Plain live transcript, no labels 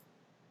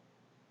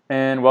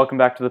And welcome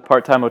back to the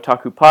Part-Time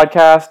Otaku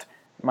Podcast.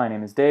 My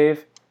name is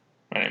Dave.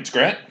 My name's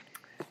Grant.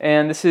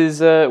 And this is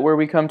where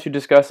we come to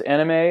discuss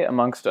anime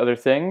amongst other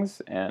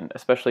things, and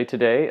especially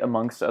today,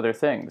 amongst other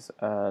things.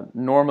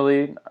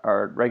 Normally,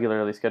 our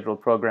regularly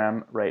scheduled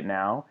program right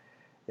now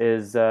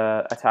is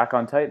Attack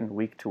on Titan,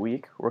 week to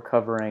week. We're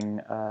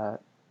covering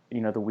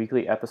the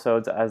weekly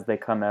episodes as they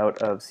come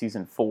out of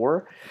Season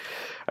 4.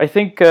 I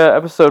think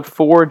Episode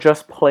 4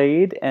 just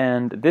played,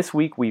 and this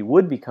week we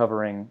would be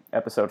covering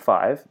Episode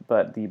 5,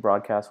 but the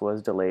broadcast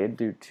was delayed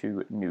due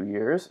to New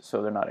Year's,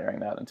 so they're not airing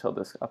that until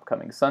this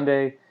upcoming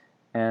Sunday,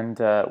 and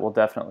we'll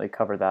definitely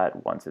cover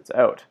that once it's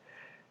out.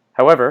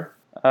 However,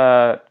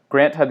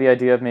 Grant had the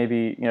idea of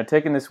maybe,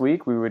 taking this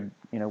week, we had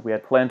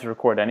planned to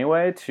record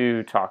anyway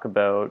to talk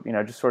about,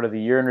 just sort of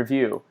the year in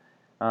review.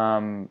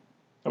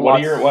 What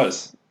a year it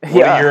was.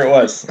 What a year it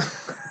was.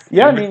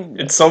 Yeah, I mean...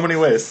 in so many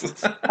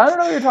ways. I don't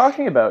know what you're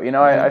talking about.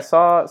 I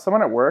saw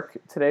someone at work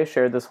today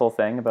shared this whole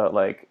thing about,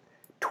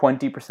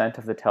 20%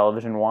 of the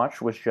television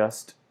watch was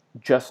just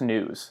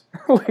news.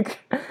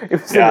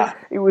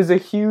 It was a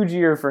huge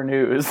year for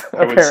news,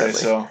 I would say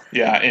so.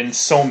 Yeah, in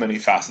so many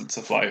facets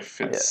of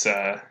life. It's,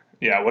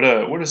 what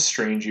a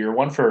strange year.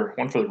 One for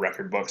the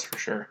record books, for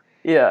sure.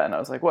 Yeah, and I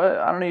was like, what?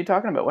 I don't know what you're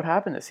talking about. What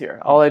happened this year?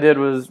 All I did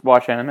was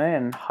watch anime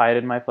and hide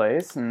in my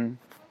place, and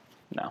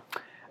no.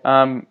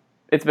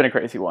 It's been a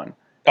crazy one.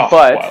 Oh,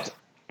 but wild.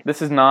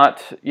 This is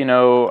not,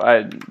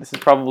 this is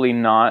probably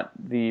not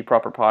the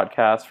proper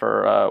podcast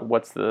for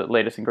what's the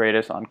latest and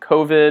greatest on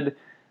COVID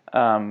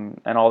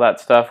and all that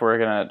stuff. We're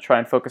going to try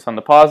and focus on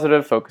the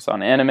positive, focus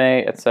on anime,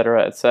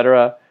 etc.,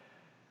 etc.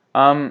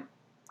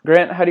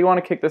 Grant, how do you want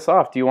to kick this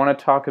off? Do you want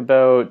to talk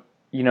about,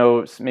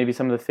 maybe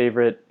some of the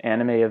favorite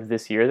anime of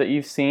this year that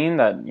you've seen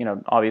that,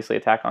 obviously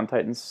Attack on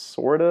Titan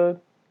sort of...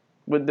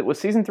 Was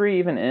Season 3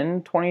 even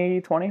in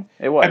 2020?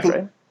 It was,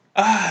 right?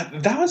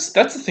 That's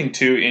the thing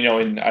too. I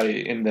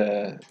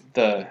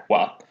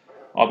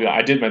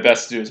did my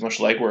best to do as much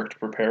legwork to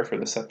prepare for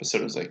this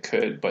episode as I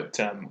could, but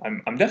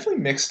I'm definitely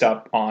mixed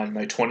up on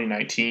my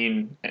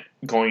 2019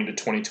 going to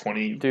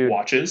 2020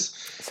 watches.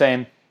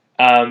 Same.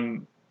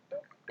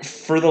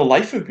 For the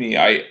life of me,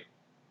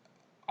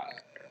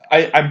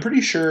 I'm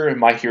pretty sure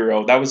My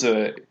Hero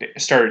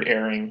started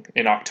airing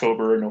in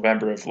October or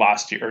November of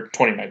last year or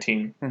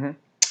 2019. Mm-hmm.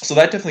 So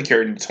that definitely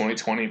carried into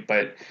 2020,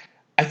 but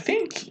I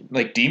think,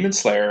 Demon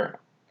Slayer,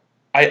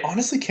 I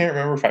honestly can't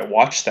remember if I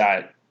watched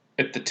that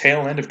at the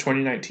tail end of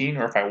 2019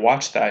 or if I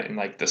watched that in,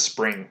 the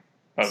spring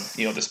of,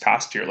 this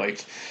past year.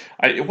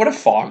 What a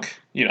fog,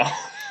 Yeah,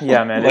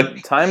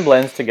 man. Time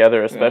blends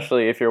together,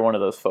 especially if you're one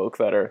of those folk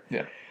that are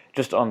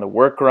just on the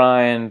work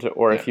grind,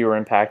 or if you were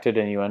impacted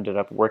and you ended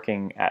up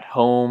working at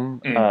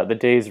home. The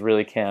days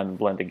really can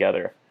blend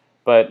together.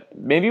 But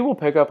maybe we'll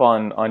pick up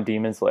on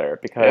Demon Slayer,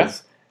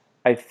 because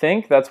I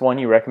think that's one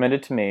you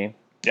recommended to me.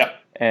 Yep.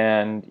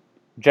 And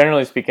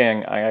generally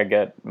speaking, I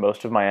get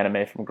most of my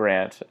anime from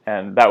Grant,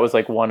 and that was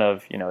one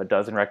of a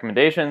dozen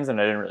recommendations,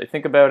 and I didn't really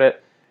think about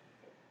it.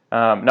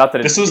 Not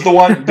that this was the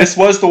one. This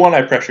was the one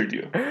I pressured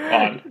you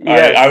on.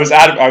 Yes.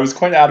 I was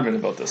quite adamant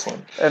about this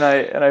one. And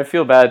I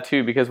feel bad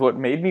too, because what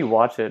made me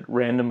watch it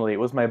randomly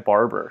was my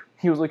barber.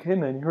 He was like, "Hey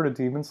man, you heard of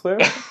Demon Slayer?"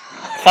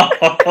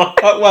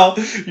 Well,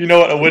 you know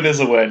what? A win is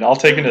a win. I'll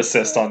take an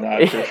assist on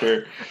that for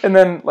sure. And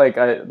then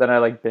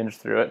I binged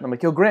through it, and I'm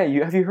like, "Yo, Grant,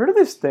 have you heard of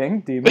this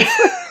thing, Demon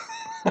Slayer?"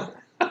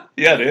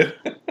 Yeah, dude.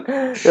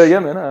 Yeah,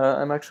 man.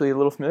 I'm actually a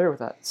little familiar with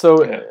that. So,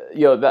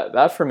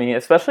 that for me,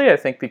 especially I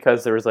think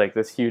because there was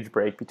this huge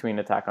break between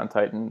Attack on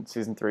Titan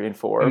Season 3 and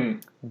 4,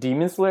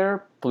 Demon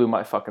Slayer blew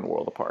my fucking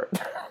world apart.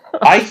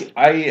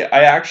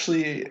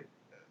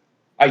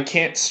 I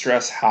can't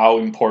stress how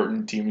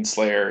important Demon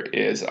Slayer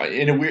is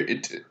in a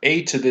weird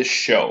to this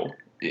show.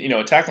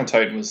 Attack on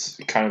Titan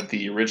was kind of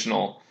the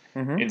original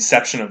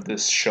inception of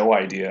this show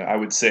idea. I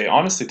would say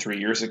honestly 3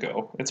 years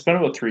ago. It's been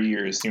about 3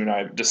 years. You and I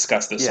have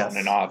discussed this on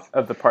and off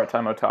of the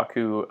Part-Time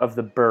Otaku, of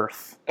the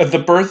birth of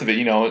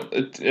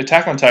it.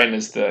 Attack on Titan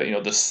is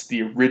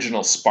the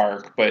original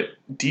spark, but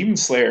Demon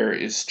Slayer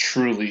is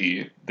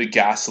truly the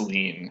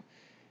gasoline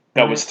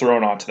that was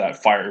thrown onto that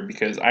fire,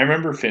 because I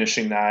remember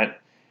finishing that.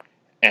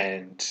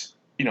 And,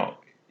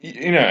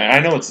 and I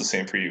know it's the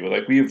same for you.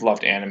 We've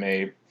loved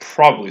anime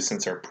probably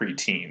since our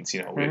pre-teens.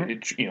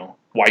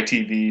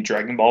 YTV,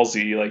 Dragon Ball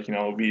Z. It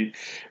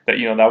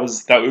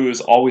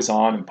was always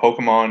on, and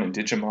Pokemon and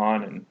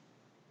Digimon,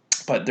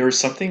 but there was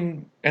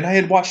something. And I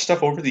had watched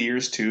stuff over the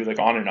years too,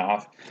 on and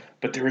off.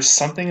 But there was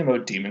something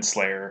about Demon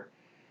Slayer,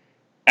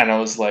 and I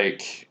was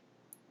like,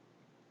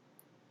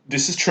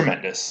 this is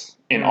tremendous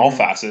in all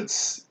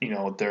facets.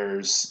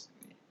 There's.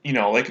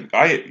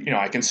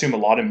 I consume a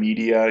lot of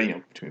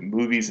media, between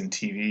movies and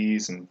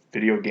TVs and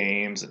video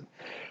games and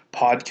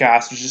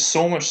podcasts. There's just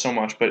so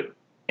much, but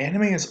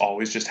anime has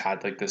always just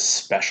had this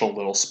special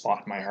little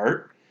spot in my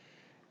heart.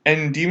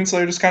 And Demon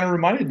Slayer just kind of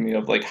reminded me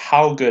of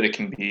how good it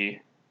can be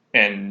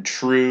and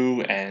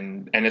true.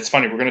 And it's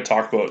funny, we're going to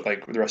talk about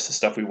the rest of the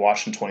stuff we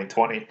watched in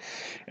 2020.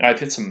 And I've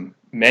hit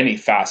many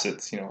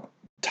facets,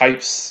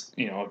 types,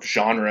 of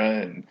genre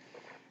and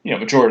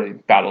majority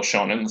battle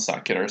shonen. Let's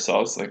not kid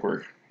ourselves. Like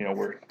we're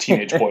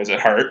teenage boys at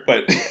heart,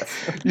 but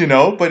Yes.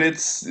 but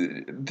it's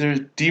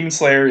Demon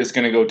Slayer is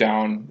going to go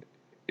down.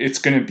 It's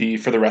going to be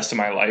for the rest of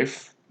my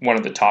life one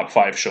of the top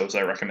 5 shows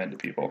I recommend to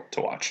people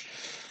to watch.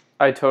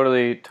 I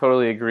totally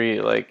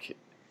agree. Like,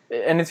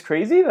 and it's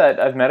crazy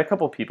that I've met a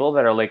couple people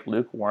that are like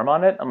lukewarm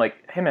on it. I'm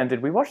like, hey man,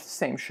 did we watch the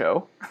same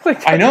show?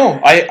 Like, I know.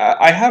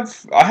 I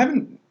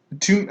haven't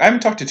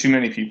talked to too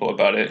many people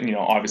about it.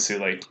 Obviously,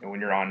 like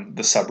when you're on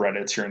the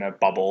subreddits, you're in a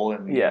bubble,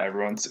 and yeah,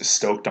 everyone's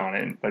stoked on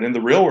it. But in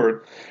the real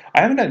world, I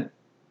haven't had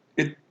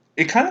it.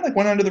 It kind of like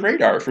went under the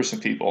radar for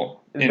some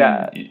people.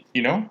 that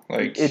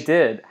Like it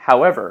did.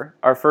 However,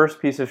 our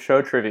first piece of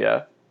show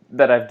trivia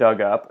that I've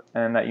dug up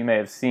and that you may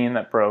have seen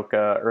that broke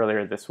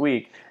earlier this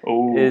week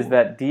is oh,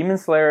 that Demon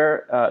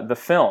Slayer, the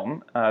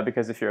film,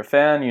 because if you're a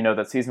fan, you know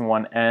that season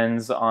 1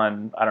 ends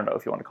on, I don't know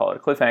if you want to call it a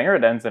cliffhanger,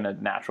 it ends in a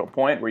natural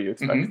point where you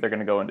expect hmm they're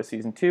going to go into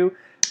season 2.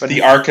 But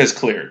the arc has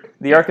cleared.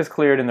 the arc is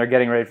cleared and they're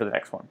getting ready for the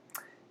next one.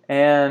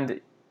 And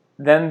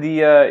then the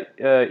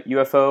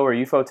UFO or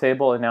UFO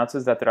table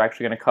announces that they're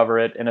actually going to cover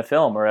it in a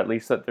film, or at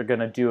least that they're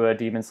going to do a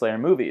Demon Slayer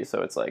movie.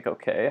 So it's like,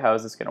 okay, how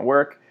is this going to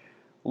work?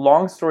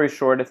 Long story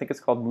short, I think it's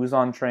called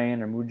Muzan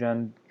Train or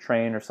Mugen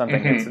Train or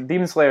something. It's Hmm.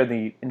 Demon Slayer,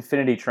 the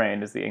Infinity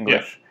Train is the Yeah,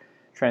 English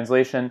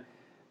translation.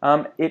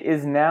 It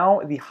is now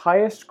the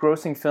highest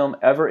grossing film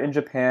ever in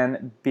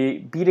Japan,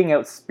 beating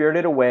out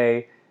Spirited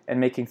Away and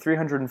making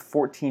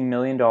 $314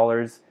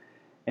 million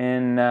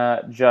in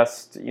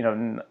just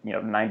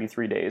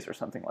 93 days or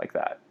something like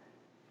that.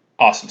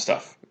 awesome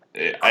stuff.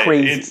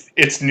 Crazy.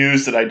 It's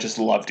news that I just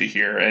love to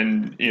hear,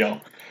 and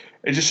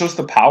it just shows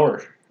the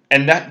power.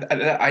 And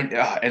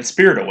and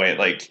Spirit Away,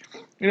 like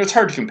it's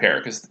hard to compare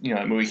because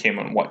that movie came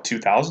in what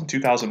 2000,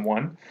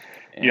 2001.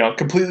 Yeah.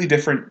 Completely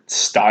different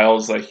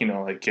styles. Like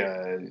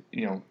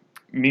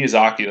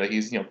Miyazaki, like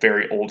he's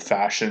very old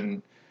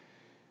fashioned,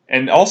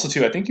 and also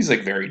too, I think he's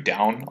like very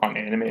down on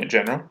anime in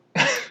general.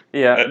 Yeah.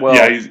 Yeah, Well,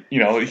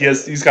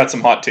 he's got some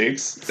hot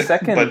takes,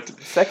 second but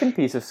second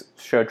piece of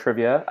show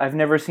trivia. I've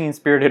never seen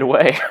Spirited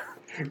Away.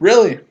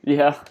 really,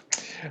 Yeah.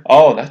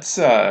 oh, that's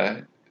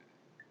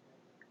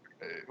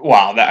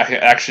wow.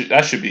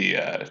 That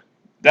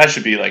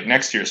should be like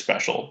next year's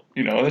special.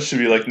 That should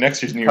be like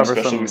next year's New Year's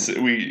Cover special.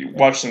 some. We Yeah.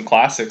 watch some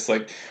classics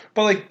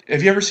but like,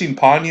 have you ever seen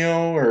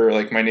Ponyo or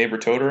like My Neighbor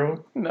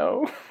Totoro?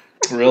 No.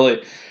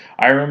 Really,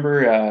 I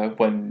remember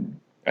when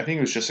I think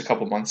it was just a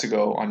couple months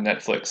ago on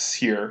Netflix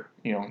here.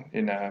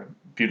 In a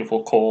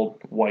beautiful cold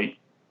white,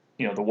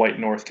 the white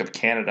north of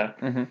Canada.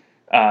 Hmm.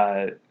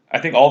 Uh, I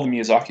think all the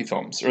Miyazaki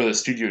films or the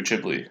Studio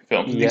Ghibli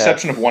films, with the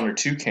exception of Yes. one or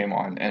two, came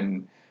on,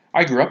 and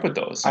I grew up with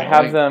those. I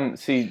have Like them.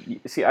 See,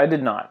 I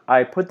did not.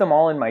 I put them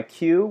all in my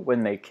queue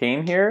when they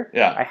came here.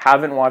 yeah. I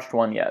haven't watched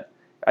one yet.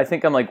 I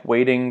think I'm like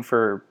waiting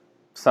for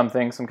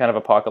something, some kind of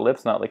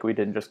apocalypse. Not like we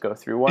didn't just go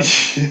through one.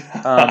 We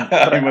But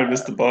might have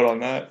missed the boat on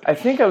that. I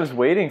think I was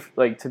waiting for,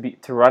 like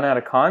to run out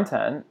of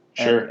content,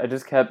 and Sure. I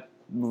just kept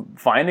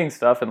finding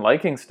stuff and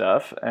liking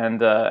stuff.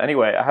 And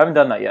anyway, I haven't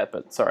done that yet.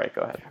 But sorry,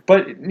 go ahead.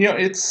 But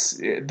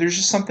there's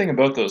just something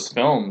about those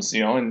films,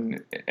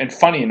 and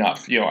funny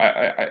enough,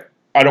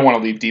 I don't want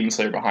to leave Demon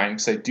Slayer behind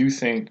because I do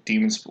think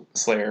Demon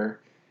Slayer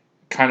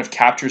kind of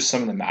captures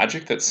some of the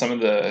magic that some of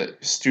the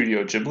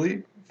Studio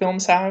Ghibli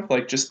films have,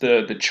 like just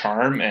the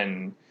charm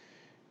and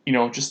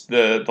just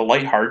the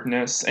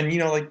lightheartedness, and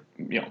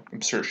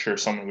I'm sure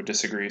someone would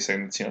disagree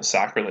saying it's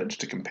sacrilege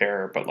to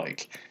compare, but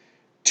like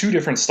two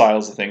different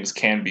styles of things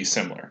can be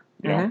similar,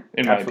 in my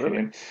Absolutely.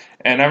 opinion.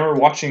 And I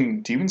remember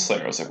watching Demon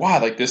Slayer. I was like, wow,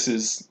 like this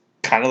is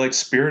kind of like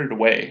Spirited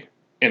Away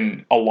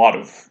in a lot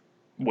of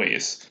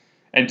ways.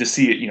 And to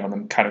see it,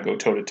 them kind of go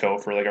toe to toe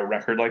for like a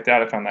record like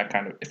that, I found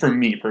that for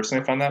me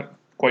personally, I found that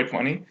quite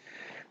funny.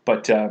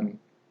 But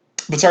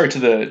sorry, to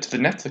the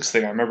Netflix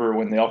thing. I remember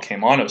when they all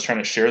came on, I was trying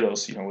to share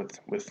those, with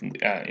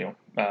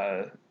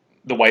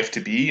the wife to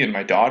be and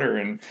my daughter,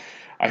 and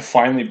I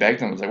finally begged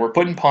them. I was like, "We're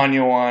putting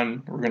Ponyo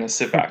on. We're gonna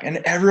sit back," and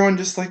everyone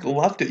just like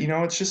loved it.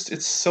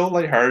 It's so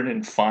lighthearted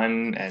and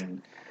fun,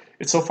 and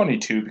it's so funny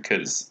too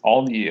because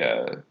all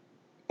the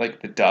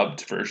like the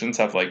dubbed versions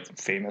have like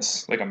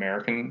famous like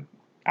American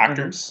Hmm.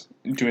 actors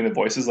doing the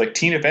voices. Like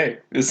Tina Fey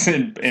is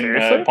in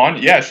Seriously?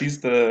 Ponyo. Yeah,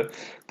 she's the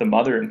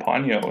mother in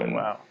Ponyo, and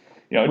Wow.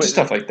 just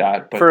stuff like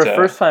that. For But a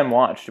first time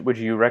watch, would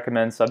you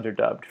recommend subbed or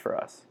dubbed for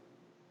us?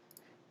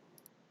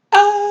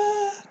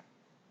 uh,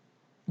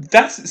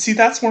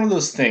 that's one of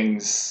those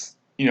things.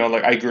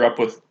 Like I grew up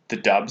with the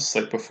dubs,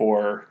 like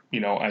before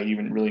I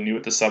even really knew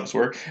what the subs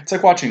were. It's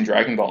like watching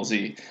Dragon Ball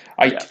Z.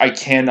 I Yeah. I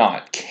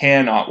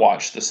cannot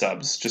watch the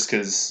subs just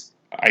because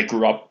I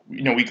grew up.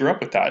 We grew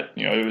up with that.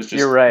 It was You're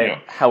just right.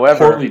 poorly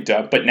However,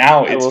 dubbed. But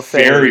now I will it's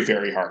very say,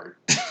 very hard.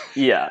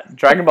 yeah,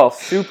 Dragon Ball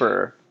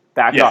Super,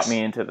 that got me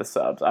Yes. into the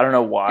subs. I don't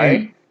know why,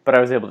 Mm. but I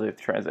was able to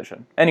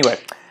transition. Anyway,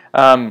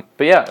 but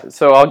yeah,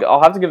 so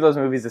I'll have to give those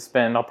movies a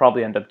spin. I'll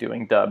probably end up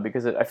doing dub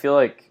because I feel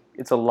like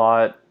it's a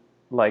lot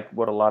like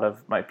what a lot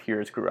of my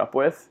peers grew up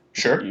with.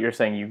 Sure. You're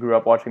saying you grew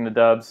up watching the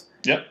dubs.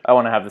 Yep. I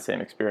want to have the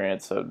same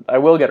experience, so I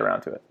will get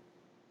around to it.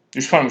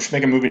 It's fun. We should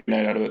make a movie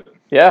night out of it.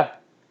 Yeah,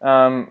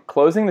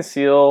 Closing the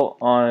seal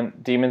on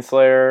Demon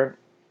Slayer,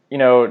 you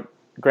know,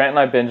 Grant and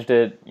I binged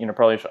it. You know,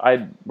 probably.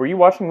 Were you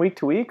watching week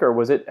to week, or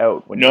was it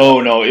out when you No,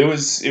 watched it? no,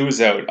 it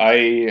was out.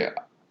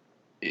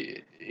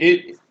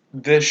 It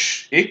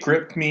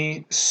gripped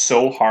me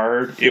so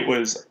hard.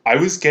 I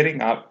was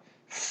getting up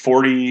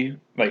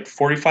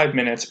 45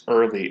 minutes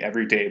early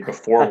every day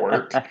before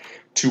work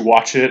to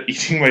watch it,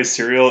 eating my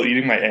cereal,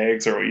 eating my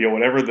eggs, or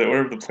whatever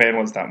the plan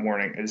was that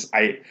morning.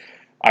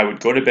 I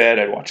would go to bed,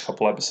 I'd watch a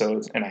couple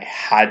episodes, and I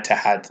had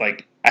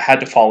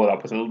to follow it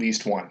up with at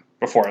least one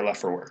before I left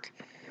for work.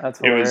 That's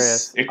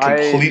hilarious. It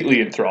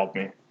completely enthralled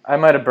me. I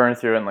might have burned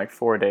through it in like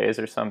 4 days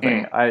or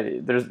something.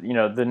 Mm, There's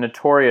the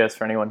Notorious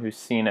for anyone who's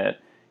seen it,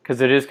 because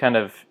it is kind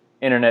of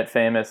internet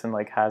famous and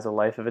like has a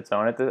life of its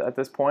own at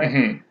this point.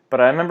 hmm But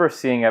I remember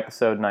seeing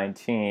episode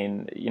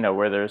 19,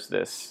 where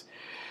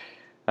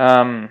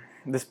um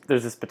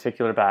there's this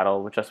particular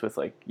battle with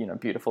like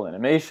beautiful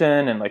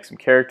animation and like some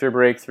character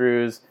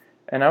breakthroughs,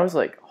 and I was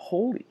like,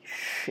 holy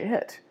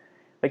shit.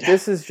 Like Yeah.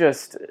 this is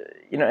just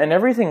and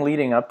everything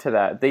leading up to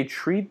that, they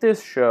treat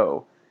this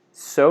show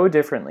so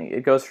differently.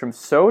 It goes from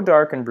so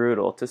dark and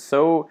brutal to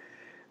so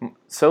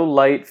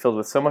light, filled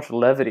with so much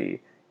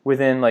levity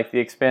within like the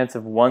expanse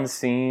of one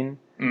scene.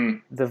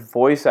 Mm, The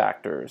voice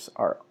actors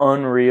are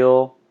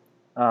unreal.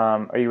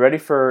 Are you ready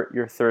for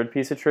your third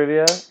piece of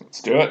trivia?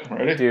 let's do it.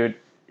 Ready? Dude,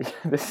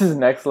 this is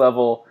next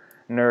level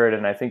nerd,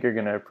 and I think you're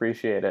going to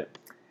appreciate it.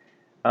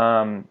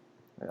 Um,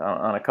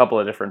 on a couple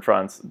of different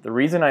fronts. The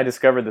reason I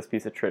discovered this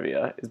piece of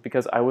trivia is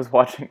because I was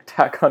watching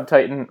Attack on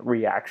Titan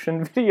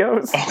reaction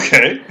videos.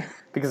 Okay.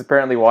 Because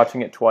apparently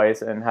watching it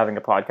twice and having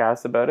a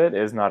podcast about it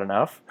is not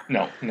enough.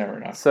 No, never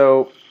enough.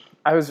 So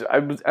I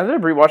ended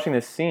up rewatching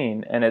this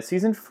scene, and it's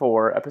season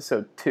 4,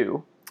 episode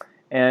 2,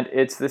 and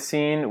it's the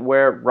scene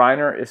where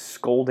Reiner is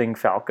scolding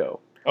Falco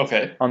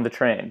Okay. on the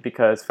train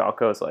because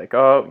Falco's like,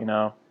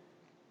 oh,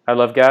 I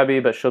love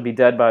Gabby, but she'll be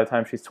dead by the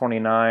time she's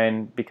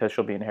 29 because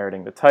she'll be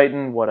inheriting the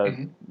Titan.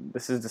 hmm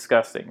This is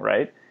disgusting,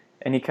 right?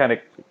 And he kind of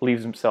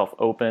leaves himself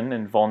open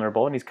and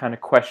vulnerable, and he's kind of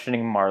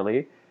questioning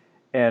Marley.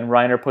 And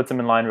Reiner puts him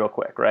in line real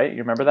quick, right? You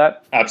remember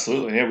that?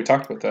 Absolutely. Yeah, we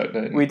talked about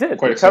that We did.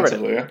 quite We covered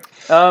extensively. it.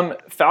 Yeah.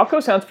 Falco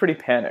sounds pretty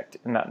panicked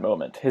in that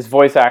moment. His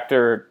voice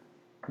actor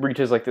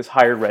reaches like this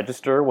higher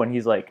register when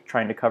he's like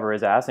trying to cover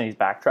his ass and he's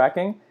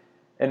backtracking.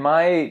 And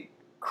my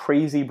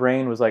crazy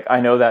brain was like, I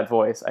know that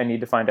voice. I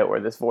need to find out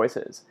where this voice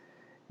is.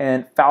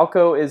 And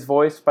Falco is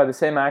voiced by the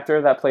same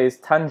actor that plays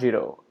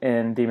Tanjiro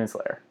in Demon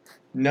Slayer.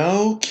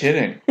 No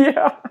kidding.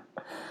 Yeah.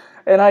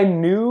 And I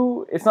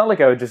knew, it's not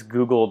like I just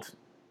Googled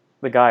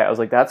the guy. I was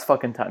like, that's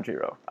fucking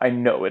Tanjiro. I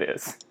know it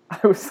is.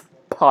 I was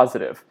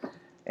positive.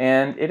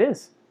 And it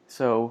is.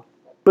 So,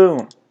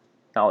 boom.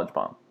 Knowledge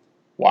bomb.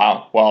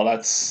 Wow. Well,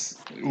 that's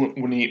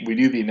when we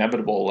do the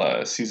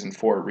inevitable season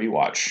 4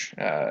 rewatch.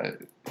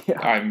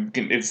 Yeah.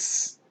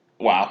 It's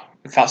wow.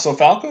 So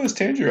Falco is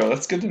Tanjiro.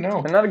 That's good to know.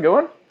 Isn't that a good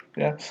one?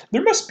 Yeah.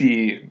 There must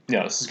be.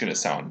 This is going to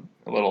sound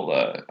a little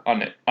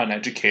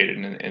uneducated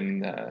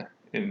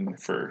in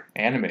for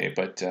anime,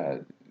 but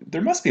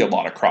there must be a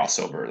lot of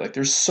crossover. Like,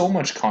 there's so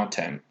much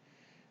content,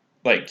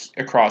 like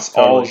across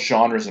all Totally.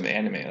 genres of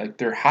anime. Like,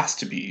 there has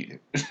to be,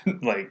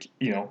 like,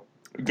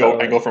 I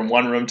Totally. go from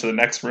one room to the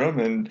next room,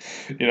 and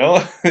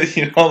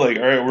like, all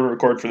right, we're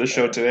record for this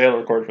show today. I'll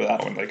record for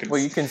that one. Like, Well,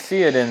 you it's can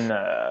see it in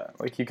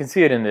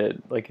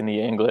in the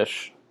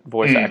English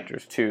voice mm,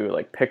 actors too.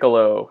 Like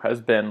Piccolo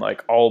has been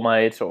like All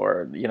Might,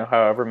 or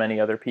however many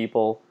other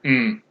people.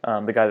 mm,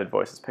 The guy that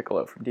voices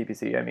Piccolo from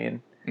DBZ, I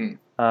mean.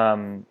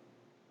 mm.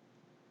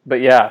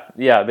 But yeah,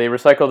 they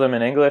recycled them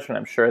in English, and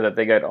I'm sure that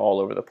they get all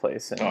over the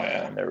place Oh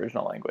yeah. in their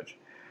original language.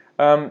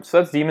 So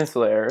that's Demon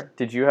Slayer.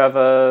 Did you have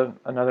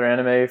another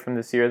anime from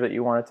this year that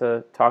you wanted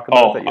to talk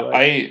about Oh, that you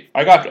liked?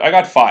 I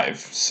got 5.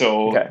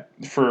 So Okay,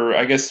 for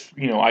I guess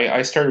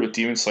I started with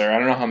Demon Slayer. I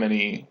don't know how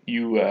many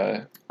you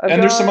I've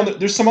and got.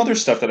 there's some other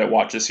stuff that I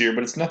watched this year,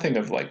 but it's nothing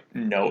of like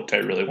note I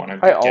really want I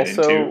to get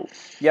into. also,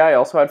 yeah, I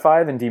also had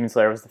 5, and Demon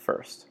Slayer was the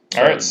first.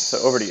 All right. So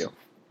over to you.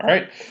 All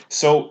right.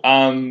 So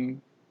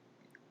I'm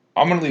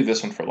gonna leave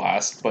this one for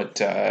last,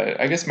 but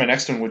I guess my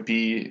next one would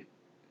be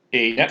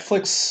a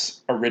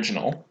Netflix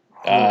original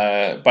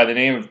Ooh. by the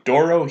name of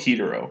Doro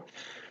Hidoro.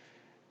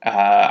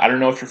 I don't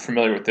know if you're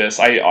familiar with this.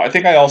 I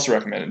think I also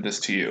recommended this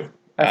to you.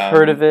 I've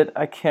heard of it.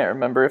 I can't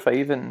remember if I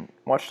even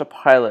watched a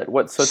pilot.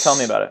 So tell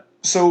me about it.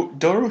 So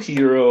Doro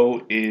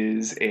Hidoro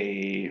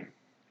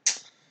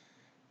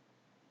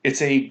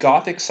it's a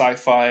gothic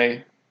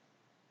sci-fi,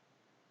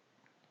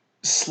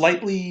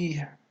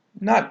 slightly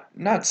not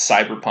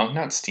cyberpunk,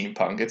 not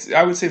steampunk. It's,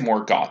 I would say,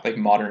 more goth, like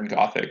modern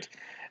gothic.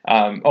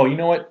 Oh, you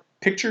know what?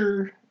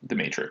 Picture The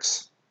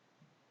Matrix,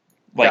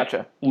 like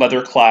Gotcha.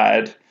 leather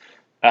clad.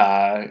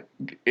 Uh,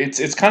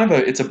 it's kind of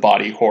it's a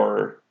body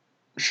horror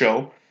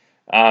show.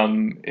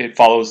 It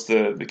follows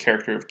the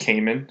character of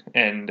Cayman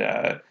and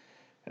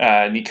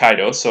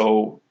Nikaido.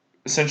 So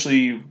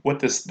essentially, what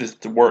this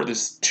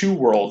two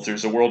worlds.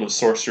 There's a world of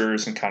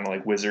sorcerers and kind of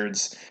like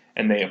wizards,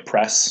 and they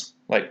oppress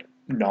like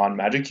non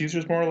magic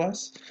users more or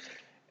less.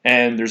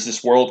 And there's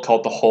this world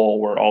called the Whole,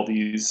 where all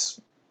these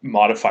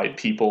modified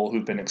people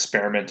who've been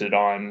experimented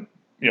on.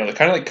 They're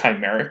kind of like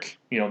chimeric.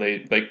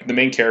 They like the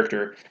main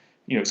character.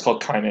 He's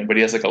called Kaiman, but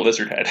he has like a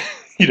lizard head.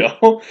 You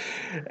know,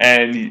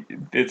 and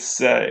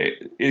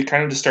it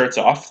kind of just starts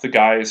off the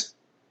guys.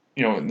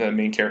 The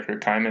main character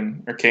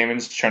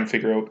Kaiman's trying to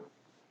figure out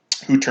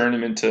who turned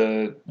him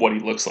into what he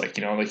looks like.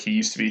 Like he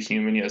used to be a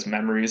human. He has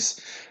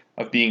memories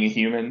of being a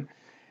human.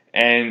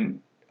 And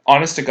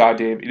honest to God,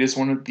 Dave, it is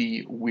one of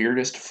the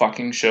weirdest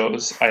fucking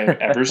shows I have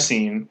ever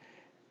seen.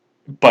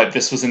 But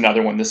this was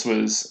another one. This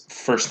was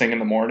first thing in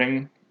the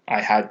morning.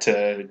 I had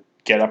to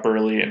get up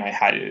early, and I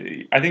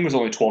think it was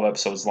only 12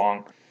 episodes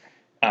long.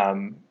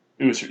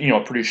 It was a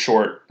pretty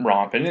short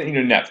romp, and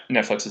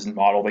Netflix's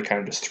model, they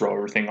kind of just throw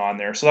everything on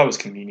there, so that was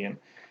convenient.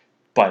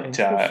 But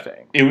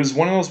Interesting. it was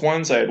one of those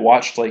ones I had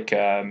watched like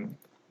uh,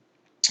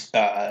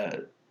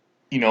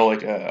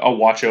 like a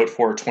watch out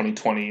for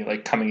 2020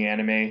 like coming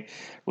anime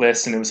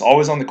list, and it was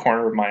always on the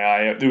corner of my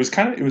eye. It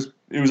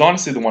was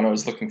honestly the one I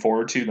was looking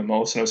forward to the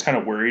most, and I was kind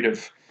of worried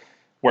of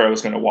where I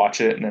was going to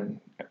watch it. And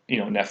then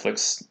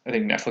Netflix, I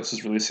think Netflix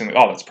was releasing like,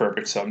 oh, that's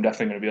perfect, so I'm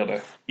definitely going to be able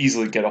to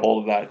easily get a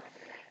hold of that.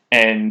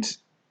 And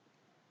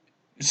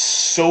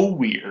so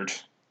weird.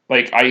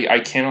 Like I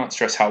cannot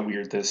stress how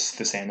weird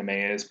this anime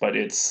is, but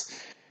it's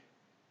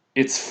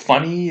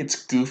funny,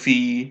 it's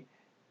goofy,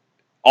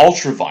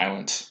 ultra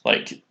violent,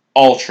 like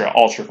ultra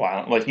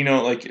violent. Like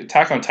like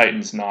Attack on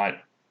Titan's not,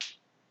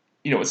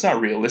 it's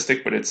not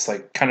realistic, but it's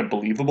like kind of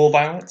believable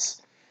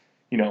violence.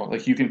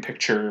 Like you can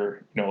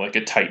picture, like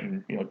a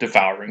Titan,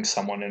 devouring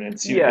someone, and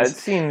it's Yeah, it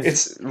seems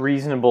it's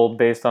reasonable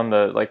based on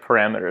the like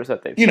parameters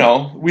that they've you set.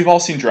 know we've all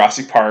seen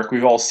Jurassic Park,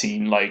 we've all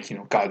seen like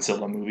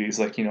Godzilla movies,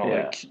 like Yeah.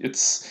 like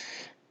it's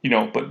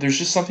but there's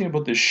just something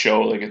about this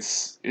show, like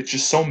it's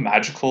just so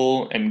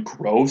magical and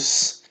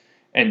gross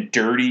and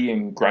dirty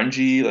and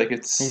grungy, like You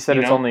it's said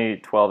it's only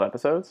 12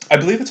 episodes? I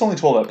believe it's only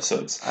 12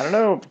 episodes. I don't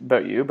know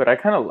about you, but I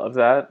kind of love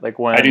that. Like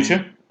I do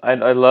too.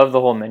 when I love the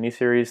whole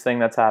miniseries thing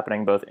that's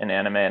happening both in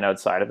anime and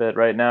outside of it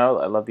right now.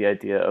 I love the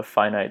idea of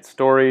finite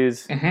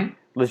stories. hmm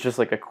It's just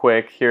like a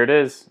quick, here it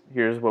is.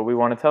 Here's what we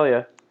want to tell you.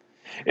 I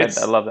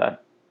it's love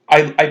that.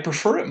 I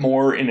prefer it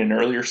more in an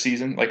earlier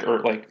season, like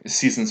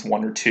seasons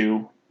 1 or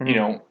 2.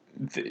 Hmm.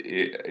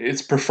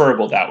 It's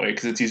preferable that way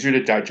because it's easier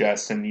to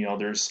digest, and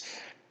there's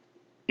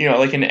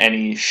like in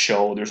any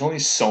show, there's only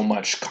so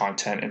much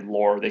content and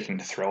lore they can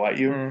throw at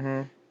you.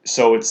 Hmm.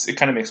 So it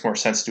kind of makes more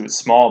sense to do it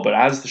small. But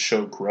as the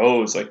show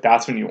grows, like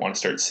that's when you want to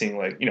start seeing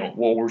like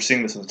well, we're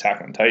seeing this with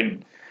Attack on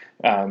Titan.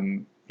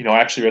 I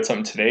actually read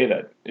something today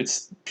that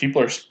it's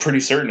people are pretty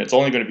certain it's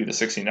only going to be the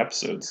 16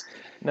 episodes.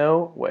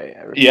 No way.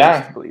 I refuse to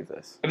Yeah, believe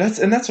this. and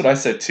that's what I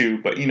said too.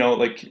 But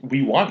like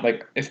we want,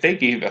 like, if they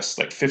gave us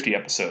like 50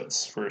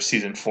 episodes for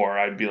season 4,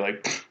 I'd be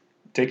like,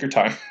 take your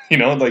time,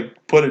 like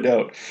put it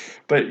out.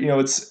 But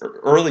it's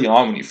early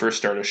on when you first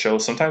start a show.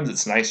 Sometimes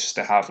it's nice just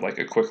to have like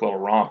a quick little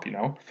romp,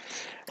 and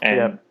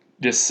Yep.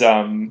 just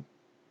I'm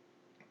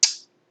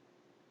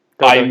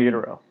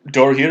Dorohedoro.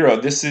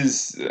 Dorohedoro. This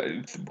is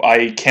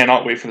I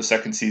cannot wait for the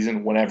second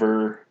season.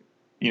 Whenever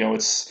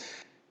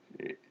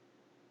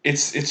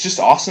it's just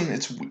awesome.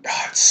 It's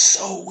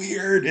so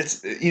weird.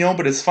 It's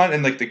but it's fun,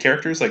 and like the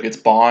characters, like it's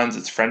bonds,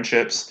 it's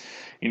friendships.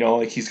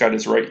 Like he's got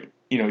his right.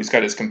 He's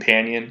got his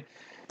companion,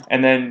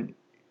 and then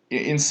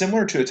in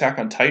similar to Attack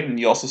on Titan,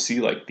 you also see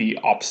like the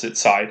opposite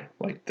side,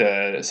 like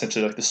the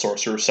essentially like the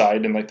sorcerer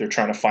side, and like they're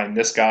trying to find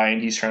this guy,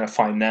 and he's trying to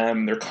find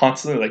them. They're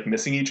constantly like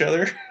missing each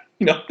other.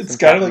 It's Some kind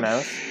cat of and like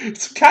mouse.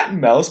 it's cat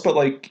and mouse, but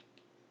like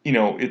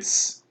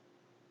it's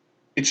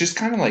just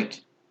kind of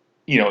like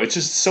it's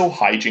just so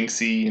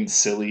hijinksy and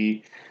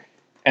silly.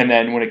 And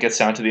then when it gets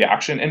down to the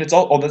action, and it's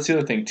all, oh, that's the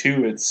other thing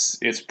too.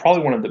 It's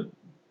probably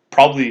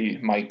probably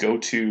my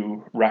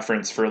go-to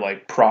reference for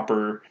like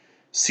proper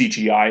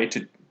CGI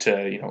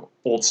to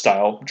old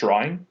style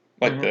drawing,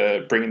 like Hmm.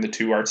 the bringing the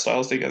two art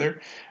styles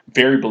together.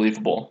 Very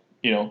believable.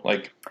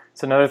 Like,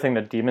 It's another thing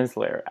that Demon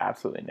Slayer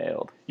absolutely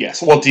nailed.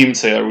 yes, well, Demon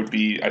Slayer would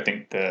be, I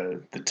think,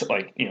 the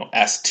like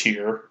S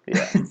tier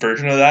Yeah.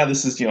 version of that.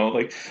 This is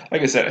like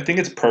I said, I think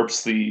it's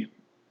purposely,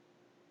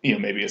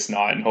 maybe it's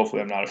not, and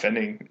hopefully I'm not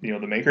offending the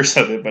makers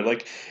of it, but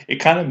like it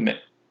kind of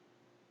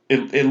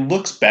it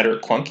looks better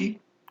clunky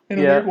in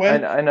a weird Yeah, way,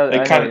 like I know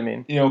what kind you of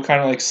mean.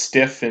 kind of like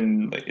stiff,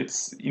 and like Not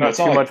it's not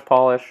too like, much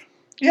polish.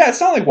 yeah,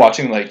 it's not like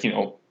watching like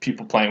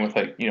people playing with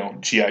like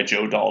GI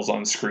Joe dolls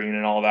on screen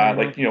and all that, Hmm.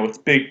 like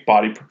with big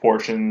body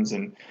proportions,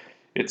 and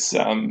it's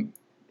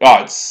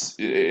oh,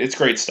 it's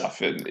great stuff.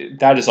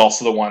 That is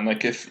also the one,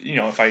 like, if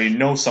I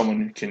know someone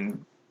who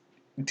can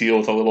deal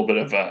with a little bit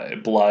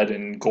of blood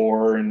and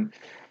gore and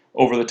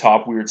over the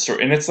top weird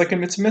story, and it's like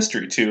it's a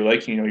mystery too.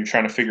 Like you're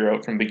trying to figure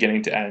out from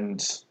beginning to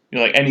end.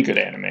 Like any good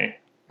anime,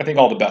 I think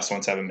all the best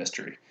ones have a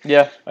mystery.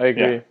 Yeah, I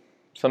Yeah, agree.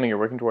 Something you're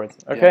working towards.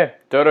 yeah, Okay,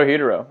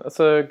 Dorohedoro. That's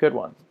a good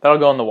one. That'll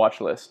go on the watch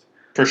list.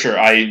 for sure.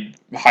 I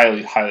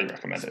highly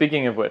recommend it.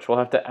 Speaking of which, we'll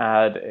have to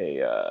add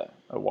a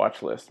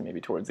watch list maybe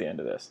towards the end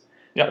of this.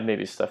 Yeah. Of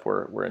maybe stuff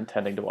we're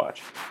intending to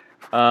watch.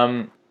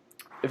 Um,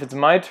 if it's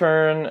my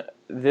turn,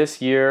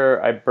 this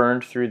year I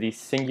burned through the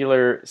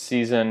singular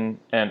season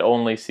and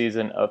only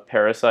season of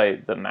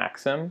Parasite the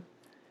Maxim.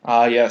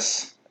 Ah,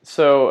 yes.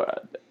 So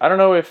I don't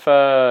know if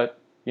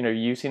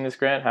you've seen this,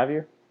 Grant. Have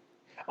you?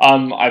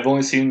 I've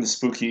only seen the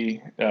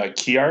spooky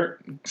key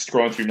art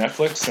scrolling through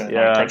Netflix and on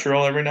Yeah.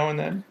 Crunchyroll every now and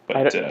then,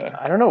 I, but don't-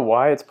 I don't know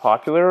why it's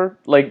popular.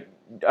 Like,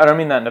 I don't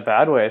mean that in a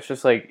bad way. It's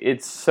just like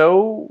it's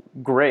so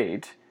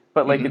great,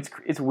 but like mhm.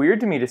 it's weird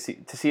to me to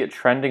see it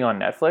trending on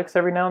Netflix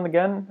every now and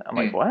again. I'm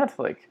like, Mm. what?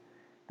 Like,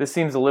 this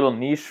seems a little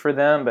niche for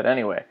them. But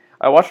anyway,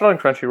 I watched it on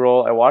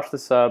Crunchyroll. I watched the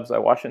subs. I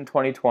watched it in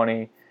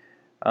 2020.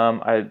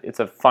 It's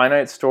a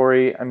finite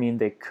story. I mean,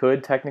 they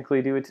could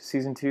technically do it to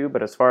season two,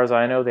 but as far as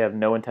I know, they have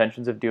no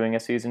intentions of doing a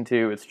season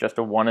two. It's just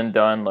a one and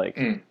done, like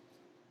Mm.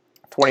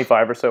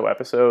 25 or so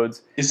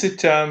episodes. Is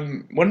it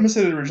when was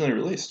it originally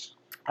released?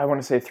 I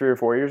want to say 3 or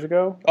 4 years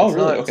ago. Oh, It's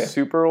really? not Okay.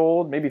 super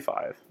old, maybe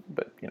five,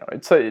 but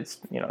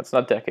it's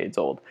not decades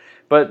old.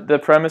 But the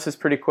premise is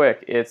pretty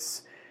quick.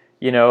 It's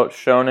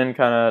shonen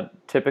kind of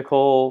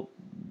typical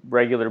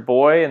regular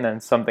boy, and then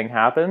something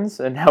happens,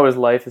 and now his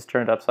life is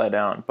turned upside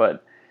down.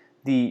 But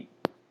the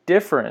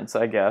difference,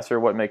 I guess, or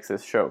what makes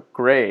this show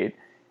great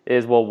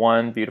is, well,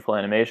 one, beautiful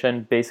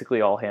animation,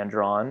 basically all hand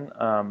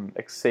drawn,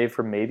 save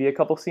for maybe a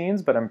couple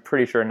scenes, but I'm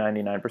pretty sure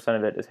 99%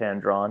 of it is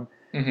hand drawn.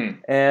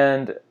 Mm-hmm.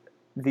 And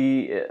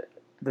the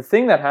the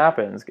thing that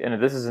happens,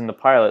 and this is in the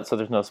pilot, so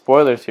there's no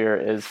spoilers here,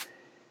 is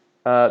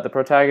the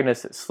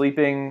protagonist is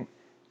sleeping,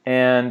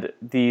 and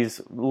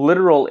these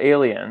literal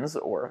aliens,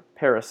 or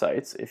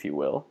parasites, if you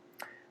will,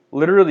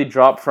 literally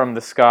drop from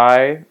the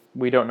sky.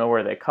 We don't know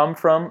where they come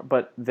from,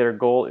 but their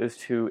goal is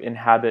to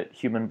inhabit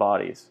human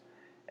bodies.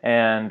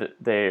 And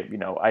they,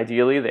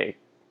 ideally, they,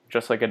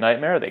 just like a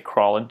nightmare, they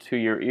crawl into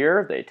your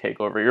ear, they take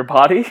over your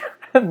body,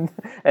 and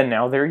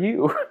now they're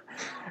you.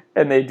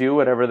 And they do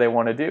whatever they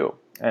want to do.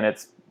 And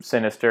it's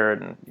sinister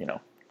and,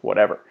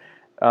 whatever.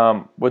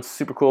 What's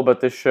super cool about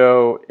this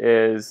show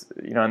is,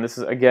 and this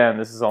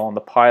is all in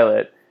the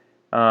pilot,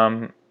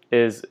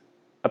 is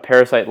a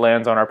parasite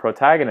lands on our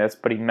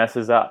protagonist, but he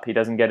messes up. He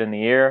doesn't get in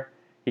the ear.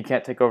 He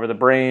can't take over the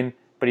brain,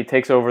 but he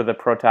takes over the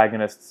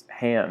protagonist's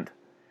hand.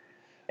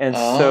 And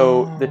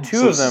so the Oh, two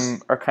so of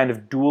them are kind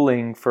of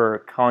dueling for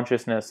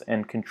consciousness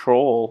and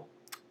control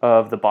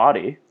of the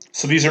body.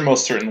 so these are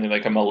most certainly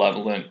like a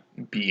malevolent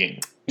being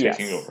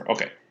taking Yes. over.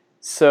 Okay.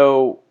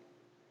 So,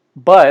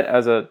 but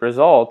as a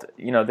result,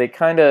 they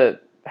kind of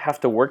have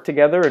to work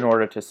together in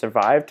order to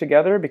survive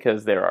together,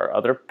 because there are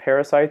other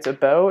parasites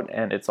about,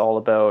 and it's all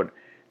about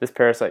this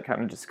parasite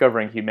kind of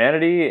discovering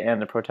humanity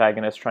and the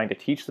protagonist trying to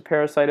teach the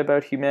parasite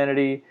about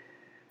humanity.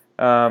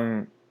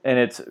 And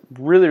it's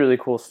really, really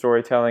cool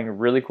storytelling,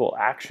 really cool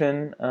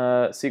action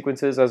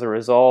sequences as a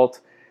result.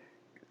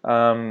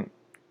 Um,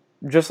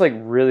 just like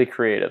really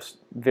creative,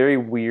 very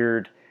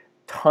weird,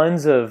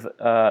 tons of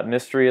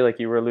mystery, like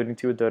you were alluding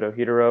to with Dodo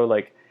Hidoro.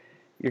 Like,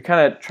 you're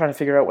kind of trying to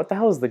figure out what the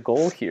hell is the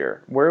goal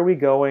here? Where are we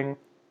going?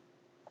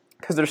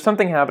 Because there's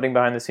something happening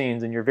behind the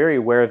scenes, and you're very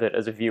aware of it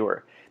as a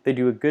viewer. They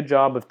do a good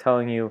job of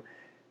telling you,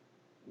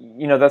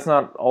 that's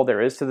not all there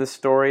is to this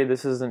story.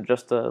 This isn't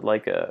just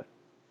a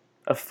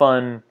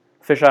fun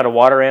fish out of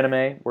water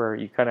anime where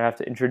you kind of have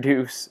to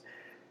introduce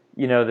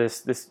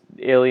this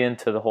alien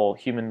to the whole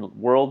human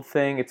world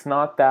thing. It's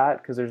not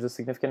that, because there's a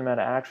significant amount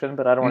of action,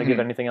 but I don't want to give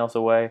Mm-hmm. anything else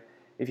away.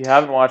 If you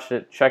haven't watched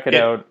it, check it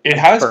It out. it I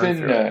has burned been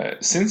through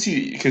it. since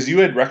because you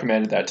had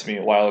recommended that to me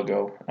a while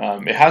ago.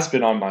 It has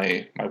been on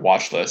my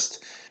watch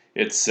list.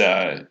 It's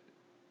yeah,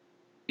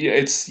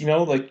 it's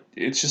like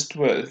it's just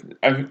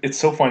it's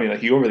so funny.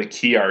 Like, you go over the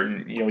key art,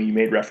 and you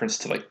made reference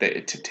to like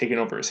the to taking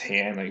over his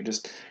hand, like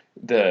just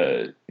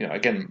the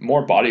again,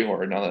 more body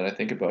horror now that I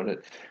think about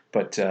it.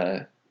 But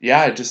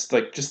yeah, just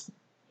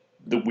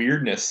the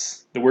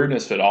weirdness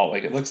of it all.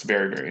 Like, it looks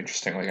very, very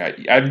interesting. Like,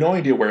 I have no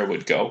idea where it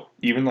would go.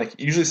 Even like,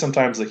 usually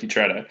sometimes, like, you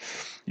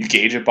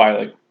gauge it by,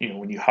 like,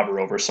 when you hover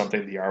over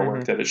something, the artwork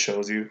Hmm. that it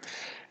shows you.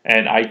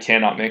 And I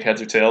cannot make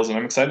heads or tails, and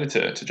I'm excited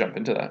to jump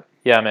into that.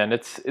 Yeah, man,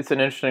 it's an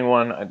interesting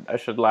one. I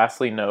should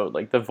lastly note,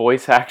 like, the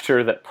voice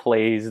actor that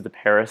plays the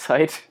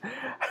parasite,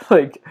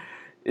 like,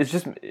 it's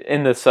just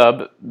in the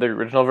sub, the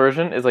original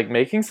version is like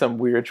making some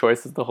weird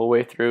choices the whole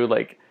way through.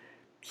 Like,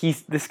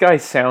 this guy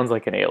sounds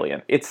like an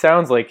alien. It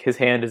sounds like his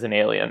hand is an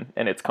alien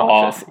and it's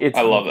conscious. Oh,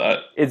 I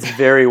love It's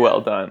very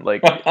well done.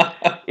 Like,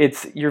 that.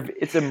 it's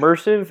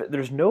immersive.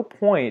 There's no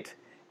point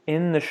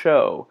in the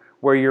show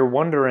where you're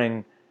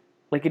wondering,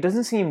 like, it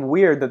doesn't seem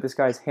weird that this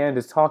guy's hand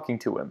is talking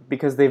to him,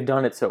 because they've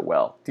done it so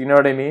well. Do you know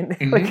what I mean?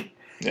 Hmm. Like,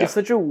 Yeah. it's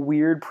such a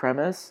weird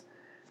premise,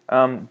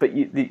 but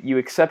you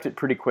accept it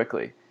pretty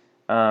quickly,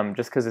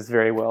 just because it's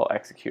very well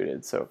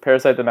executed. So,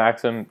 Parasite the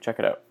Maxim, check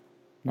it out.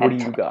 What do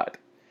you Okay. got?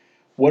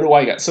 What do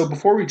I got? So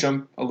before we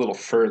jump a little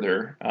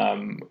further,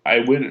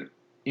 I would,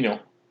 you know,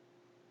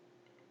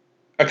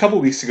 a couple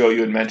weeks ago,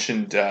 you had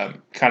mentioned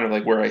kind of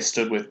like where I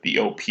stood with the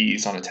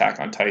OPs on Attack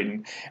on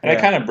Titan, and I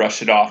Yeah. kind of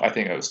brushed it off. I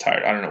think I was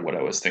tired. I don't know what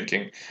I was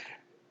thinking.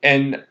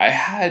 And I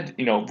had,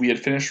 we had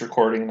finished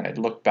recording, and I'd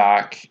looked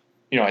back,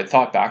 I'd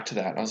thought back to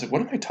that, and I was like,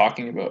 what am I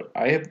talking about?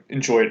 I have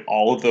enjoyed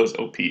all of those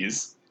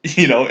OPs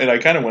and I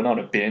kind of went on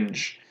a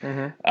binge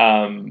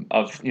Mm-hmm.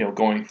 of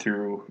going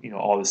through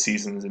all the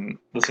seasons and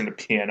listening to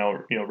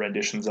piano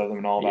renditions of them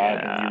and all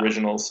that and the Yeah.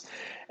 originals.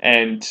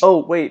 And Oh,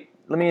 wait.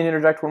 Let me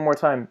interject one more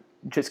time,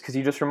 just because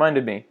you just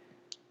reminded me.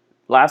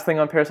 Last thing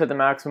on Parasite the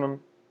Maximum,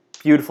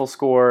 beautiful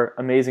score,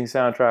 amazing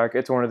soundtrack.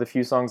 It's one of the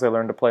few songs I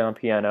learned to play on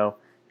piano.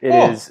 It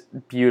oh, is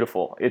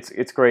beautiful.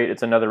 It's great.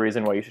 It's another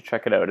reason why you should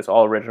check it out. It's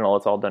all original.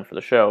 It's all done for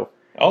the show.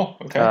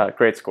 okay,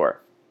 Great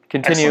score.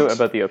 Continue excellent.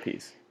 about the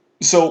OPs.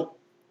 So,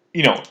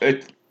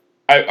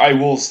 I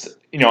will,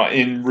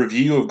 in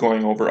review of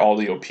going over all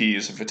the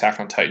OPs of Attack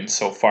on Titan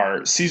so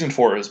far, season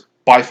 4 is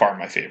by far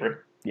my favorite,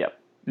 Yep.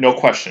 no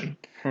question.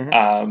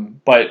 Mm-hmm.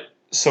 But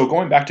so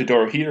going back to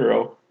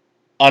Dorohedoro,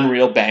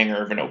 unreal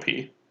banger of an OP.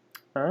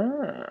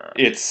 Ah.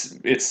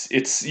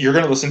 It's you're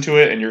gonna listen to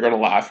it and you're gonna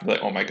laugh and be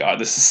like, oh my god,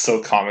 this is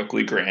so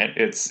comically Grant.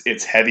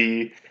 It's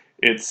heavy.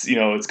 It's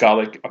got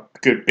like a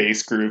good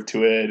bass groove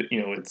to it.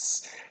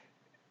 It's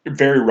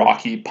very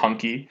rocky,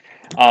 punky.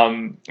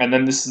 And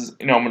then this is,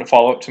 I'm going to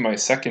follow up to my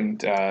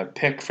second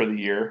pick for the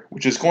year,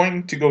 which is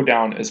going to go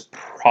down as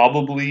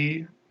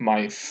probably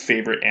my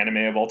favorite anime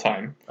of all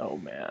time. Oh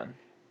man.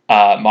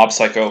 Mob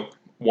Psycho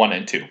 1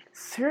 and 2.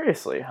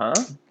 Seriously, huh?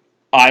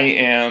 I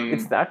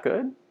It's am that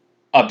good?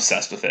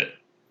 obsessed with it.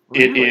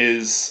 It Really?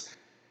 is,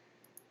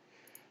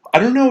 I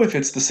don't know if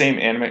it's the same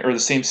anime or the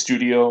same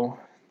studio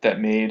that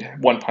made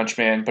One Punch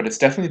Man, but it's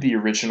definitely the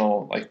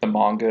original, like the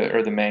manga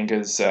or the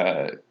manga's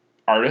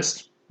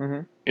artist.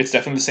 Mm-hmm. It's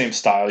definitely the same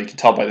style. You can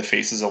tell by the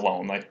faces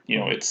alone. Like,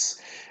 Mm-hmm.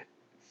 it's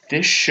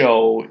this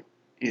show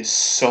is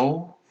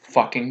so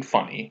fucking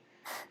funny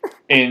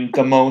in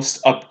the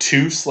most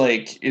obtuse.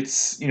 Like,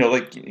 it's you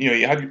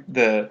have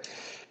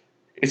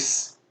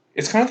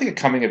it's kind of like a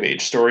coming of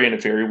age story in a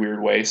very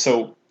weird way.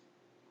 So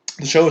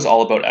the show is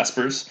all about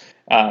espers.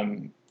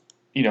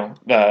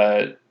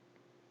 The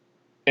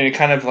and it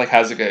kind of like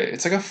has like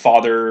it's like a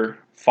father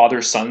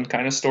son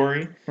kind of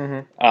story.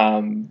 Mm-hmm.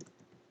 Um,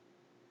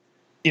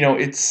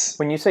 it's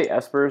When you say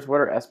espers, what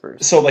are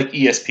espers? so like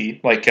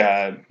ESP, like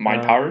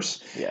mind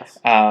powers. Yes.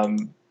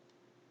 Um,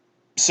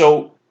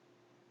 so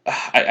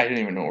I didn't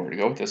even know where to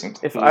go with this and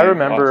If I completely lost.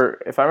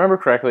 remember, if I remember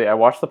correctly, I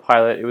watched the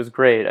pilot. It was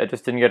great. I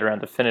just didn't get around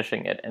to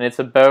finishing it, and it's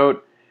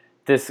about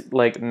this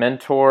like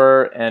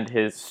mentor and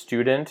his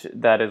student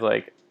that is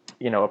like,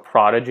 a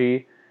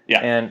prodigy. Yeah,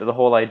 And the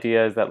whole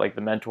idea is that like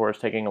the mentor is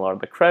taking a lot of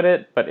the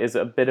credit, but is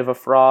a bit of a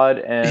fraud,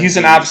 and he's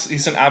an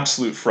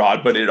absolute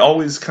fraud, but it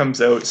always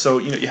comes out. So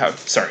you have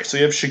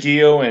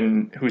Shigeo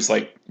and who's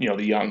like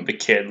the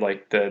kid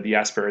like the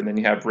Esper, and then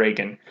you have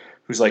Reagan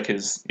who's like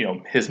his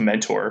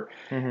mentor,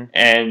 Mhm.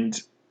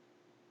 and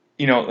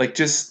like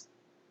just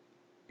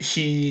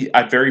he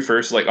at very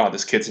first like, oh,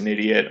 this kid's an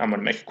idiot, I'm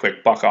gonna make a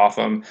quick buck off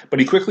him, but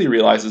he quickly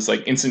realizes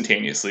like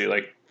instantaneously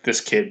like this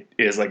kid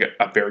is like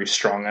a very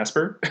strong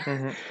Esper.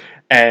 Mhm.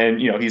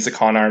 And he's a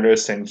con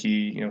artist and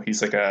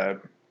he's like a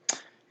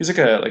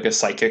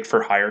psychic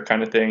for hire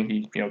kind of thing.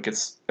 He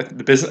gets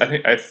the business. I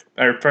think if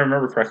I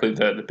remember correctly,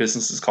 the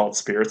business is called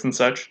Spirits and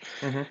such.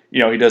 Mhm.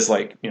 He does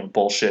like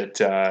bullshit.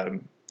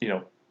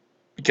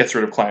 Gets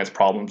rid of clients'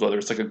 problems, whether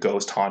it's like a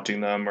ghost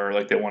haunting them or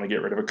like they want to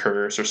get rid of a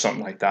curse or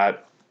something like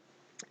that.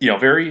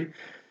 Very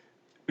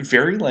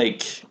very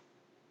like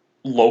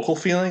local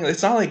feeling.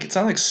 It's not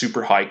like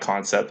super high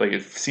concept. Like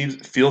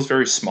feels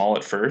very small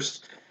at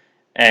first,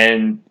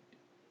 and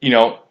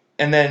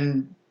and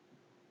then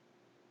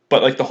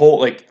but like the whole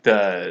like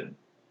the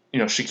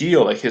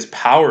Shigeo, like his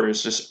power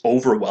is just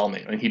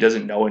overwhelming and he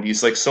doesn't know it.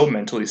 He's like so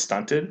mentally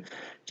stunted,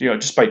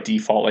 just by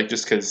default, like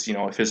just because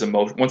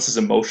if once his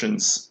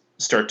emotions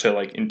start to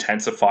like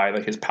intensify,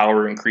 like his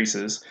power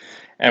increases.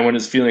 And when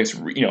his feelings,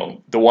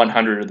 the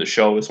 100 of the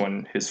show is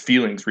when his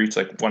feelings reach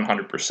like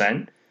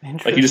 100%.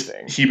 Like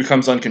Interesting. he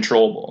becomes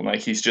uncontrollable and like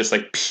he's just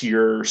like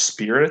pure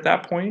spirit at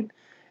that point.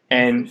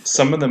 And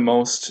some of the Interesting.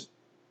 most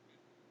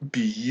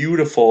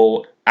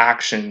beautiful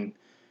action,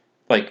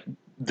 like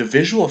the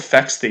visual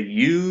effects they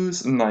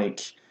use, and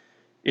like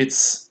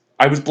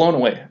I was blown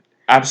away,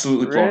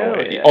 absolutely blown away.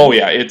 Really? Oh Eh?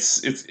 yeah,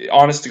 it's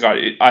honest to god,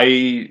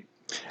 and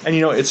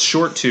it's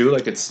short too,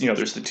 like it's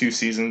there's the 2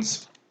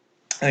 seasons.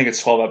 I think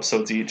it's 12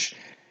 episodes each.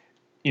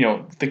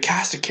 The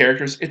cast of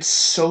characters, it's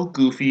so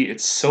goofy,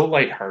 it's so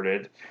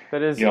lighthearted.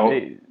 That you is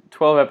know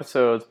 12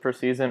 episodes per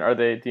season. Are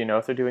they? Do you know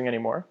if they're doing any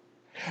more?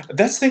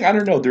 that's the thing. I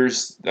don't know.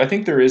 I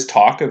think there is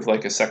talk of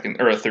like a second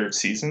or a third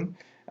season.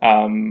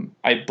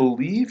 I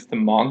believe the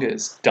manga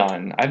is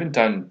done. I haven't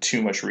done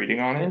too much reading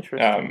on it.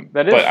 Interesting.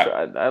 That is.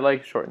 But I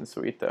like short and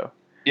sweet though.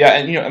 yeah,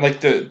 and and like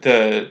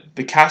the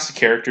cast of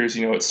characters,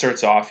 it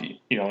starts off,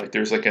 like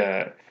there's like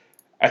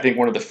I think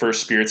one of the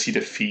first spirits he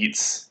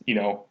defeats,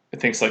 it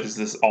thinks like is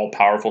this all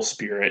powerful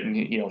spirit, and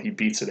he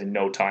beats it in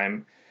no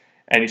time,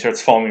 and he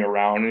starts following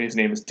around, and his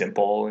name is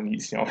Dimple, and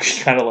he's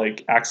he kind of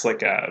like acts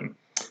like a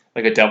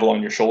devil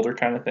on your shoulder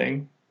kind of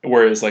thing.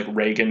 Whereas like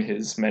Reagan,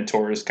 his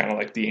mentor, is kind of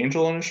like the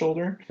angel on his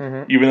shoulder,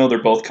 Mm-hmm. even though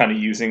they're both kind of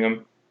using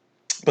him.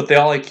 But they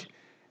all like,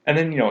 and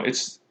then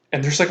it's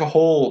and there's like a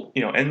whole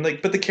and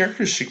like, but the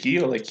character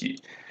Shakio, like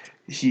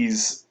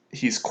he's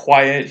he's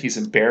quiet, he's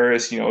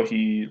embarrassed,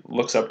 he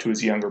looks up to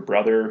his younger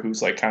brother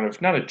who's like kind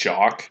of not a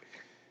jock,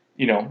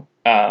 you know,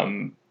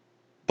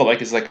 but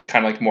like is like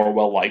kind of like more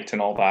well liked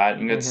and all that.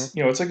 And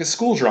Mm-hmm. it's like a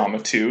school drama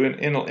too,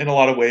 in a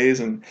lot of ways.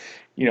 And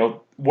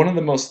one of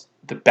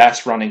the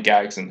best running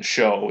gags in the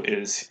show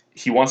is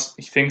he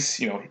thinks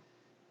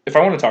if I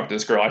want to talk to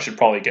this girl, I should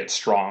probably get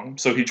strong.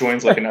 So he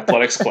joins like an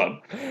athletics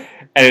club,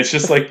 and it's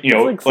just like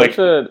It's like such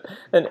like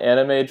an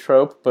anime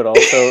trope, but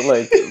also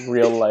like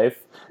real life.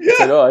 It's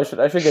like, yeah. oh,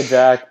 I should get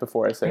jacked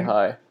before I say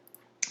hi.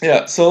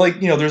 Yeah, so like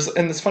there's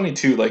and it's funny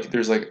too. Like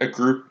there's like a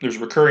group, there's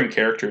recurring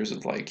characters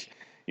of like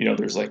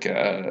there's like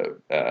a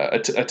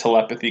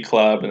telepathy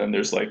club, and then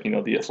there's like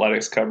the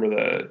athletics club or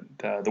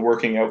the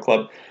working out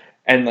club,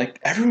 and like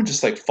everyone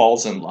just like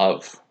falls in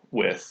love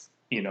with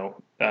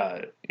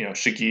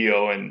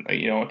Shigio, and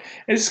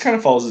it just kind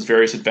of follows his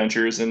various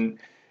adventures, and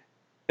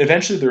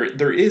eventually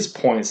there is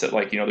points that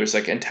like there's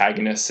like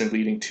antagonists and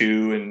leading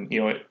to, and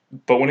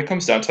but when it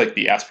comes down to like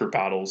the Esper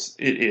battles,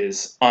 it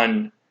is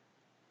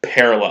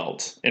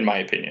unparalleled in my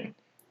opinion.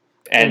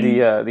 And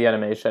And the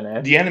animation,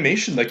 eh? the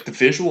animation, like the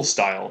visual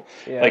style,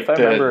 Yeah, if like I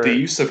the remember,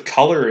 use of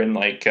color and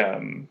like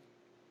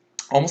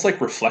almost like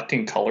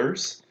reflecting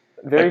colors,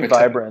 like very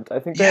vibrant. I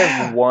think they have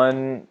yeah.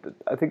 one.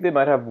 I think they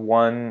might have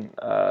one.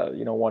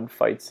 One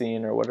fight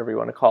scene or whatever you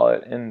want to call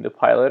it in the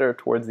pilot or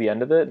towards the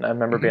end of it. And I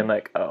remember Hmm. being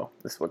like, "Oh,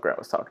 this is what Grant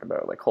was talking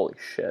about." Like, holy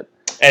shit.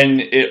 And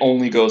it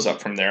only goes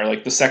up from there.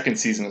 Like the second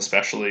season,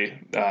 especially,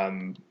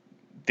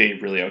 they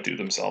really outdo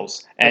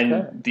themselves. And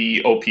Okay.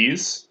 the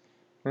OPs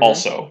Mm-hmm.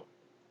 also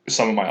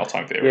some of my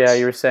all-time Yeah, you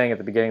favorites. were saying at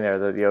the beginning there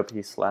that the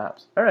OP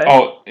slaps. All right.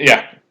 Oh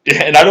yeah,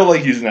 yeah. And I don't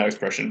like using that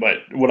expression, but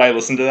when I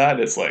listen to that,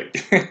 it's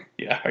like,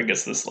 yeah, I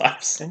guess this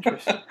slaps.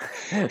 Interesting.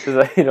 Does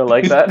that you don't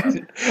like that? Is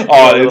that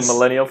Oh, a little it's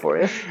millennial for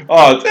you?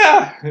 oh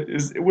yeah.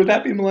 Would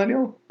that be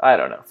millennial? I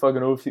don't know.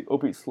 Fucking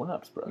OP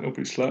slaps, bro.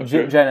 Opie slaps,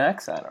 yeah. Gen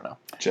X? I don't know.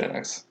 Gen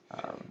X.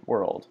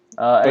 We're old.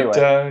 But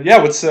Anyway, yeah,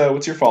 what's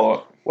your follow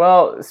up?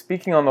 well,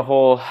 speaking on the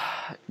whole,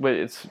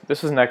 this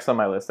was next on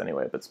my list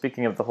anyway. But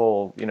speaking of the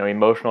whole,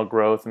 emotional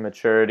growth and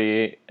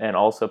maturity, and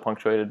also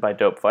punctuated by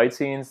dope fight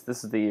scenes,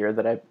 this is the year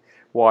that I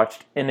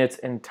watched in its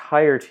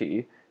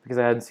entirety because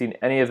I hadn't seen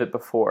any of it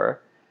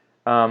before.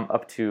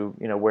 Up to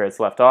where it's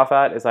left off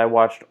at is I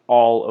watched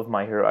all of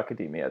My Hero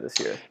Academia this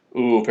year.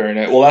 Ooh, very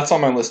nice. Well, that's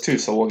on my list too,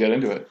 so we'll get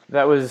into it.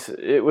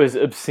 It was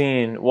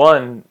obscene.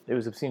 One, it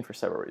was obscene for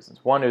several reasons.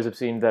 One, it was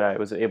obscene that I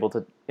was able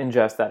to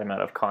ingest that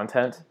amount of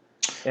content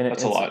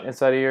That's a lot.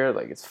 inside a year.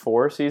 Like it's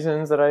 4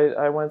 seasons that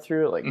I went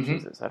through. Like Hmm.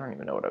 Jesus, I don't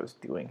even know what I was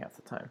doing half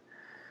the time.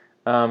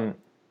 Um,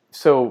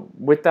 so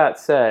with that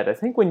said, I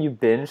think when you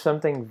binge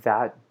something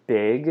that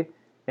big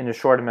in a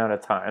short amount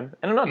of time,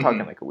 and I'm not talking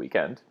Hmm. like a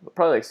weekend, but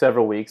probably like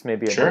several weeks,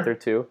 maybe a month or Sure.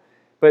 two,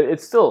 but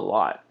it's still a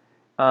lot.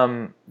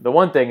 The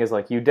one thing is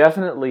like you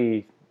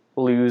definitely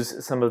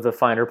lose some of the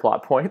finer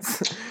plot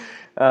points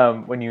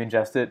when you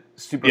ingest it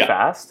super Yeah.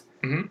 fast.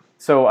 Hmm.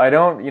 So I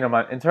don't,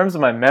 in terms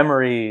of my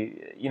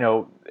memory,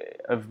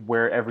 of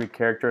where every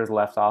character is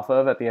left off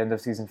of at the end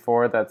of season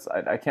 4.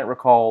 I can't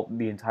recall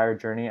the entire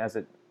journey as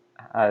it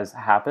has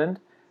happened.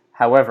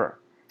 However,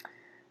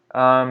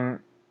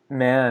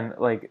 man,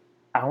 like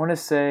I want to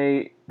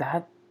say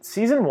that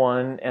season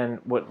 1 and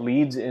what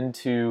leads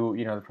into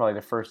probably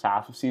the first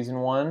half of season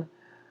 1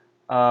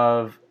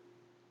 of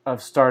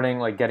starting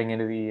like getting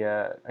into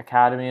the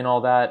academy and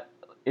all that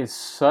is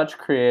such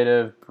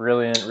creative,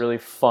 brilliant, really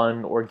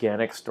fun,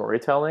 organic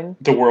storytelling.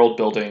 The world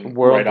building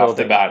World right off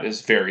the building. bat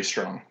is very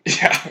strong.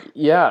 Yeah.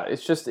 Yeah,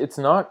 it's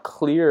not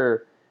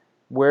clear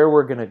where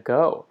we're gonna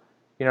go.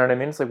 You know what I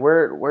mean? It's like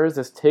where is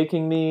this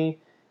taking me?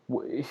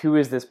 Who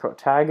is this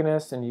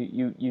protagonist? And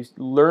you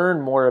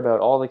learn more about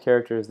all the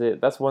characters.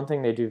 That's one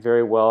thing they do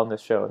very well in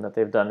this show, and that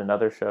they've done in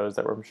other shows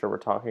that I'm sure we're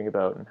talking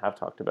about and have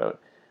talked about.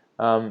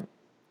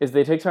 Is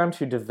they take time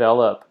to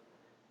develop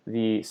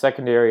the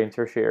secondary and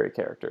tertiary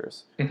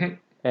characters. Hmm.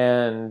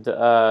 And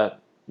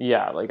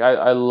yeah, like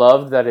I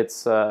love that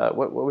it's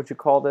what would you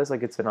call this?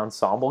 Like it's an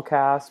ensemble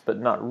cast, but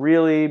not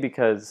really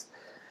because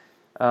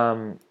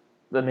um,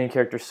 the main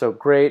character's so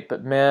great.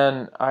 But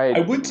man, I I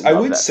would I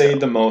love would that say show.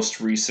 the most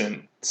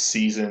recent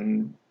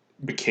season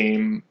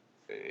became.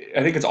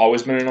 I think it's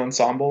always been an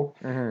ensemble,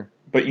 Hmm.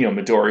 but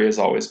Midori has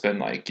always been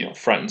like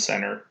front and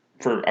center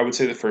for I would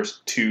say the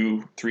first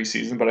 2-3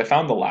 seasons. But I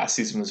found the last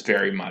season was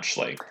very much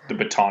like the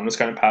baton was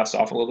kind of passed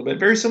off a little bit.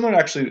 Very similar,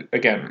 actually.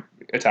 Again,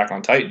 Attack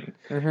on Titan.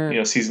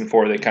 Hmm. Season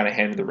 4 they kind of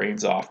handed the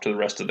reins off to the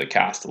rest of the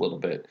cast a little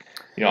bit.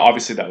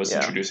 Obviously that was Yeah,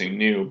 introducing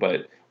new,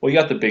 but well, you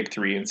got the big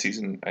three in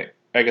season.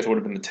 I guess it would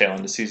have been the tail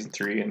end of season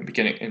 3 and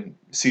beginning in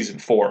season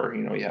 4.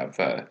 You have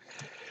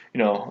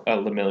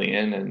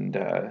Lemillion and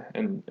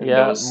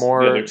yeah, those the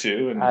other more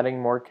two, and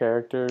adding more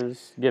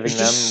characters, giving there's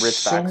them just rich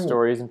so.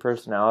 backstories and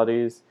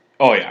personalities.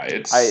 Oh yeah, I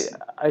it's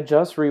I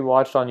just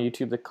rewatched on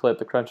YouTube the clip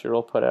the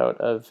Crunchyroll put out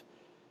of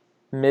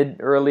mid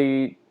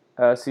early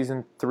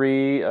season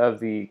 3 of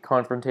the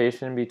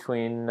confrontation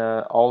between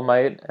All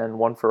Might and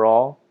One for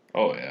All,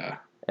 oh yeah.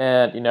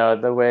 And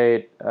the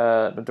way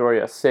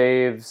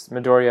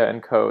Midoriya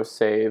and Co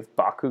save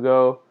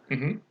Bakugo,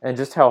 Hmm. and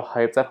just how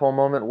hyped that whole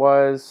moment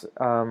was.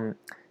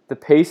 The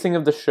pacing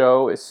of the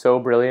show is so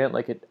brilliant;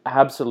 like it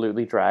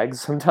absolutely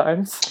drags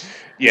sometimes.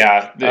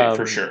 Yeah,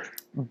 for Um, sure.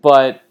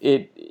 but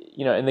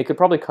and they could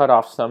probably cut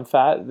off some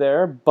fat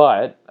there,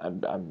 but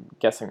I'm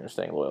guessing they're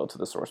staying loyal to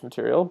the source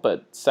material.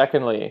 But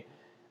secondly,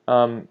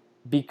 um,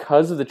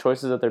 because of the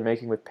choices that they're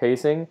making with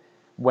pacing,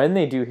 when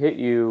they do hit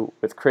you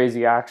with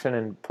crazy action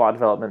and plot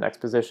development,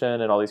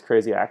 exposition, and all these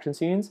crazy action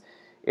scenes,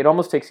 it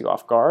almost takes you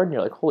off guard, and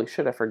you're like, "Holy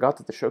shit! I forgot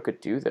that the show could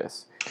do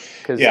this."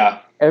 Because Yeah,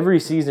 every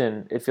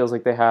season, it feels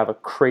like they have a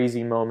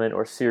crazy moment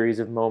or series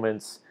of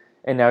moments,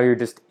 and now you're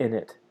just in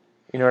it.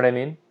 You know what I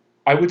mean?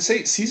 I would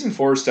say season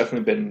four has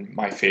definitely been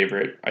my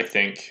favorite. I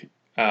think,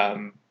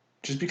 um,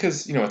 just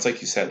because it's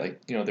like you said, like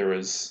there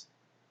was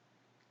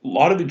a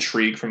lot of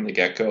intrigue from the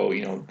get go.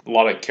 A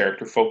lot of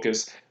character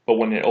focus, but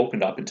when it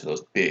opened up into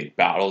those big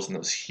battles and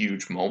those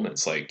huge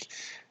moments, like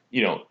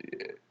you know,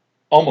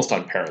 almost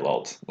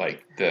unparalleled.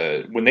 Like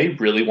when they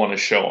really want to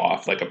show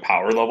off like a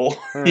power level,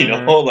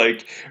 Mm-hmm.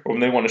 like when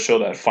they want to show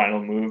that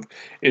final move,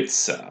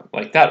 it's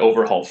like that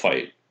overhaul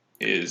fight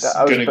is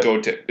I was,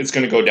 but it's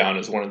gonna go down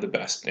as one of the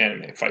best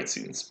anime fight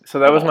scenes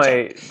so of all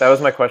time. that was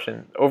my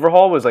question.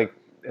 Overhaul was like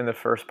in the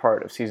first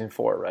part of season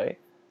 4, right?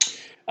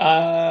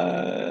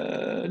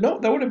 No,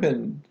 that would have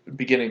been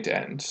beginning to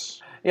end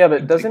Yeah,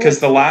 but doesn't because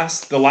it? the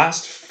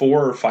last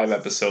 4 or 5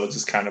 episodes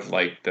is kind of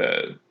like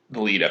the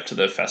lead up to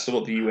the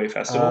festival, the UA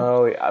festival.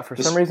 Oh, yeah. For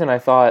some This reason, I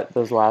thought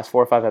those last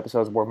 4 or 5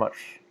 episodes were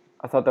much.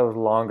 I thought that was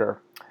longer.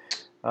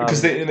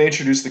 because Um, they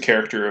introduced the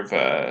character of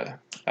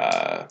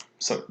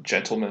some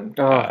gentleman.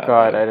 oh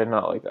God, I did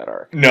not like that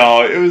arc.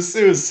 No, it was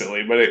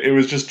silly, but it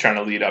was just trying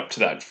to lead up to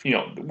that.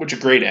 Which a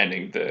great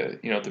ending.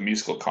 The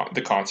musical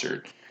the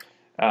concert.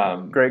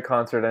 Great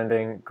concert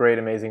ending. Great,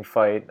 amazing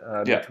fight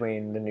Yeah.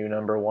 between the new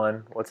number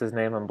one. What's his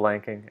name? I'm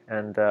blanking.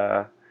 And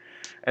the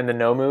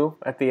Nomu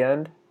at the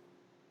end.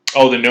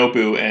 Oh, the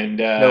Nobu and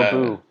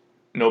Nobu.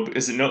 Nobu,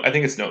 is it no? I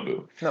think it's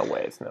Nobu. No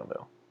way, it's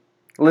Nobu.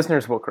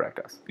 Listeners will correct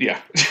us. Yeah.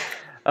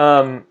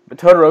 But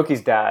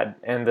Todoroki's dad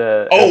and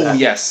the and Oh that.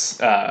 yes.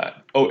 Wow,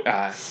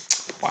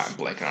 I'm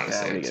blanking on his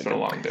Yeah, what name. are you It's gonna been a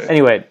do? long day.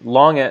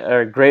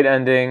 Anyway, great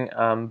ending.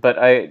 But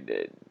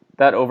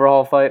that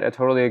overhaul fight, I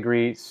totally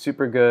agree.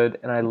 Super good,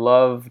 and I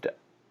loved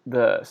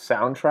the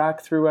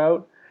soundtrack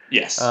throughout.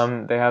 Yes.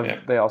 Yeah.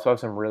 They also have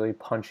some really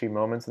punchy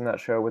moments in that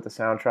show with the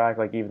soundtrack,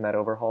 like even that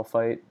overhaul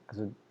fight.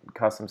 There's a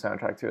custom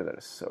soundtrack to it that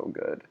is so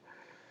good.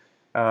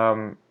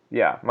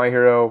 Yeah, My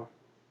Hero,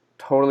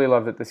 totally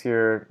loved it this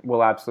year.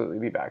 Will absolutely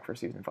be back for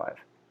season 5.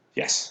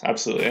 Yes,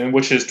 absolutely, and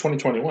which is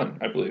 2021,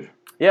 I believe.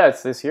 Yeah,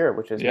 it's this year,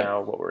 which is Yeah.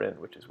 now what we're in,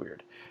 which is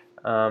weird.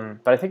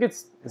 But I think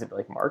is it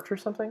like March or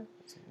something?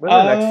 What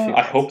are the next few I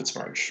months? hope it's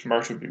March.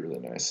 March would be really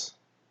nice.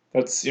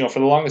 That's for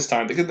the longest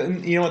time because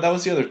then what, that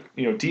was the other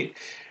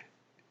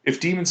if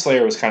Demon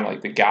Slayer was kind of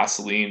like the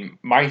gasoline,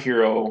 My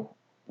Hero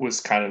was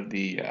kind of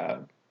the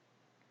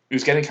it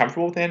was getting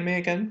comfortable with anime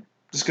again.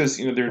 Just because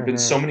there had been Mm-hmm.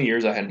 so many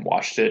years I hadn't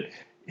watched it,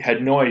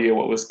 had no idea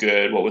what was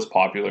good, what was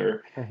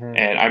popular, Mm-hmm.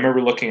 and I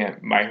remember looking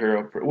at My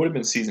Hero. It would have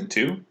been season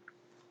 2,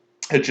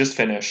 had just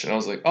finished, and I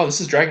was like, oh,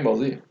 this is Dragon Ball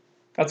Z.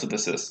 That's what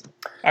this is.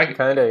 I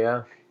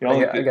Kinda, yeah.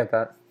 like I get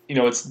that.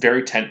 it's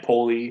very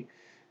tentpole-y.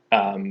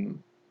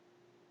 Um,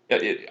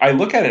 I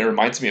look at it, it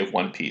reminds me of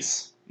One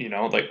Piece.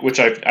 Like which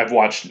I've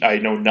watched. I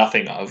know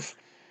nothing of.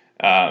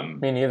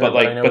 Me neither, But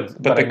but I like, know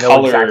but the I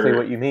know exactly what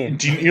color. you mean.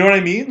 Do you know what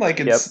I mean? Like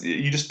Yep.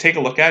 you just take a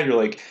look at it, you're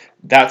like,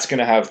 that's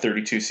gonna have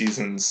 32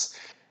 seasons.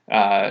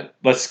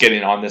 Let's get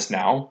in on this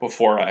now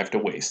before I have to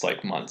waste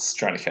like months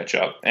trying to catch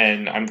up.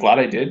 And I'm glad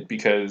I did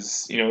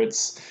because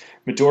it's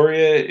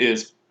Midoriya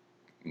is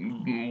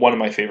one of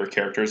my favorite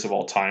characters of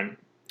all time.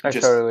 I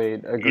Just totally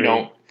you agree.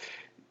 know,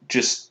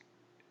 just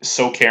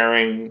so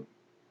caring,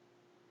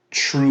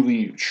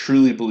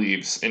 truly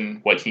believes in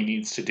what he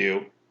needs to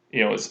do.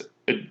 Is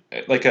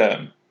like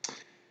a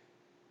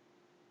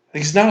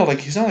he's not like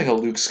a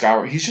Luke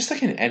Skywalker. He's just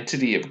like an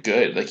entity of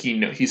good. Like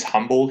he's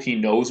humble. He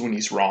knows when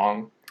he's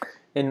wrong.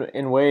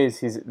 In ways,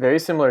 he's very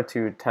similar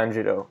to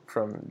Tanjiro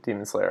from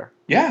Demon Slayer.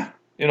 Yeah,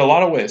 in a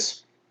lot of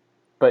ways.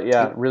 But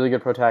yeah, really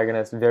good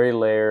protagonist, very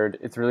layered.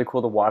 It's really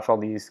cool to watch all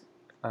these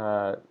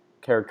uh,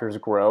 characters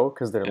grow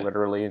because they're Yeah,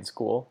 literally in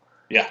school,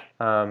 yeah,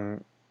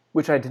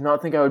 which I did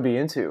not think I would be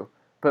into.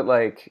 But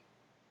like,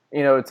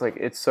 it's like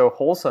it's so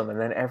wholesome, and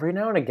then every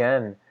now and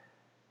again,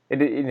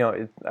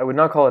 I would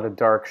not call it a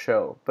dark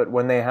show, but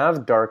when they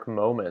have dark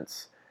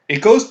moments,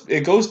 it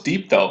goes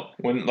deep though.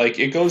 When like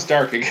it goes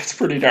dark, it gets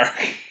pretty dark.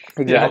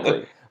 exactly,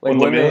 like When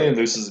when Lemillion they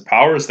loses his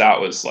powers, that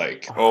was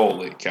like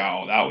holy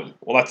cow.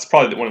 That's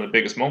probably one of the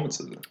biggest moments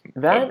of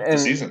that the and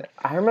season.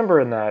 I remember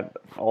in that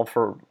All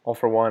for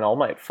One All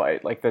Might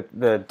fight, like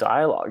the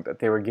dialogue that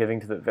they were giving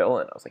to the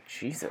villain, I was like,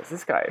 Jesus,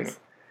 this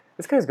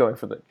guy's going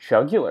for the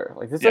jugular.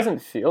 Like this Yeah, doesn't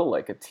feel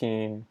like a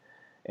teen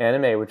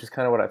anime, which is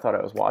kind of what I thought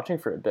I was watching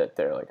for a bit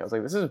there. Like I was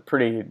like, this is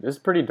pretty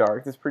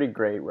dark. This is pretty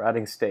great. We're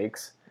adding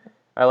stakes.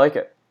 I like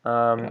it.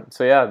 yeah.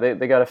 So yeah,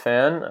 they got a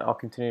fan. I'll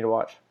continue to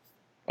watch.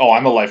 Oh,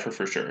 I'm a lifer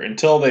for sure.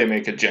 Until they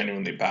make a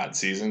genuinely bad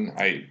season,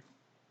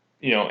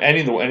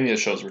 any of the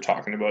shows we're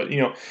talking about,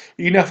 you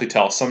can definitely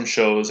tell some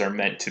shows are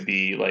meant to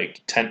be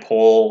like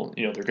tentpole.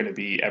 They're going to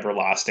be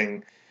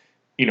everlasting.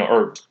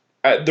 Or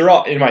they're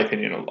all, in my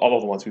opinion, all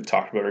of the ones we've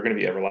talked about are going to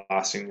be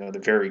everlasting.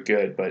 They're very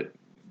good, but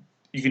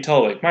you can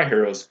tell like My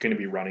Hero is going to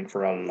be running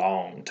for a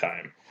long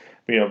time.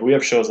 But we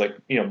have shows like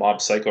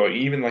Mob Psycho,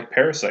 even like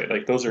Parasite.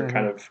 Like those are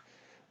kind Mm-hmm. of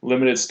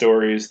limited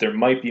stories. There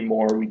might be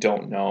more we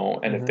don't know,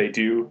 and if Mm-hmm. they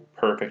do,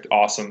 perfect,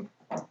 awesome.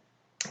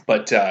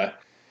 But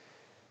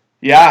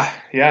yeah,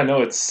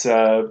 no, it's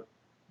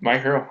My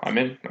Hero. I'm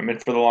in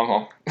for the long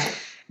haul.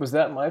 Was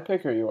that my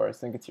pick or yours? I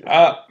think it's your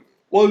Uh, pick.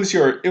 well,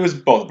 it was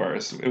both of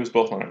ours. It was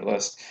both on our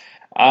list.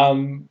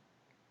 Um,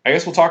 I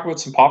guess we'll talk about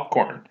some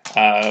popcorn.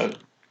 Hit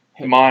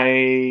me.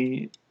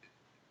 My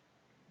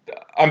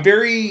I'm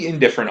very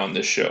indifferent on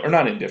this show, or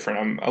not indifferent.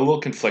 I'm a little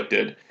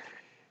conflicted.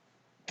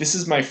 This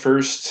is my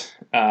first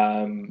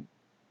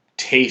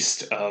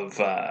taste of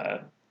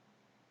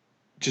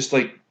just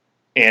like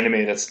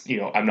anime that's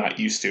I'm not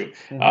used to.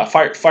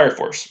 Mm-hmm. Fire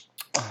Force.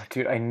 Oh,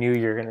 dude, I knew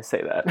you were gonna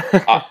say I,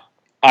 that.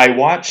 I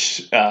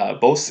watched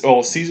both.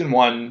 Well, season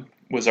one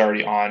was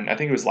already on. I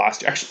think it was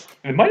last year. Actually,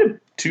 it might have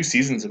two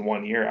seasons in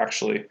one year.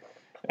 Actually,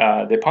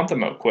 they pumped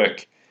them out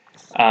quick.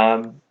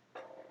 Um,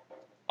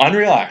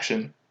 Unreal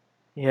Action,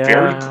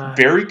 very, Yeah,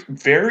 very,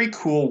 very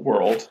cool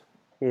world,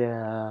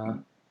 yeah.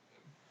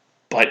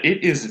 but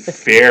it is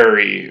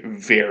very,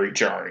 very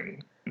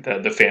jarring.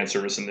 The fan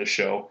service in this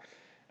show.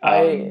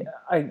 I,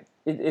 Um,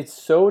 it's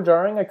so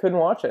jarring. I couldn't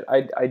watch it.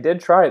 I did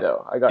try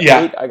though.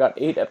 yeah, I got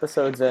 8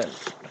 episodes in,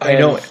 I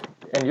know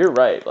and it. you're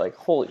right. Like,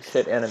 holy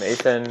shit,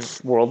 animation,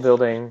 world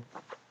building.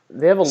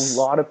 They have a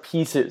lot of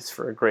pieces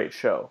for a great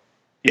show.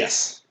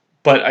 Yes,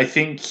 but I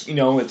think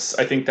it's.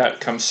 I think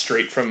that comes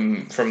straight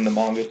from the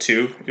manga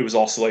too. It was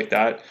also like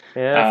that.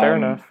 Yeah, fair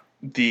Um, enough.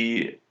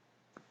 the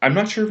I'm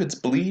not sure if it's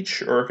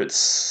Bleach or if it's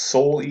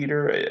Soul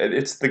Eater.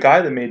 It's the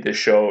guy that made this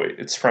show.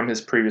 It's from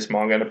his previous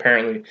manga, and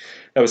apparently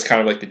that was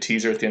kind of like the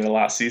teaser at the end of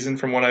last season.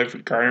 From what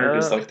I've garnered,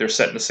 is Uh, like they're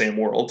set in the same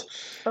world,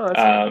 oh,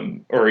 that's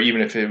neat. or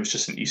even if it was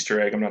just an Easter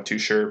egg, I'm not too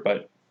sure.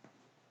 But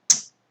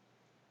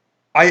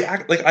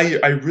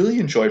I really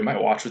enjoyed my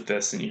watch with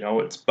this, and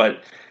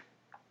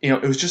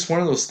it was just one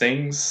of those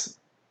things.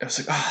 I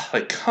was like,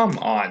 like come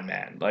on,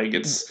 man! Like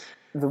it's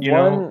The you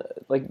know, one,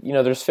 like,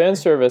 there's fan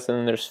service and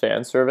then there's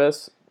fan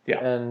service, yeah,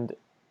 and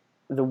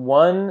the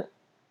one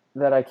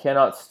that I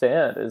cannot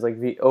stand is like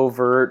the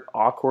overt,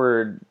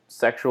 awkward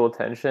sexual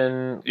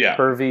tension, yeah,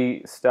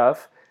 pervy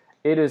stuff.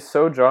 It is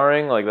so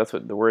jarring. Like, that's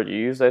what the word you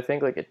used, I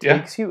think. Like, it yeah.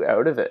 takes you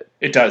out of it.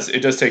 It does. It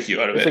does take you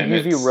out of It's it, like and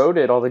you've it's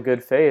eroded all the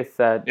good faith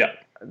yeah.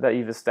 that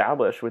you've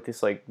established with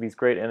these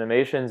great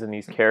animations and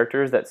these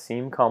characters that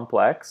seem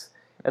complex,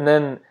 and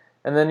then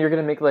you're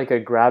gonna make like a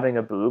grabbing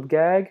a boob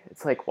gag.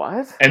 It's like,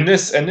 what? And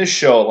this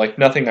show, like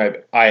nothing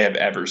I have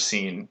ever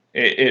seen,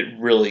 it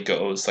really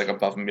goes like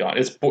above and beyond.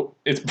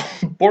 It's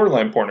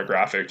borderline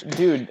pornographic.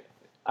 Dude,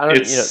 I don't.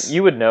 It's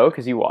You would know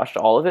because you watched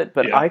all of it,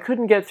 but yeah. I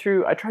couldn't get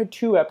through. I tried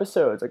 2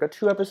 episodes. I got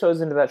 2 episodes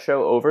into that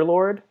show,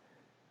 Overlord.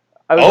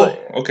 I was Oh,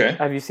 like, okay.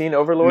 have you seen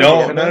Overlord, the No,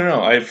 no, anime? no,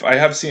 no. I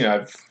have seen.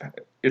 I've.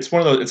 It's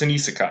one of those. It's an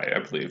isekai, I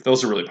believe.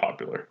 Those are really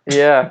popular.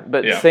 Yeah,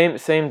 but Yeah.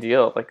 same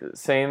deal. Like,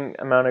 same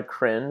amount of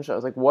cringe. I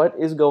was like, what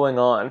is going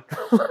on?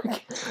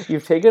 Like,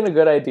 you've taken a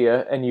good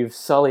idea and you've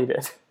sullied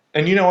it.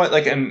 And you know what?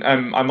 Like, and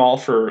I'm all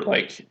for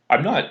like.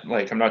 I'm not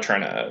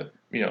trying to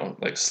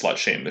like slut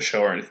shame the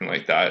show or anything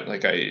like that.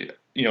 Like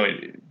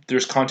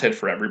there's content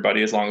for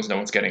everybody as long as no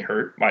one's getting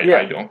hurt. I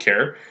Yeah, don't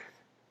care.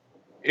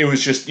 It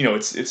was just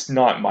it's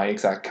not my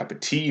exact cup of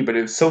tea, but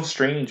it was so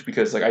strange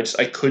because like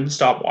I couldn't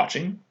stop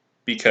watching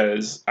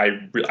because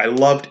I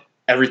loved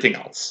everything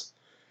else.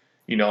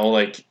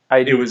 Like it I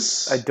I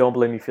was don't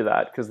blame you for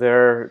that because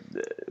they're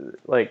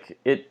like,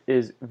 it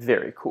is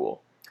very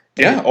cool.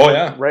 yeah, And oh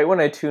yeah, right when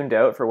I tuned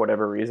out for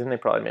whatever reason, they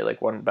probably made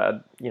like one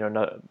bad,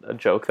 not a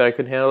joke that I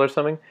could handle or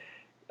something.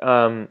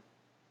 Um,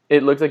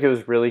 it looked like it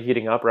was really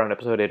heating up around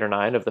episode 8 or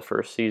 9 of the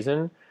first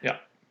season, yeah.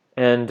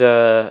 and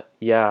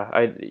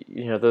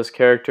yeah, those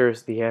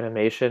characters, the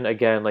animation,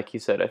 again, like you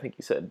said, I think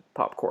you said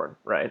popcorn,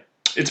 right?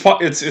 It's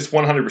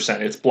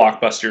 100%. It's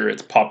blockbuster.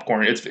 It's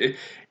popcorn.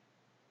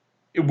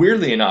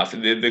 Weirdly enough,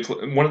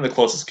 one of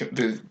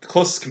the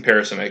closest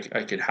comparison I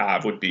could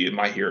have would be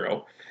My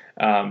Hero.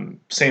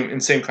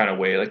 Same kind of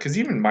way, like because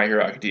even My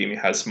Hero Academia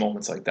has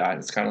moments like that.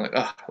 It's kind of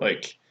like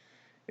like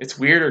it's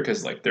weirder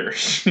because like they're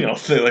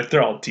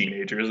they're all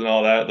teenagers and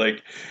all that.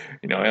 Like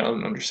I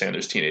don't understand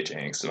there's teenage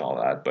angst and all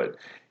that, but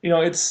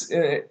it's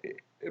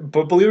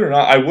but believe it or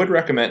not, I would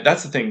recommend.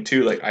 That's the thing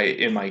too. Like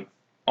in my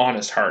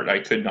honest heart, I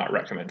could not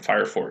recommend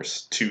Fire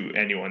Force to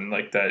anyone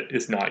like that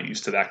is not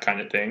used to that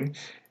kind of thing,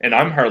 and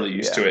I'm hardly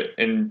used Yeah, to it.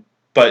 And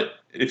but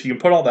if you can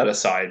put all that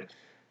aside,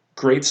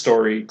 great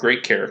story,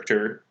 great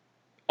character,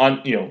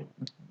 on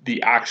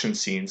the action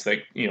scenes,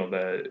 like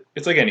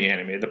it's like any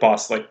anime, the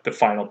boss, like the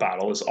final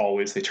battle is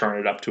always they turn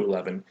it up to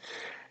 11,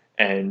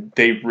 and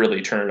they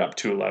really turn it up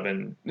to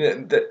 11.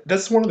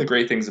 That's one of the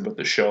great things about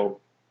the show.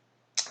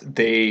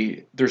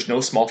 there's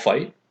no small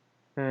fight.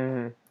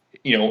 Hmm.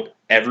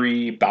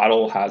 Every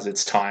battle has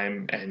its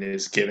time and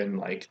is given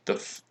like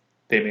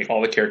they make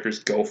all the characters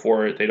go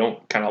for it. They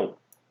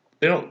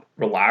don't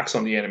relax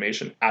on the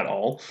animation at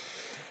all.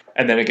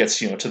 And then it gets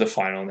to the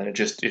final, and then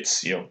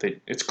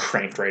it's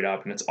cranked right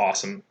up, and it's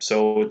awesome.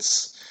 So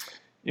it's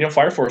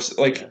Fire Force.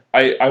 Yeah. Like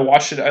I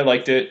watched it, I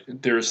liked it.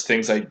 There's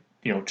things I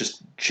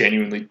just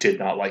genuinely did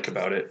not like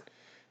about it.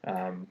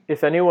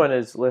 If anyone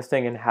is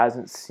listening and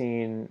hasn't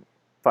seen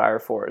Fire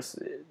Force,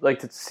 like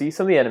to see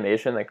some of the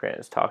animation that Grant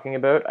is talking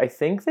about, I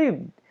think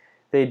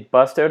they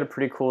bust out a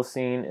pretty cool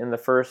scene in the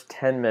first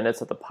 10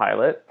 minutes of the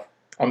pilot.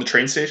 On the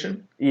train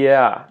station.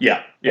 Yeah.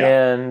 Yeah, yeah,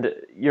 And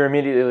you're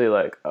immediately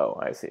like, oh,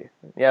 I see.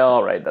 Yeah,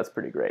 all right, that's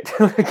pretty great.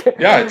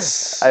 yeah.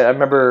 I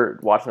remember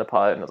watching the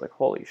pilot and I was like,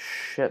 holy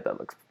shit, that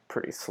looks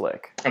pretty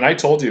slick. And I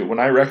told you when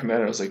I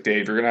recommended, I was like,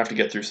 Dave, you're gonna have to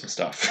get through some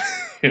stuff.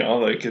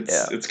 Like Yeah.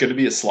 it's gonna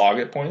be a slog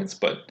at points,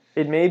 but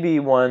It may be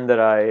one that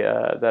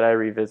I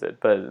revisit,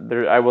 but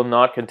I will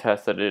not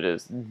contest that it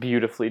is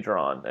beautifully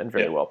drawn and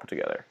very yeah, well put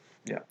together.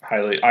 yeah,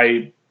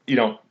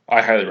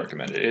 I highly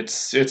recommend it.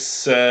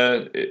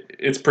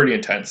 It's pretty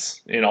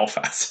intense in all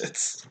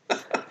facets.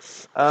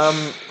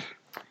 Um,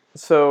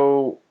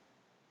 so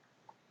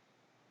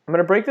I'm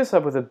gonna break this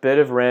up with a bit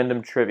of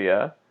random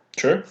trivia,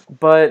 Sure.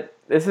 but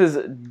this is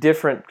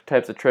different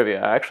types of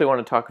trivia. I actually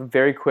want to talk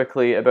very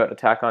quickly about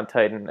Attack on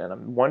Titan, and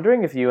I'm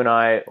wondering if you and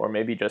I, or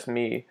maybe just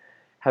me,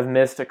 have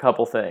missed a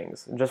couple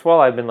things. Just while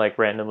I've been like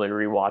randomly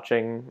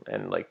rewatching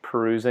and like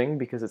perusing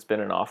because it's been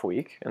an off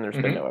week and there's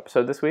been Mm-hmm. no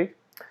episode this week.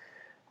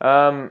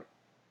 Um,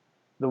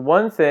 the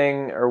one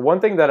thing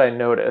that I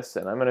noticed,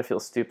 and I'm gonna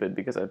feel stupid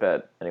because I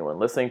bet anyone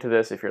listening to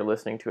this, if you're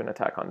listening to an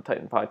Attack on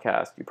Titan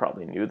podcast, you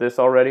probably knew this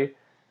already.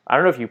 I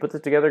don't know if you put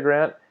this together,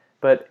 Grant,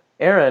 but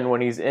Eren, when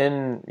he's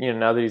in,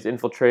 now that he's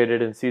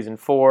infiltrated in season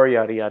 4,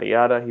 yada yada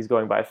yada, he's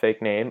going by a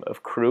fake name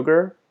of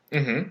Kruger.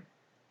 Mm-hmm.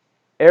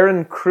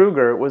 Eren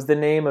Kruger was the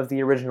name of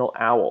the original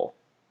owl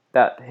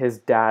that his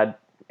dad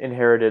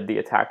inherited the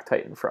Attack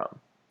Titan from.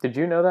 Did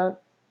you know that?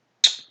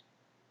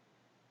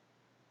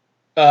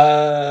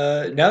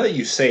 Now that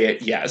you say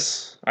it,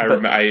 yes, I But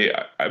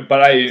remember.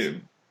 But I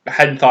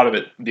hadn't thought of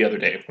it the other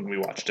day when we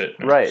watched it.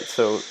 No. right,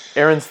 so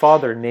Eren's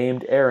father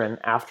named Eren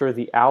after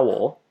the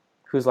owl,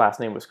 whose last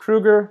name was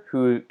Kruger,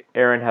 who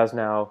Eren has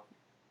now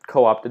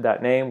co-opted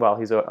that name while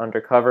he's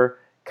undercover.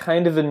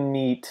 Kind of a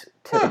neat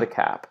tip of the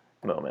cap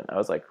moment. I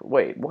was like,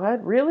 wait,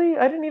 what? Really?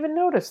 I didn't even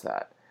notice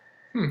that.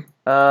 Hmm.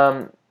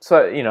 So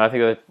I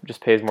think that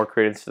just pays more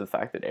credence to the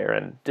fact that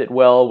Eren did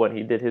well when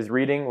he did his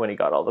reading, when he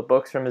got all the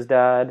books from his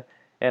dad,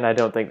 and I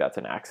don't think that's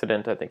an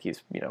accident. I think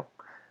he's,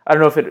 I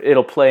don't know if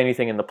it'll play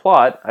anything in the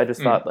plot. I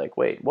just thought, like,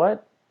 wait,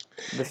 what?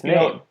 This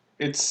name?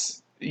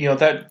 It's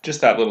that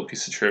just that little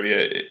piece of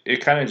trivia.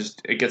 It kind of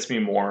just it gets me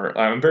more.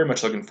 I'm very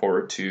much looking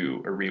forward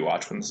to a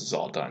rewatch when this is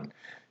all done,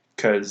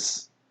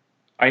 because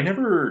I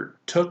never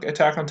took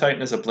Attack on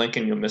Titan as a blink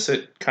and you'll miss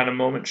it kind of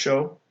moment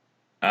show.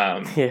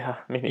 Yeah,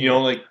 me neither.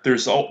 Like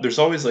there's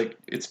always like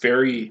it's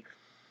very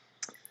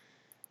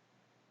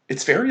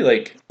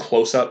like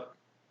close up,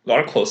 a lot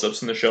of close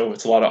ups in the show.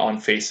 It's a lot of on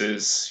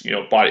faces,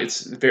 body.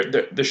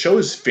 The show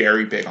is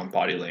very big on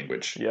body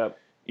language. Yep.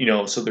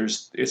 So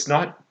it's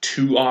not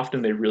too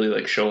often they really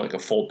like show like a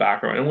full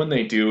background, and when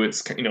they do,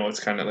 it's it's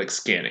kind of like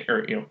scanning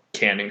or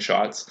canning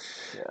shots.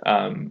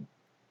 Yeah.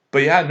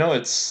 But yeah, no,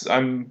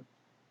 I'm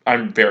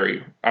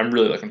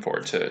really looking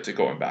forward to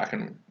going back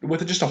and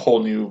with just a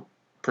whole new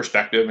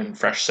perspective and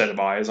fresh set of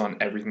eyes on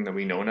everything that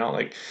we know now.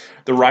 Like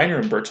the Reiner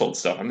and Bertold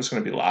stuff, I'm just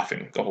gonna be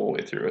laughing the whole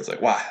way through. It's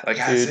like wow, like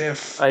as Dude,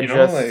 if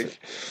like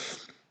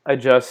I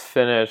just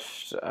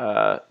finished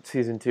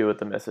season 2 with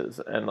the missus,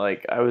 and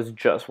like I was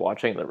just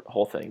watching the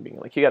whole thing, being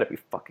like, "You got to be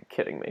fucking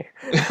kidding me!"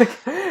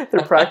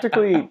 They're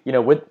practically,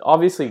 with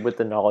obviously with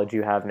the knowledge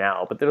you have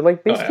now, but they're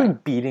like basically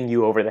beating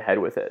you over the head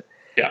with it.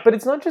 Yeah. But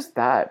it's not just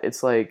that.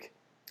 It's like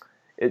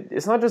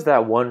it's not just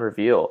that one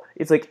reveal.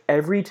 It's like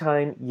every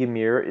time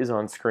Ymir is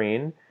on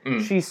screen,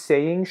 she's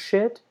saying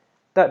shit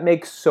that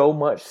makes so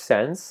much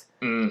sense,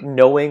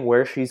 knowing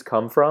where she's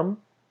come from.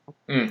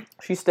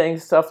 She's saying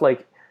stuff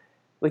like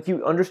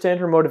you understand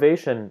her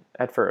motivation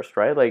at first,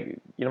 right? Like,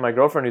 my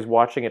girlfriend who's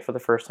watching it for the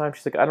first time,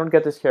 she's like, I don't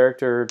get this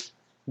character.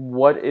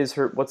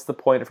 What's the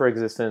point of her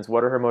existence?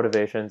 What are her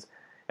motivations?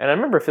 And I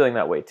remember feeling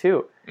that way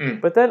too.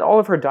 But then all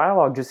of her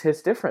dialogue just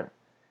hits different.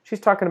 She's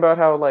talking about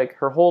how like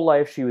her whole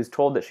life she was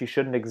told that she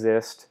shouldn't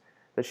exist,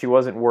 that she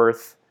wasn't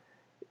worth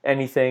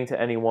anything to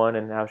anyone,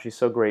 and how she's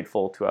so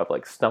grateful to have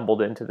like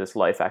stumbled into this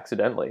life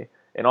accidentally.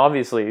 And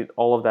obviously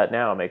all of that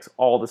now makes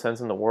all the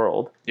sense in the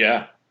world.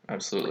 Yeah.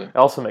 Absolutely. It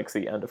also makes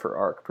the end of her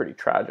arc pretty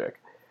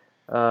tragic.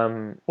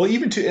 Well,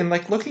 even too, and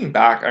like looking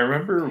back, I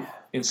remember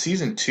in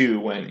season 2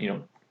 when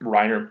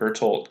Reiner and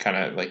Bertolt kind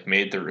of like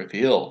made the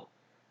reveal.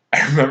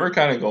 I remember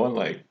kind of going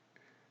like,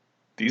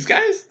 "These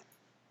guys."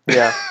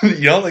 Yeah.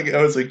 Like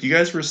I was like, you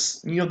guys were,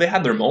 they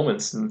had their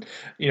moments, and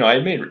I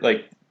made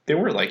like they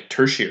weren't like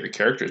tertiary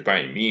characters by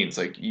any means.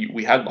 Like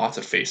we had lots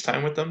of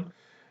FaceTime with them,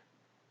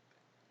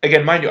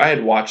 again, mind you, I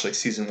had watched like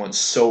season one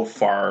so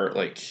far,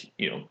 like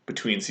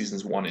between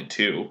seasons one and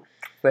two,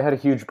 They had a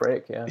huge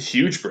break, yeah.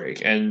 huge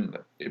break, and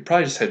it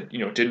probably just had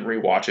didn't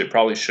rewatch it,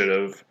 probably should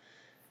have,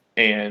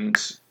 and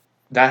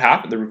that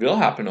happened. The reveal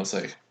happened. I was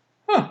like,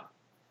 huh,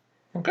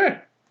 okay,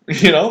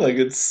 like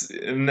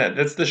and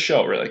that's the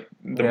show, right? Like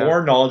the Yeah.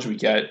 more knowledge we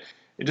get,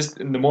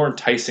 the more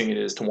enticing it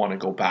is to want to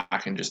go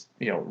back and just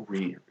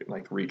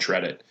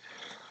retread it.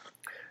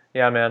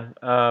 Yeah,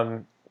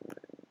 man.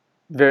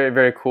 Very,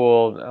 very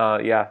cool.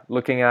 Yeah,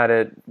 looking at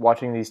it,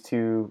 watching these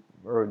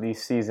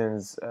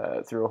seasons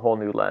through a whole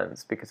new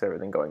lens because of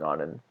everything going on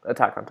in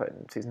Attack on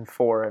Titan season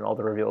 4 and all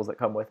the reveals that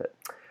come with it.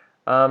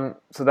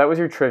 So that was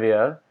your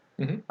trivia.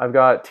 Mm-hmm. I've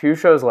got 2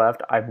 shows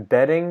left. I'm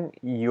betting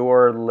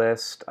your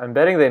list. I'm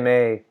betting they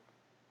may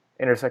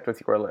intersect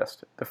with your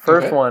list. The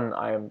first Okay. one,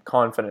 I am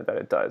confident that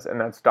it does, and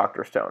that's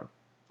Doctor Stone.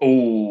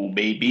 Oh,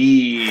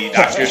 baby,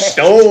 Dr.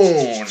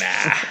 Stone.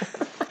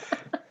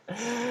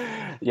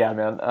 Yeah,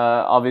 man.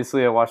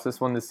 Obviously, I watched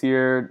this one this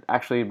year,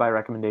 actually by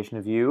recommendation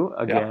of you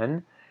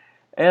again.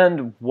 Yeah.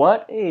 And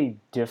what a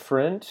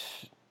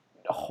different,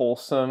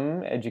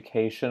 wholesome,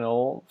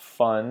 educational,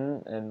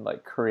 fun, and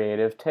like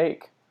creative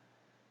take.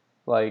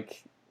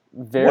 Like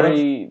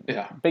very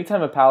big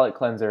time a palate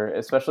cleanser,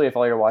 especially if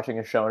all you're watching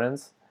is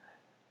shonens.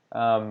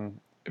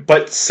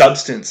 But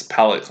substance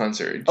palate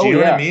cleanser. Do you know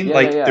what I mean?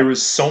 Yeah. There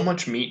was so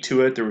much meat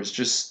to it. There was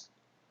just,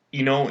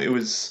 it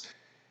was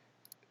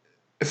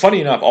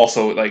funny enough.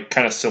 Also, like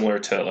kind of similar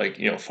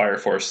to Fire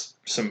Force.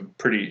 Some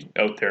pretty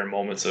out there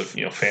moments of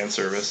fan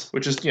service,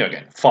 which is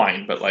again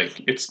fine, but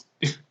like it's.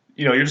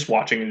 You're just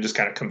watching and it just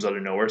kind of comes out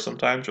of nowhere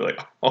sometimes. You're like,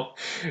 oh,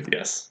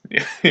 yes,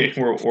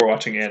 we're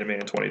watching anime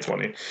in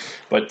 2020.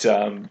 But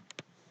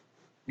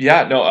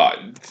yeah, no,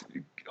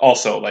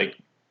 also, like,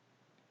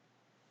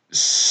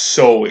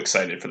 so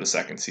excited for the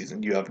second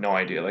season. You have no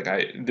idea. Like,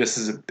 this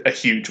is a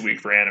huge week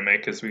for anime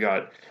because we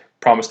got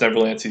Promised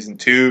Neverland season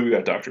 2, we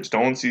got Doctor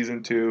Stone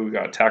season 2, we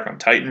got Attack on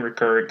Titan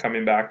recurrent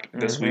coming back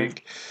this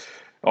week.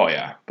 Oh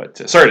yeah,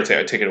 but sorry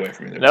to take it away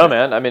from you. No,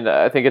 man. I mean,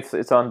 I think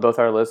it's on both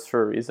our lists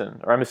for a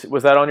reason. Or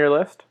was that on your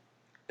list?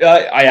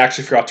 I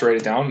actually forgot to write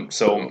it down,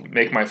 so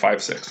make my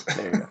 5, 6.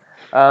 There you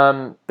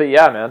go. But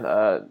yeah,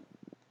 man.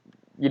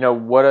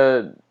 What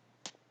a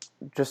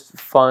just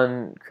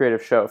fun,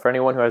 creative show. For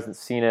anyone who hasn't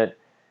seen it,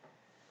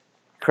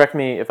 correct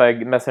me if I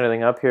mess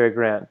anything up here,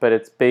 Grant, but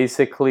it's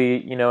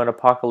basically, an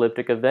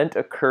apocalyptic event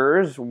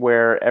occurs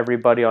where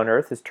everybody on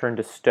Earth is turned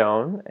to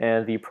stone,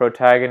 and the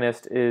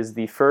protagonist is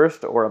the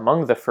first, or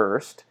among the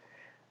first,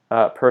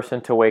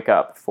 person to wake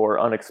up for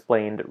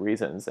unexplained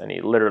reasons, and he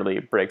literally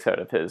breaks out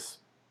of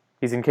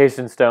he's encased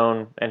in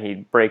stone, and he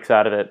breaks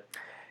out of it,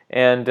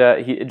 and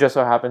it just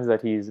so happens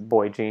that he's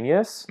boy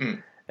genius,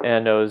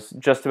 and knows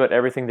just about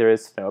everything there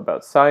is to know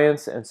about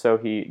science, and so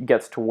he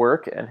gets to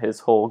work, and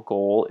his whole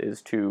goal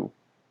is to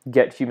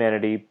get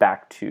humanity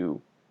back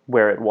to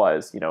where it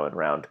was, in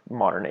around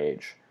modern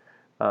age,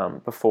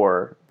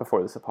 before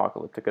this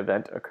apocalyptic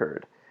event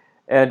occurred.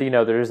 And,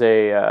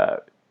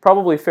 there's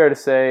probably fair to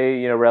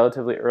say,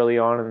 relatively early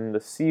on in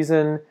the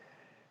season,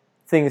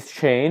 things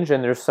change,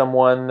 and there's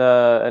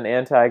an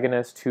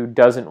antagonist who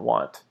doesn't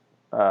want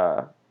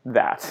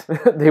that.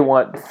 They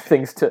want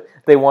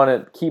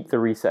to keep the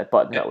reset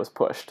button that was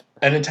pushed.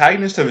 An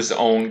antagonist of his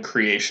own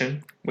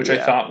creation, which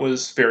I thought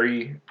was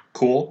very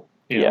cool.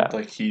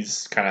 Like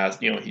he's kind of,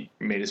 he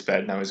made his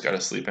bed, now he's got to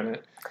sleep in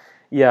it.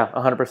 Yeah,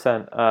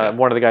 100%.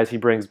 One of the guys he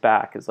brings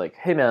back is like,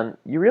 hey man,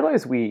 you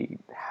realize we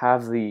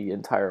have the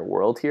entire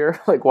world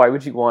here? Like, why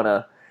would you want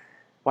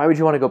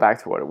to go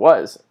back to what it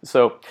was?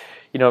 So,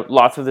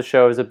 lots of the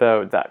show is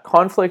about that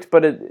conflict,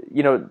 but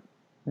it,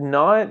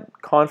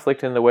 not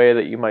conflict in the way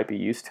that you might be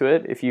used to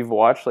it. If you've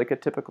watched like a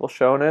typical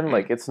shonen,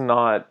 like it's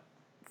not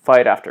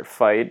fight after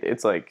fight.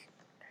 It's like,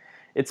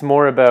 it's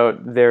more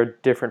about their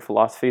different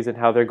philosophies and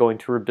how they're going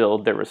to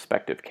rebuild their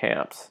respective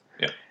camps.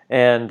 Yeah.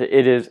 And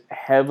it is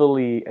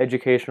heavily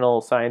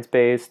educational,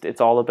 science-based. It's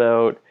all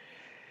about,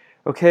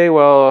 okay,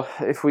 well,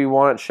 if we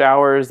want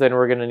showers, then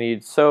we're going to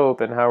need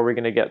soap, and how are we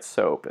going to get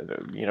soap? And,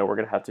 we're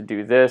going to have to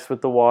do this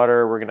with the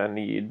water. We're going to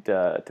need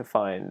to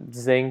find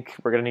zinc.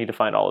 We're going to need to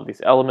find all of these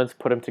elements,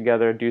 put them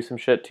together, do some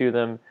shit to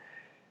them,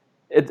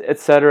 et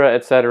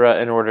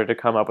cetera, in order to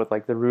come up with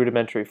like the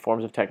rudimentary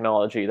forms of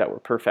technology that were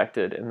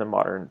perfected in the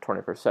modern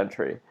 21st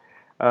century.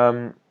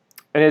 And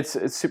it's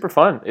super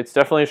fun. It's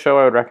definitely a show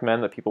I would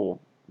recommend that people,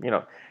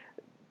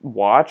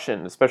 watch,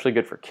 and especially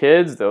good for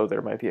kids, though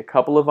there might be a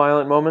couple of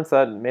violent moments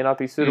that may not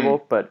be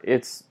suitable, but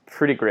it's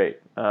pretty great,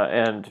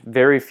 and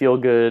very feel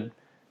good,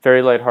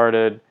 very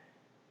lighthearted,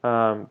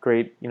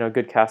 great,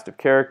 good cast of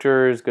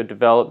characters, good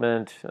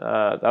development.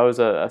 That was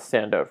a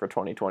standout for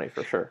 2020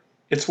 for sure.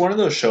 It's one of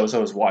those shows. I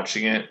was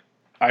watching it,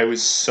 I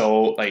was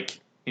so like,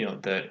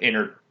 the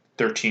inner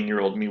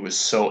 13-year-old me was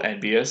so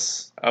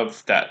envious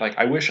of that. Like,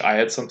 I wish I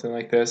had something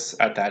like this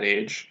at that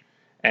age,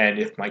 and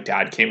if my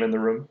dad came in the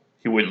room,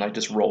 he wouldn't like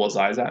just roll his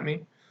eyes at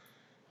me.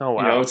 Oh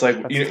wow, it's like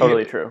that's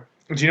totally true.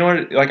 Do you know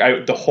what?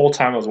 Like, the whole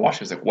time I was watching,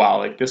 I was like, wow,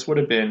 like this would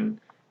have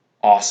been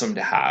awesome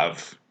to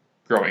have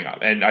growing up,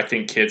 and I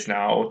think kids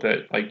now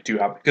that like do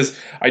have, because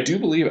I do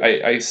believe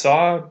I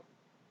saw,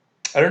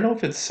 I don't know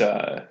if it's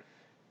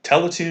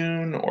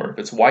Teletoon or if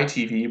it's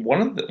YTV,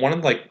 one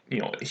of like,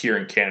 here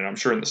in Canada, I'm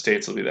sure in the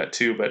States it'll be that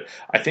too, but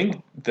I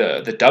think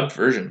the dubbed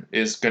version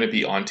is going to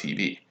be on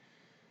TV.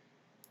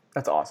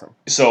 That's awesome.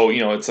 So,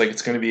 it's like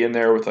it's going to be in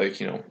there with like,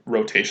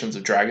 rotations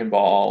of Dragon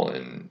Ball,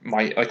 and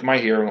My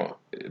Hero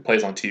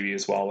plays on TV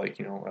as well, like,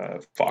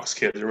 Fox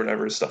Kids or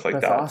whatever, stuff like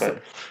That's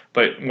that.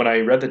 But awesome. when I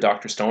read that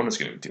Dr. Stone was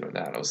going to be doing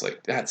that, I was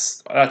like,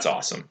 that's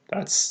awesome.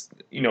 That's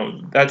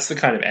the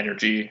kind of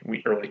energy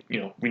we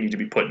need to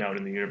be putting out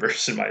in the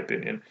universe, in my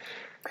opinion.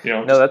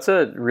 No, Just that's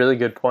a really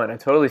good point. I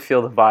totally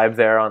feel the vibe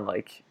there on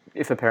like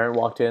if a parent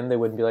walked in, they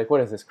wouldn't be like, "What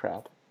is this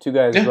crap?" Two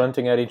guys yeah,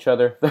 grunting at each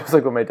other. That was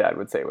like what my dad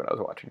would say when I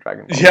was watching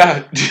Dragon Ball.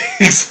 yeah,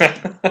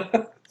 exactly.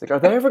 It's like, "Are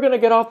they ever gonna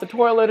get off the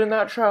toilet in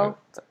that show?"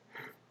 It's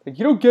like,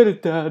 you don't get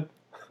it, Dad.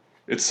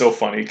 It's so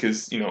funny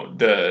because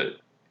the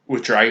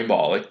with Dragon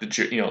Ball, like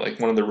like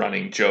one of the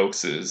running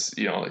jokes is,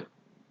 like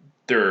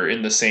they're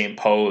in the same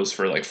pose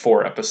for like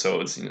 4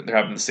 episodes. They're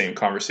having the same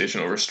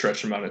conversation over a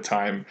stretched amount of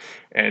time,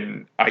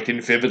 and I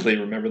can vividly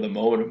remember the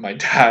moment of my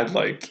dad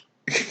like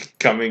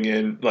coming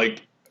in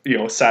like,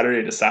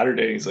 Saturday to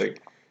Saturday. He's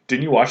like,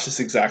 "Didn't you watch this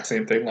exact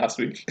same thing last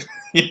week?"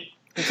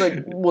 It's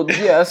like, well,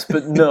 yes,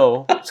 but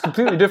no. It's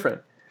completely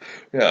different.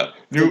 Yeah,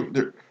 It's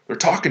like, they're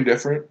talking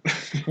different.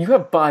 you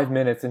have 5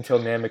 minutes until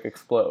Namek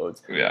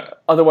explodes, Yeah.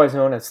 otherwise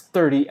known as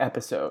 30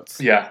 episodes.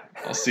 Yeah,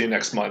 I'll see you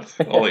next month.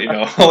 I'll let you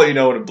know. I'll let you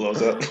know when it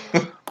blows up.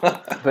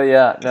 But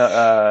yeah,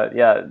 no,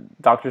 yeah,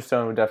 Doctor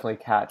Stone would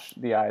definitely catch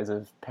the eyes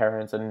of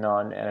parents and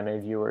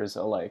non-anime viewers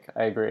alike.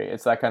 I agree.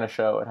 It's that kind of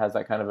show. It has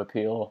that kind of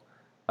appeal.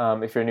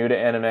 If you're new to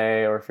anime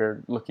or if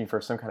you're looking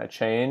for some kind of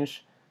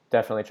change,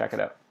 definitely check it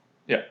out.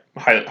 Yeah,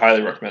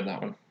 highly recommend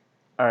that one.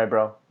 All right,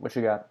 bro, what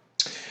you got?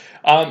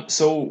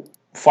 So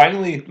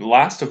finally,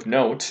 last of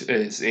note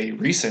is a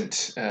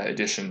recent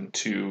addition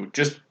to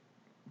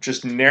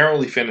just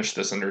narrowly finish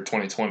this under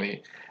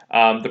 2020.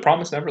 The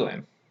Promised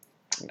Neverland.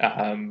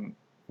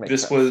 Makes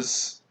This sense.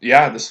 was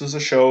yeah, this was a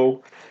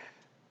show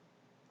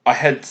I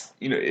had.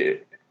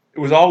 It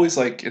was always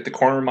like at the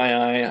corner of my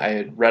eye. I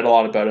had read a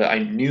lot about it. I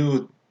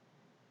knew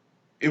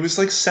it was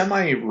like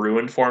semi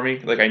ruined for me.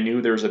 Like I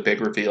knew there was a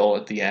big reveal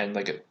at the end,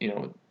 like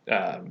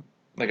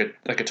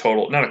like a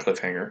total, not a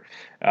cliffhanger,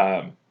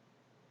 um,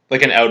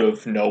 like an out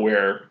of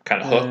nowhere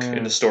kind of hook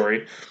in the Mm,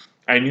 story.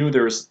 I knew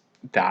there was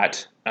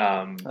that,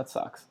 that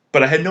sucks.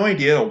 but I had no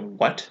idea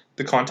what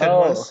the content Oh,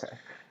 was okay.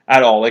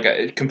 at all.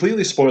 Like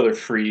completely spoiler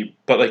free,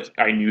 but like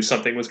I knew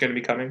something was going to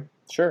be coming.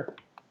 Sure.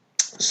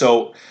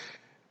 So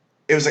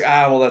it was like,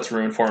 well, that's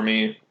ruined for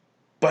me.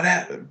 But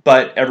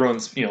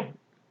everyone's,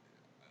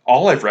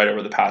 all I've read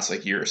over the past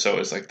like year or so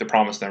is like The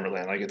Promised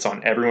Neverland. Like it's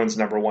on everyone's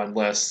number one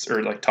lists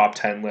or like top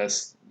 10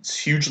 lists. It's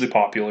hugely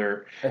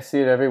popular I see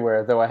it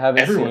everywhere, though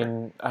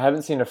everywhere. I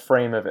haven't seen a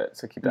frame of it,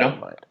 so keep that in No,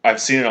 mind. I've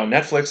seen it on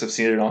Netflix. I've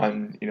seen it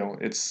on,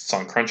 it's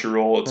on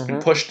Crunchyroll. It's been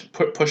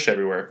Mm-hmm. pushed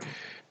everywhere.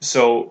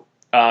 So,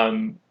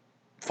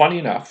 funny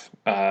enough,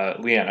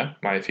 Leanna,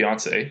 my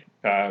fiance,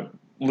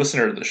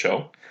 listener to the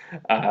show,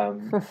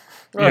 Oh,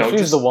 she's the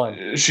just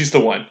one. she's the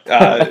one.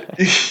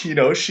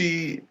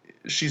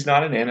 She's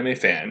not an anime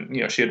fan.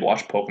 She had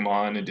watched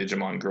Pokemon and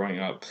Digimon growing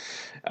up.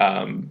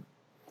 Um,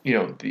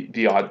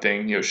 the odd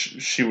thing,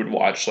 she would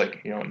watch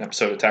like, an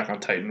episode of Attack on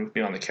Titan with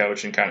me on the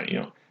couch and kind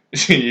of,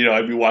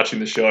 I'd be watching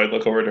the show, I'd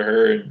look over to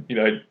her and,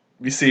 I'd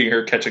be seeing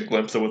her catch a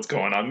glimpse of what's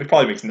going on. It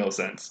probably makes no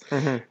sense,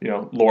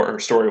 Mm-hmm. lore or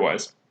story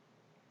wise.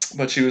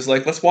 But she was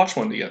like, let's watch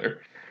one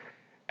together.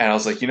 And I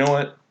was like, you know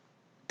what?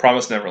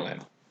 Promise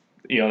Neverland.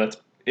 That's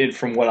it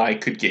from what I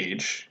could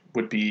gauge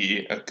would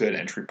be a good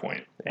entry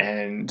point. Yeah.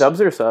 And Dubs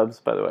or subs,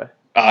 by the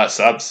way.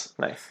 subs.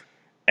 Nice.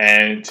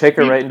 And Take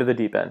her we right into the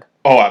deep end.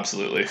 Oh,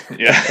 absolutely.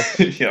 Yeah.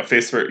 Yeah.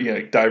 Face for,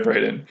 dive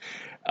right in.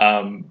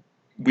 Um,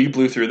 we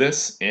blew through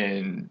this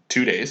in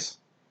 2 days.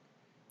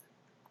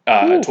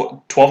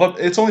 Whew. 12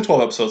 it's only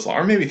 12 episodes long,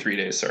 or maybe 3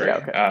 days, Yeah. sorry.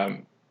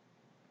 Okay.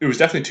 It was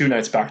definitely 2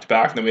 nights back to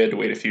back, and then we had to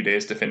wait a few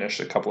days to finish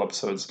a couple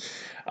episodes.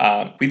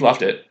 We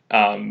loved it.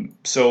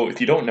 So if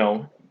you don't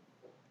know,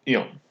 you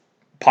know,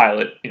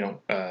 pilot,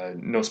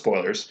 no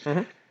spoilers.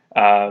 Mm-hmm.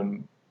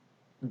 Um,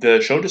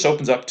 the show just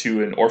opens up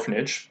to an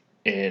orphanage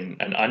in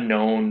an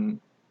unknown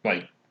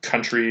like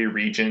country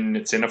region.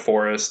 It's in a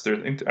forest.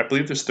 I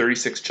believe there's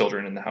 36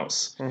 children in the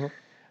house,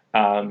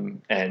 Mm-hmm.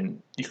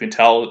 and you can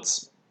tell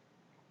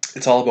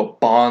it's all about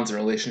bonds and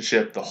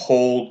relationship. The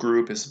whole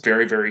group is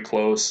very very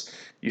close.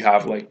 You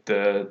have like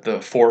the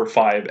 4 or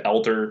 5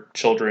 elder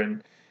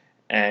children,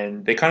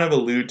 and they kind of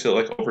allude to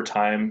like over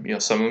time.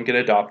 Some of them get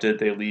adopted,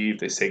 they leave,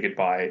 they say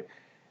goodbye,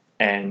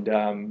 and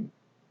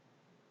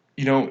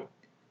you know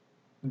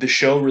the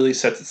show really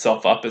sets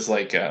itself up as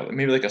like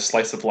maybe like a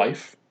slice of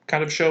life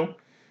kind of show.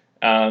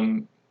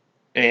 Um,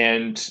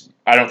 and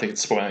I don't think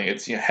it's spoiling.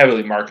 It's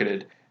heavily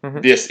marketed.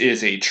 This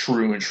is a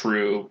true and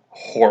true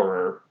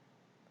horror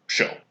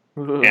show,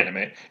 Mm-hmm.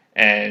 anime,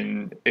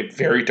 and a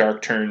very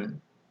dark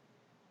turn.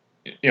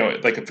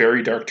 Like a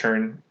very dark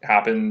turn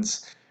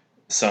happens.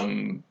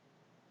 Some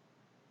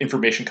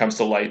information comes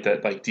to light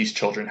that like these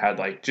children had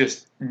like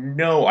just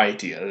no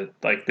idea that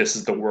like this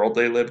is the world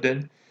they lived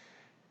in,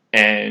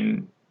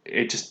 and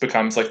it just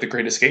becomes like the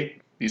Great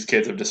Escape. These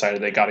kids have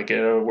decided they got to get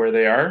out of where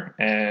they are,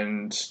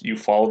 and you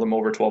follow them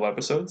over 12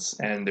 episodes,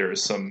 and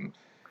there's some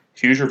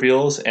huge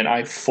reveals, and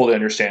I fully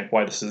understand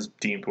why this is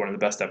deemed one of the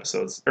best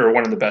episodes or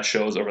one of the best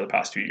shows over the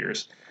past few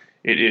years.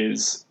 It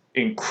is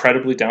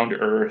incredibly down to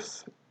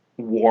earth,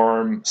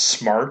 warm,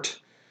 smart.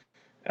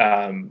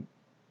 Um,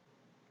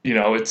 you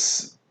know,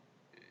 it's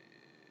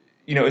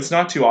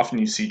not too often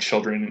you see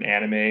children in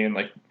anime and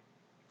like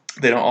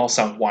they don't all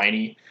sound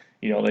whiny.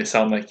 They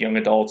sound like young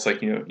adults.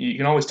 Like you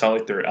can always tell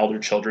like they're elder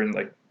children.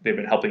 Like they've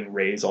been helping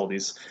raise all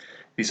these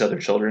other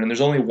children. And there's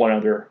only one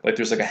other. Like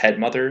there's like a head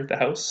mother at the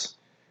house,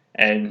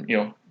 and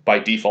by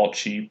default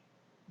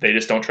they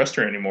just don't trust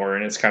her anymore.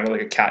 And it's kind of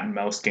like a cat and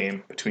mouse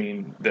game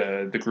between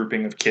the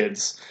grouping of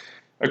kids,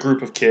 a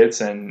group of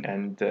kids,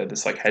 and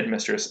this like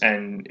headmistress.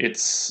 And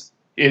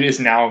it is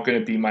now going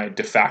to be my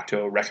de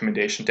facto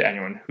recommendation to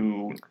anyone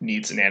who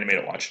needs an anime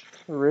to watch.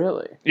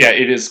 Really? Yeah,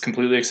 it is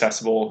completely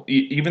accessible.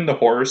 Even the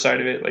horror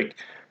side of it, like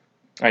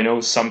I know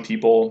some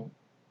people,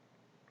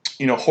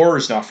 horror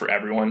is not for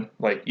everyone.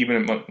 Like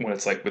even when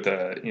it's like with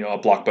a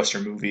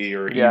blockbuster movie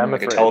or Yeah, even I'm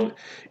like afraid.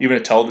 even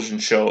a television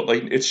show,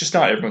 like it's just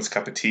not everyone's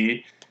cup of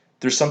tea.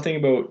 There's something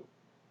about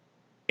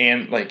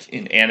and like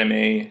in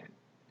anime,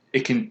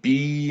 it can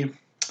be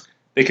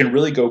they can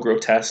really go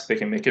grotesque. They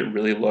can make it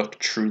really look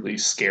truly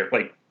scary,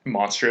 like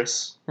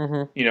monstrous.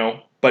 Mm-hmm.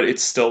 But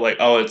it's still like,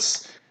 oh,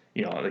 it's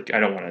like I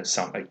don't want to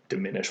sound like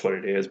diminish what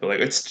it is, but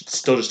like it's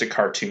still just a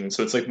cartoon,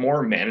 so it's like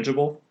more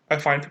manageable. I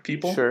find for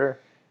people, Sure.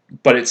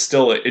 but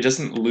it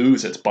doesn't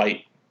lose its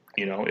bite.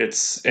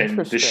 It's and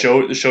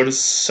Interesting. the show does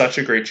such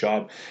a great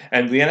job.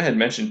 And Leanna had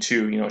mentioned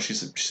too,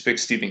 she's a big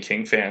Stephen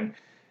King fan,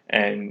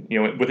 and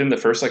within the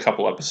first like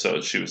couple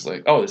episodes, she was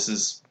like, oh, this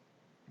is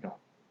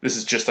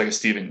just like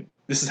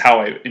this is how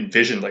I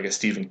envisioned like a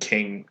Stephen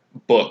King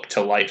book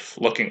to life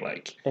looking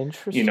like. You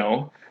Interesting.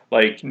 know,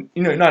 like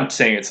not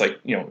saying it's like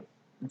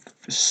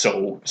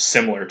so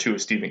similar to a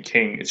Stephen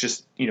King. It's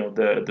just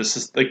this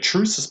is like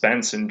true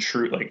suspense and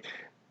true like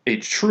a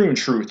true and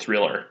true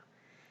thriller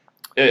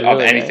of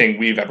Really, eh? anything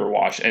we've ever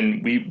watched,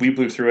 and we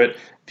blew through it.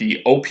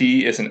 The OP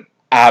is an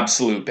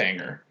absolute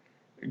banger,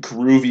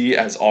 groovy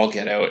as all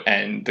get out,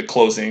 and the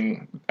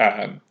closing.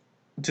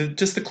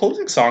 Does the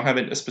closing song have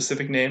a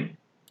specific name?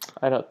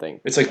 I don't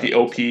think. It's I like the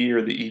don't think so. OP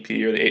or the EP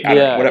or the I don't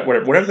know Yeah.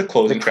 whatever the The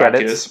closing track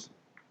credits. is.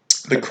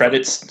 The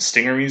credits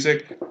stinger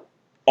music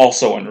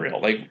also unreal.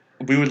 Like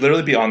we would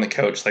literally be on the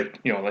couch, like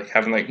like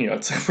having like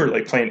it's like we're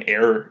like playing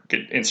air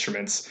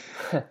instruments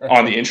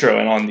on the intro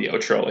and on the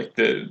outro. Like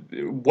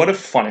what a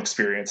fun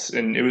experience,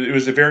 and it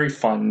was a very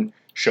fun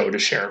show to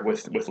share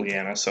with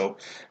Leanna. So,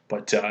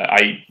 but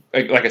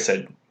like I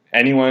said,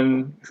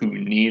 anyone who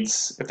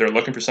needs if they're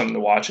looking for something to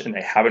watch and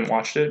they haven't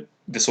watched it,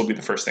 this will be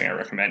the first thing I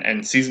recommend.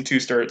 And season 2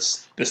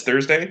 starts this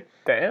Thursday.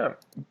 Damn.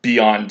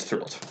 Beyond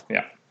thrilled.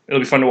 Yeah, it'll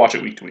be fun to watch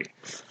it week to week.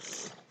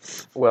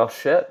 Well,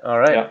 shit. All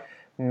right. Yeah,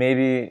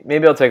 Maybe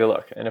I'll take a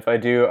look, and if I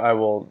do,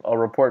 I'll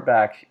report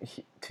back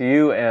to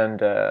you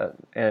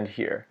and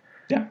here.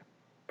 yeah.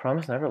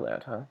 Promise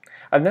Neverland, huh?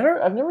 I've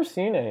never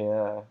seen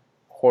a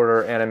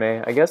horror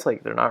anime. I guess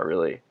like they're not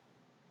really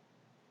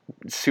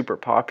super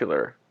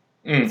popular.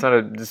 It's Mm. not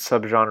a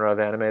subgenre of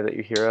anime that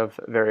you hear of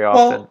very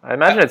often. Well, I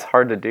imagine it's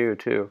hard to do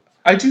too.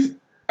 I do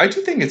I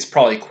do think it's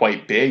probably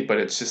quite big, but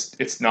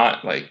it's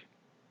not like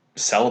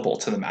sellable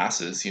to the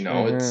masses.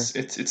 Mm-hmm.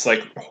 It's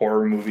like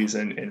horror movies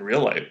in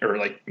real life, or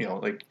like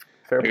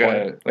Fair like point.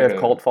 a They like have a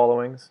cult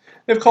followings.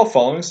 they have cult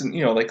followings, and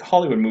like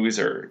Hollywood movies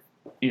are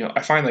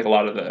I find like a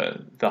lot of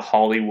the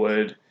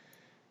Hollywood,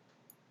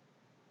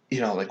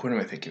 like what am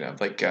I thinking of,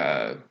 like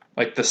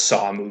the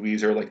Saw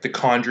movies or like the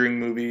Conjuring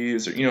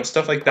movies, or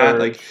stuff like that,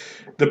 like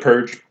Purge, The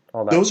Purge.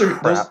 all that Those are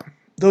crap.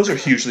 those are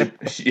hugely,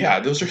 yeah,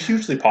 those are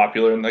hugely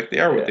popular, and like they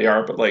are what they Yeah,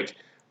 are. But like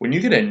when you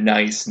get a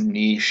nice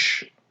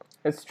niche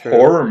it's true.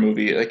 horror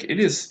movie, like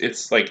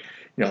it's like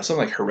something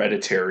like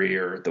Hereditary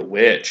or The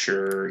Witch,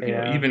 or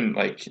Yeah. even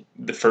like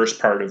the first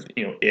part of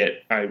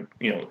It.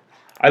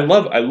 I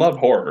love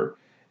horror,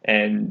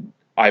 and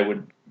I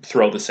would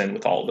throw this in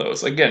with all of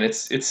those. Again,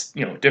 it's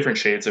different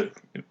shades of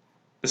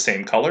the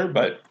same color,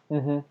 but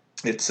Mm-hmm.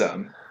 it's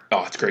oh,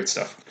 it's great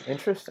stuff.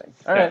 Interesting.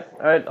 All Yeah, right,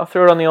 all right. I'll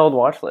throw it on the old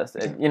watch list.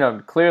 yeah,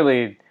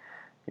 Clearly,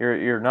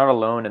 you're not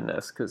alone in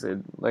this because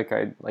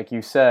like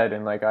you said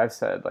and like I've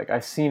said, like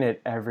I've seen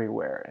it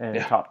everywhere in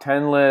yeah, top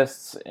 10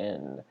 lists,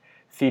 in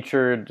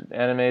featured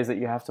animes that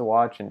you have to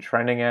watch, in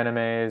trending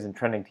animes and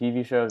trending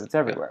TV shows. It's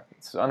yeah, everywhere.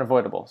 It's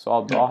unavoidable.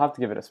 So yeah. I'll have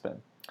to give it a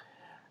spin.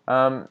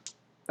 Um,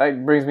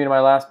 that brings me to my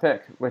last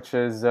pick, which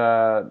is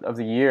of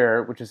the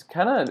year, which is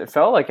it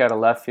felt like out of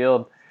left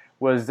field,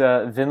 was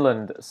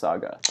Vinland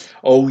Saga.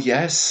 Oh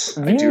yes,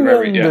 I do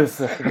remember. Vinland Yeah.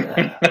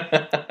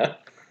 Saga.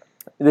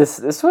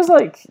 This was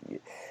like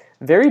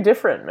very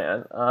different,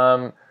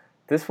 man.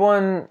 This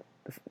one,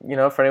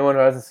 for anyone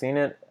who hasn't seen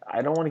it,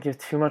 I don't want to give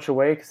too much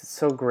away because it's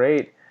so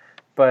great.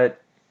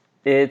 But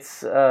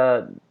It's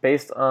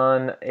based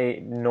on a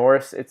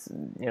Norse. It's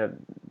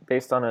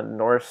based on a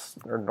Norse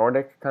or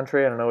Nordic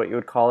country. I don't know what you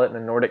would call it in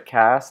a Nordic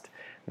cast,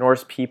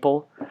 Norse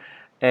people,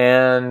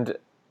 and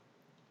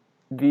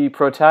the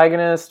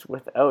protagonist,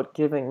 without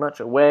giving much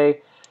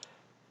away,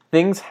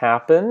 things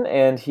happen,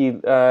 and he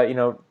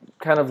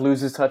kind of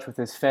loses touch with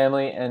his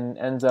family and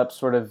ends up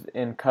sort of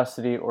in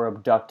custody or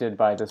abducted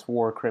by this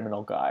war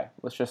criminal guy.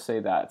 Let's just say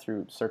that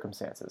through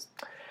circumstances.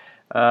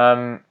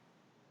 Um,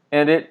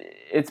 and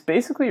it's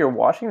basically you're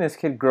watching this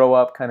kid grow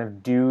up, kind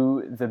of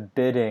do the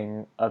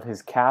bidding of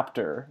his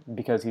captor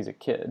because he's a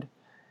kid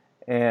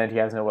and he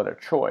has no other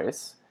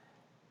choice,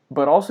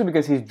 but also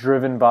because he's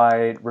driven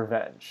by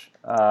revenge.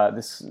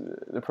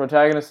 The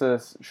protagonist of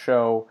this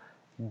show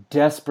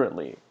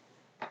desperately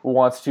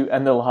wants to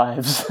end the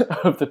lives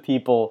of the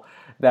people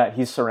that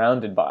he's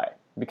surrounded by,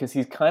 because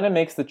he kind of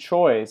makes the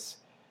choice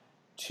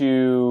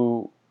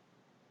to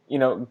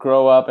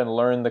grow up and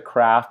learn the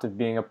craft of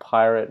being a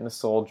pirate and a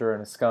soldier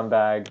and a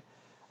scumbag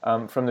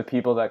from the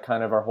people that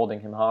kind of are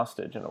holding him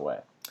hostage in a way.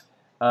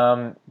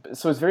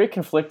 So it's very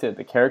conflicted.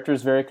 The character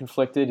is very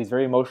conflicted. He's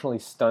very emotionally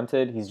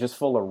stunted. He's just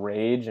full of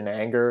rage and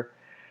anger.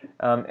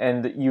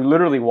 And you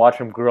literally watch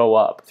him grow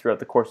up throughout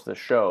the course of the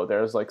show.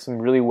 There's like some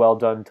really well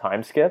done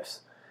time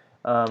skips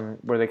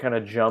where they kind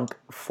of jump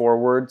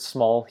forward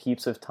small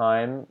heaps of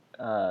time,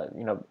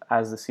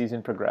 as the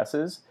season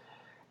progresses.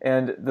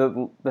 And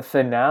the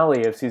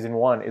finale of season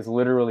 1 is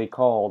literally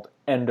called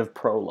End of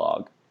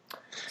Prologue.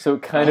 So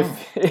it kind of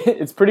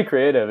it's pretty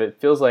creative. It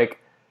feels like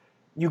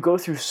you go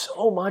through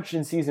so much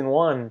in season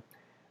 1,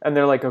 and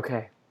they're like,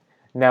 okay,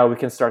 now we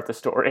can start the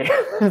story.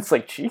 It's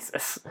like,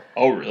 Jesus.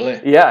 Oh, really?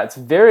 Yeah, it's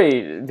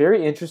very,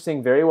 very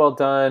interesting, very well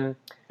done.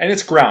 And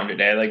it's grounded,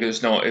 eh? Like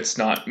it's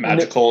not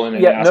magical in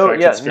any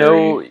aspect. It's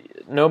very...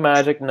 no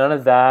magic, none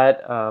of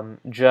that.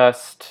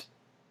 Just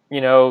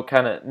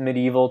kind of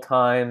medieval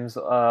times,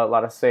 a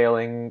lot of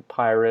sailing,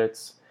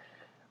 pirates,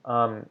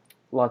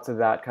 lots of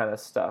that kind of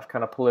stuff,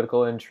 kind of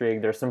political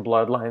intrigue. There's some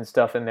bloodline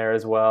stuff in there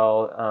as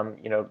well.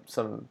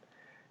 Some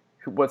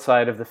what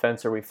side of the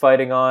fence are we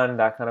fighting on,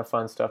 that kind of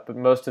fun stuff. But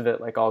most of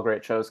it, like all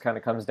great shows, kind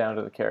of comes down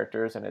to the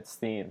characters and its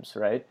themes,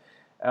 right?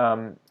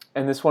 And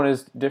this one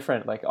is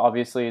different. Like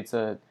obviously it's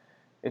a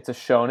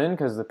shonen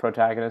because the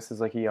protagonist is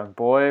like a young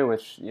boy,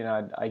 which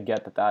I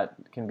get that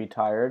can be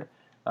tired.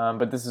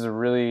 But this is a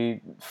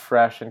really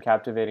fresh and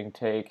captivating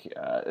take,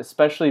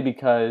 especially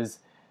because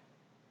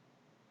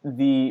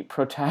the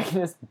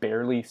protagonist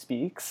barely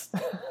speaks.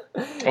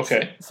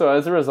 Okay. So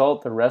as a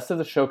result, the rest of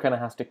the show kind of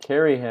has to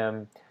carry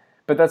him,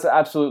 but that's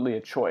absolutely a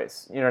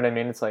choice. You know what I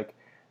mean? It's like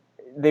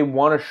they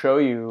want to show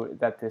you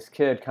that this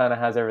kid kind of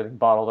has everything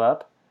bottled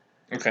up.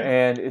 Okay.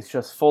 And it's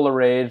just full of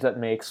rage that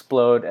may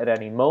explode at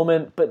any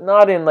moment, but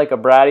not in like a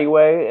bratty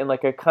way, in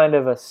like a kind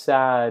of a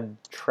sad,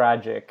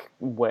 tragic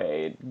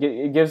way.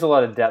 It gives a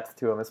lot of depth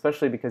to him,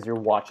 especially because you're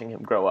watching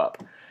him grow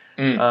up.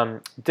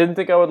 Didn't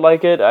think I would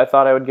like it. I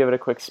thought I would give it a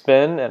quick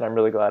spin, and I'm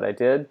really glad I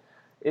did.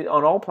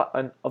 On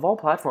all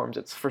platforms,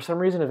 it's for some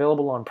reason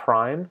available on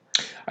Prime.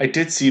 I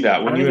did see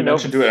that when you had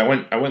mentioned it.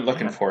 I went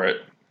looking for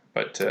it,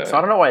 but so I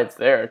don't know why it's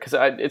there, because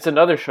it's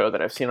another show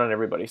that I've seen on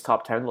everybody's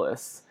top 10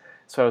 lists.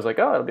 So I was like,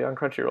 oh, it'll be on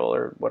Crunchyroll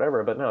or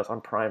whatever, but no, it's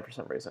on Prime for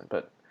some reason.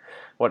 But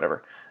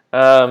whatever.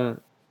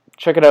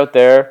 Check it out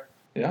there.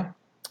 Yeah.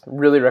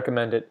 Really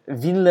recommend it.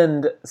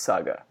 Vinland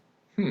Saga.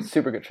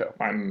 Super good show.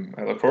 I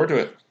look forward to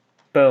it.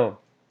 Boom.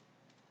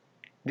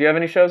 Do you have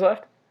any shows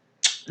left?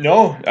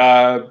 No.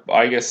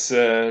 I guess.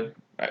 I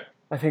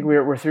think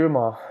we're through them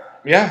all.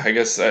 Yeah. I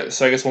guess.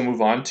 So I guess we'll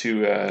move on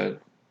to. I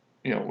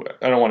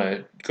don't want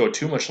to go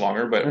too much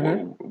longer, but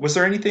was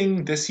there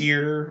anything this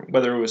year,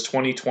 whether it was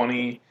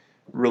 2020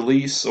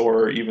 release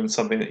or even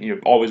something that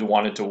you've always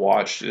wanted to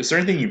watch? Is there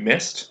anything you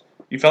missed?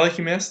 You felt like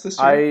you missed this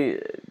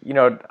year?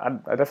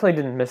 I definitely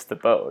didn't miss the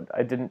boat.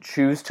 I didn't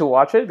choose to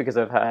watch it because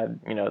I've had,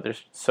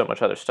 there's so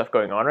much other stuff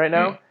going on right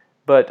now.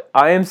 But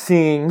I am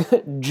seeing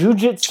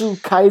Jujutsu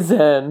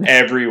Kaisen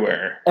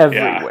everywhere.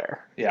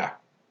 Yeah.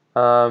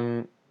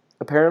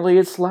 Apparently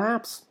it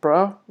slaps,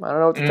 bro. I don't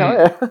know what to tell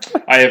you.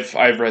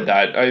 I've read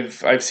that.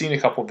 I've seen a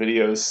couple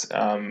videos.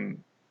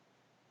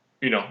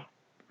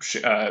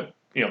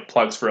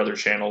 Plugs for other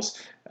channels.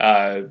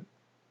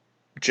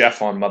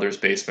 Jeff on Mother's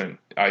Basement.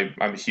 I'm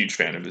a huge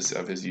fan of his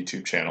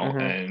YouTube channel,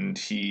 and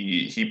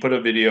he put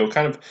a video,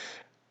 kind of,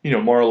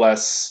 more or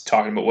less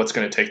talking about what's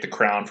going to take the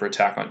crown for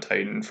Attack on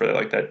Titan, for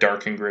like that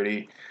dark and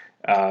gritty,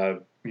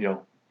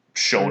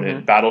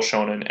 shonen, battle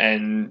shonen,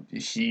 and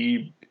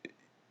he.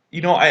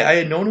 I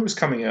had known it was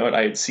coming out.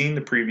 I had seen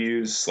the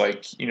previews.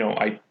 Like,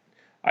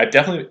 I've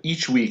definitely,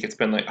 each week it's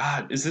been like,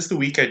 is this the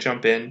week I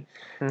jump in?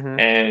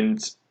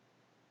 And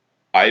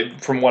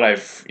from what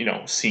I've,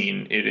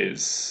 seen, it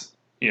is,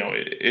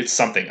 it's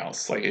something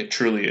else. Like, it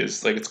truly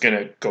is. Like, it's going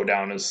to go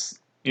down as,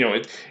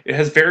 it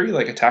has very,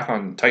 like, Attack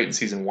on Titan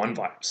Season 1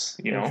 vibes,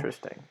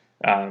 Interesting.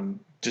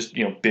 Just,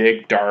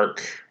 big,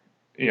 dark,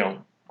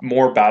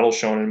 more battle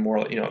shonen, more,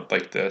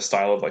 like the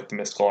style of, like, the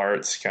mystical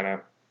arts, kind of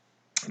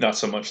not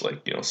so much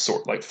like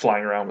sword like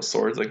flying around with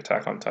swords like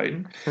Attack on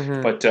Titan,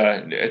 Hmm. but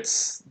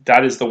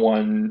that is the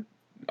one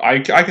I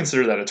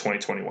consider that a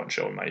 2021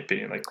 show in my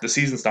opinion. Like the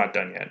season's not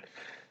done yet.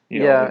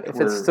 Yeah, Like if it's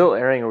we're still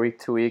airing week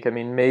to week, I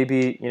mean,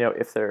 maybe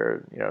if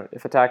they're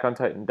if Attack on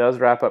Titan does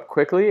wrap up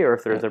quickly, or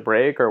if there's a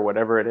break or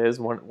whatever it is,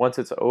 once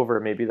it's over,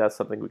 maybe that's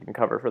something we can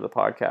cover for the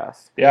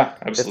podcast yeah,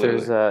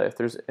 absolutely. if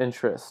there's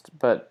interest.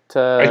 But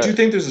I do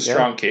think there's a yeah,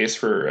 strong case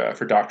for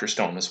Doctor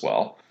Stone as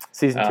well.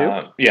 season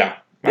two. Yeah,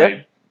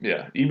 Yep.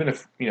 even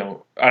if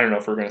I don't know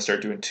if we're going to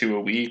start doing two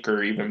a week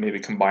or even maybe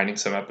combining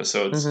some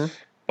episodes, Hmm.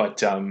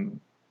 but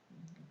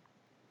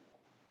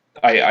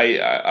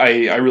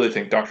I really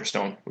think Doctor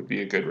Stone would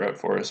be a good route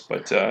for us.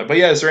 But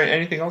yeah, is there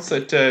anything else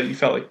that you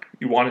felt like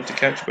you wanted to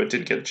catch but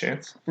didn't get a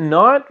chance?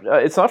 Not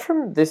it's not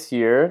from this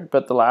year,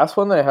 but the last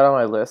one that I had on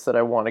my list that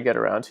I want to get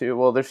around to.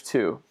 Well, there's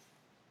two.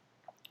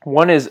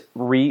 One is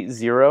Re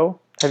Zero.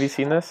 Have you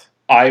seen this?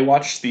 I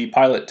watched the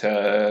pilot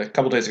a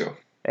couple days ago.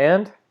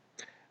 And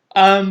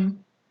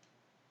Um,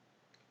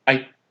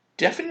 I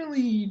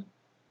definitely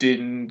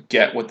didn't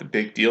get what the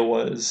big deal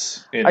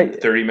was in the I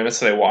 30 minutes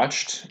that I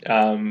watched.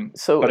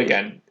 so But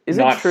again, is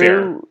it not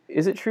fair. true?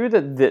 Is it true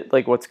that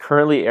like what's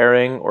currently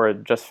airing or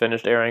just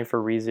finished airing for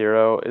Re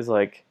Zero is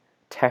like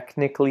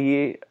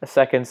technically a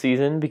second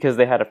season because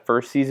they had a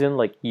first season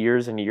like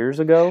years and years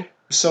ago?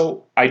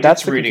 So I did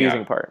That's some the reading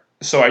confusing part.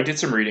 I did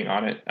some reading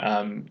on it.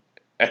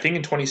 I think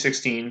in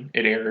 2016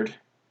 it aired.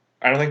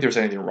 I don't think there's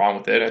anything wrong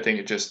with it. I think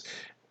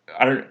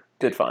I don't.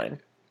 Did fine.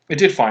 It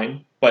did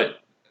fine, but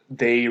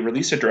they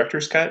released a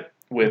director's cut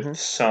with Hmm.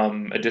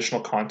 some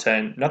additional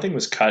content. Nothing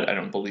was cut, I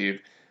don't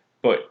believe,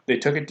 but they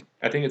took it.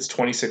 I think it's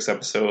 26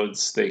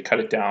 episodes. They cut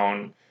it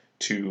down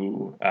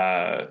to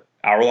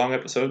hour-long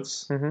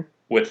episodes Hmm.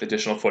 with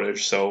additional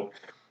footage. So,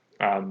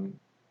 um,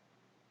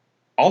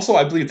 also,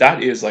 I believe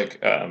that is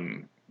like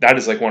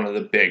one of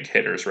the big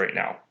hitters right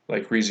now.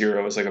 Like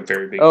ReZero is like a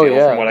very big Oh deal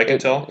from yeah, what I can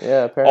tell.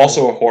 yeah apparently.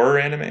 Also, a horror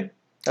anime.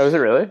 Oh, is it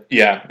really?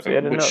 Yeah, See, I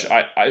didn't know which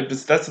that.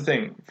 that's the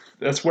thing.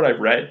 That's what I've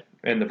read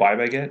and the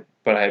vibe I get,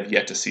 but I have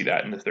yet to see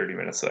that in the 30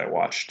 minutes that I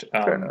watched.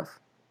 Fair enough.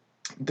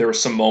 There were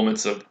some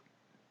moments of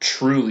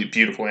truly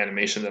beautiful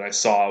animation that I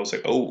saw. I was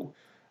like, oh,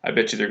 I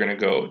bet you they're going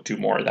to go do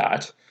more of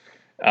that.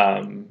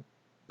 Um,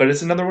 but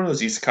it's another one of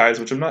those isekais,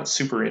 which I'm not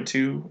super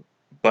into,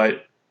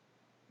 but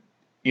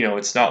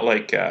it's not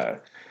like,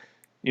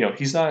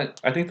 he's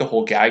not, I think the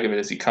whole gag of it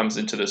is he comes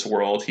into this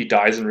world, he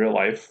dies in real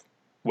life,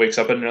 wakes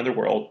up in another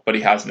world, but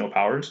he has no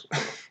powers.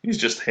 He's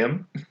just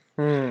him.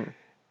 Hmm.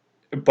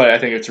 But I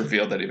think it's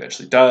revealed that he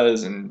eventually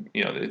does, and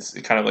it's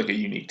kind of like a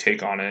unique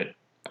take on it.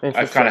 I've kind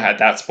of Interesting. had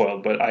that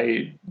spoiled, but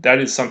that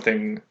is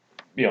something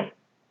you know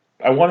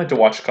I wanted to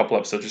watch a couple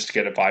episodes just to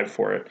get a vibe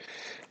for it,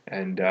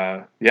 and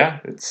yeah,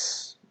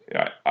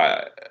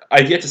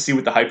 I've yet to see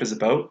what the hype is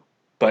about,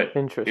 but it's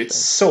Interesting.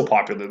 so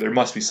popular. There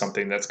must be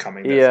something that's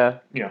coming that Yeah.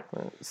 you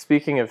know.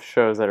 Speaking of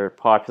shows that are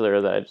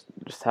popular that I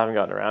just haven't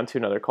gotten around to,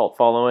 another cult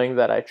following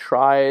that I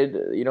tried,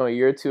 a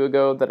year or two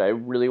ago that I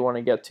really want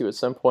to get to at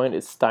some point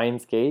is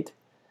Steins Gate.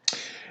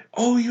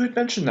 Oh, you had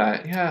mentioned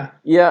that, yeah.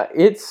 Yeah,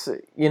 it's,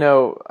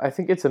 I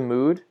think it's a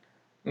mood.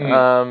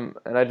 Mm,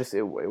 And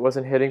it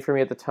wasn't hitting for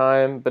me at the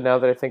time, but now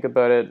that I think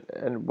about it,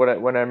 and when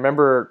I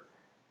remember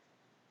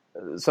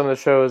some of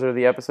the shows or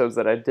the episodes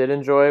that I did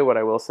enjoy, what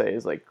I will say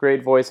is like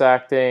great voice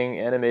acting,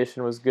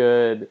 animation was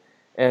good,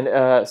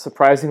 and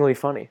surprisingly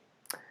funny.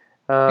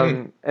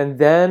 mm. And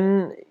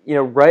then,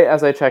 right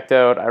as I checked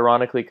out,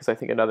 ironically, because I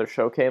think another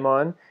show came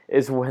on,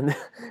 is when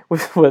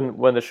was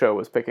when the show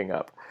was picking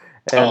up,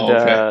 and Oh,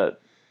 okay.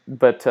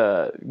 but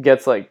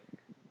gets like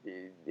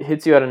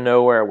hits you out of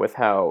nowhere with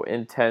how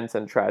intense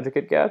and tragic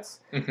it gets.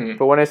 Hmm.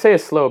 But when I say a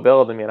slow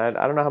build, I mean I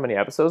don't know how many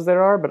episodes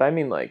there are, but I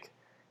mean like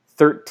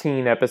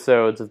 13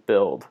 episodes of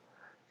build,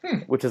 Hmm.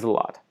 which is a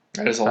lot.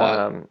 That is a lot.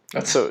 Um,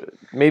 That's so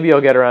maybe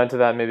I'll get around to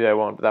that. Maybe I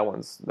won't. But that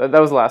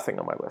was the last thing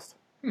on my list.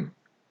 hmm,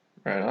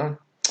 right on.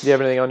 Do you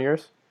have anything on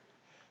yours?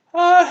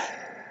 Uh,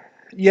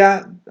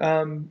 yeah.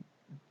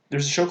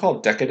 There's a show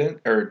called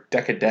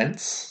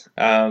Decadence.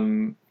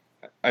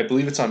 I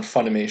believe it's on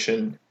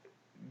Funimation.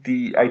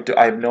 I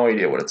have no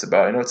idea what it's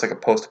about. I know it's like a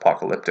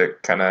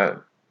post-apocalyptic kind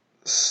of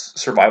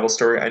survival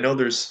story. I know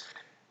there's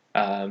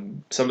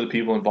some of the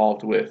people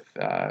involved with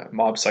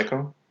Mob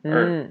Psycho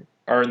Mm,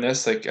 are in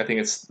this. Like I think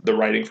it's the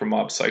writing from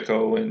Mob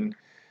Psycho, and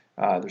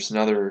there's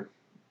another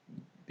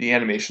the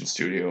animation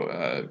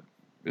studio.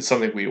 It's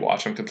something we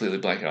watch. I'm completely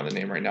blanking on the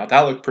name right now.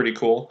 That looked pretty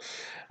cool.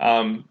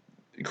 Um,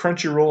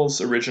 Crunchyroll's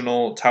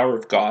original Tower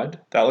of God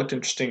that looked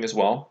interesting as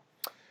well.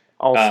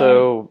 Um,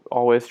 also,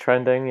 always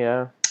trending.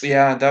 Yeah.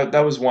 yeah,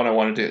 that was one I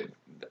wanted to.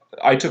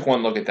 I took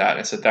one look at that and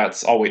I said,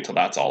 "That's I'll wait till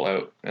that's all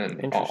out and I'll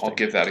Interesting.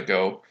 give that a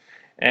go."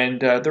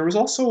 And there was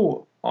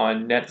also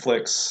on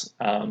Netflix.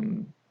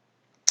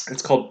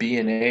 It's called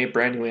B&A,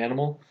 Brand New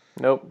Animal.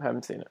 Nope,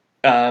 haven't seen it.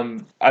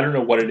 I don't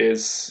know what it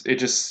is. It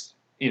just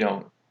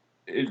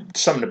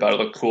something about it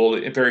looked cool.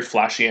 Very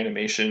flashy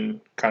animation,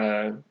 kind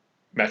of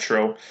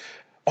Metro.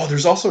 Oh,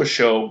 there's also a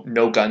show,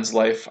 No Guns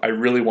Life. I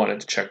really wanted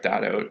to check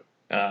that out,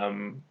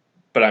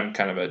 but I'm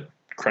kind of a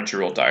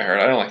Crunchyroll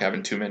diehard. I don't like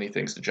having too many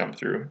things to jump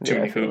through, too Yeah, I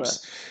many feel that.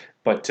 hoops.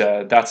 But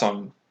that's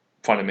on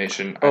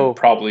Funimation. I'm Oh,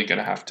 probably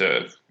gonna have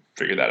to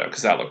figure that out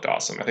because that looked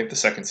awesome. I think the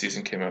second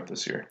season came out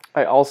this year.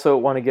 I also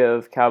want to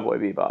give Cowboy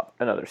Bebop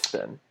another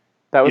spin.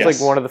 That was like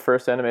one Yes. of the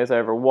first animes I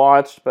ever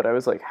watched, but I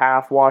was like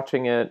half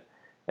watching it,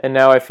 and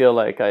now I feel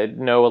like I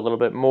know a little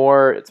bit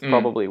more. It's Mm.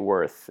 probably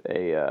worth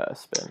a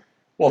spin.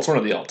 Well, it's one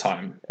of the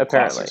all-time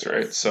Apparently, classics, right?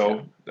 yes. Yeah,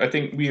 So I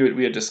think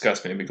we had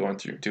discussed maybe going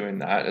through doing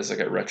that as like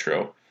a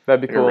retro,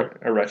 that'd be like cool.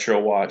 a retro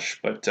watch.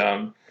 But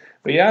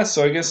yeah.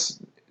 So I guess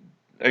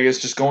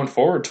just going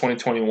forward,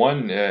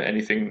 2021.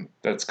 Anything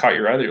that's caught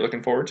your eye that you're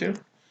looking forward to?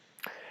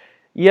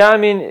 Yeah, I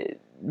mean,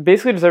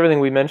 basically just everything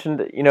we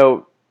mentioned.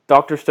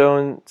 Doctor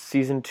Stone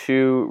season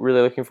 2. Really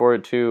looking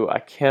forward to. I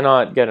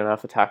cannot get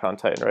enough Attack on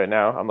Titan right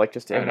now. I'm like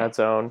just I in know. that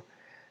zone.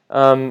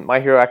 My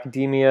Hero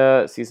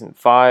Academia season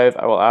 5.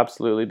 I will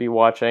absolutely be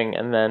watching,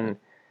 and then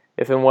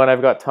if and when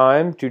I've got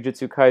time,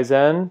 Jujutsu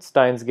Kaisen,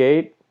 Steins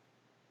Gate.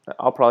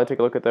 I'll probably take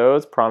a look at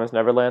those. Promise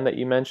Neverland that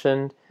you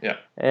mentioned, Yeah.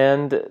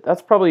 and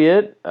that's probably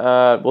it.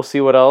 We'll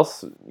see what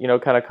else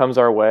kind of comes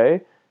our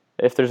way.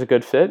 If there's a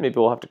good fit, maybe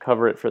we'll have to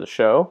cover it for the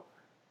show.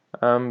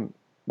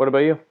 What about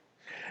you?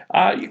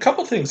 A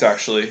couple things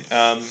actually.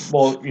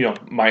 Well,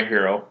 My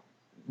Hero,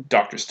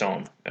 Doctor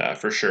Stone,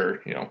 for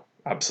sure.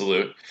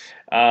 Absolute.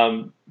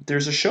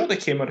 There's a show that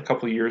came out a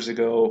couple years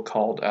ago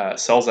called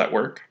Cells at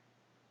Work.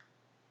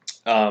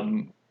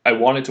 I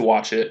wanted to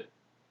watch it.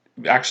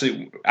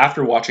 Actually,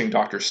 after watching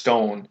Doctor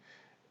Stone,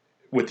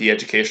 with the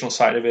educational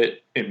side of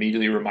it,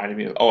 immediately reminded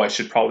me of, oh, I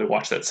should probably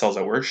watch that Cells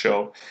at Work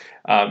show.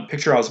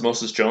 Picture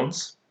Osmosis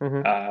Jones,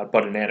 Mm-hmm.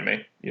 but an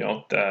anime.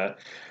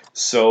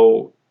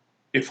 So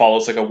it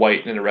follows like a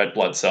white and a red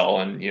blood cell,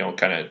 and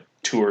kind of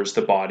tours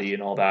the body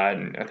and all that.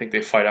 And I think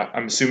they fight up.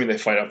 I'm assuming they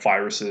fight up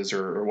viruses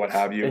or what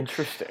have you.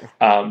 Interesting.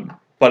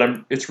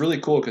 But it's really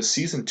cool because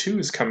season 2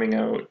 is coming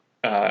out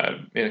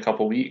in a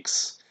couple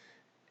weeks,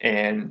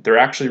 and they're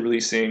actually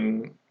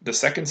releasing the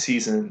second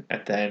season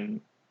and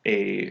then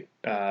a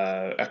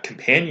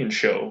companion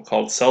show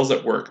called Cells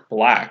at Work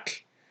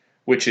Black,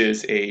 which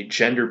is a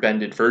gender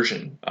bended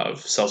version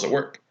of Cells at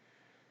Work.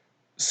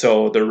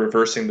 So they're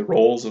reversing the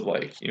roles of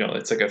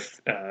it's like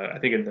I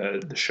think in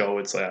the show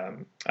it's a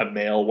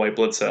male white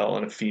blood cell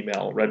and a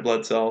female red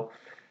blood cell,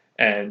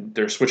 and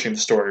they're switching the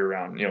story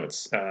around.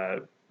 It's a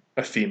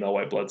female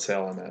white blood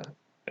cell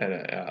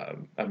and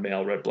a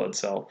male red blood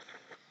cell,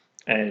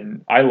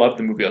 and I love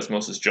the movie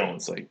Osmosis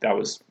Jones. Like that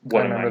was I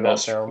one of my remember that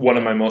most film. one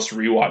of my Yeah. most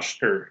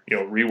rewatched or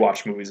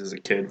rewatched movies as a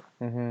kid.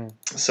 Mm-hmm.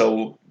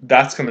 So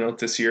that's coming out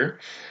this year,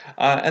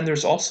 and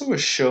there's also a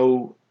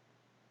show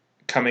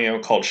coming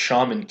out called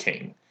Shaman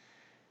King,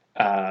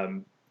 I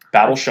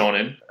Battle th-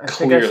 Shonen, I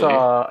think I clearly,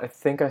 saw. I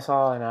think I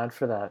saw an ad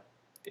for that.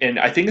 and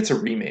I think it's a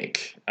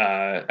remake.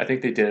 I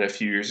think they did it a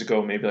few years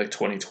ago, maybe like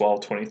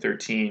 2012,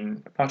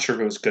 2013. I'm not sure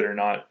if it was good or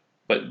not,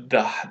 but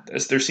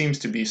there seems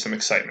to be some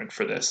excitement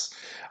for this.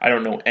 I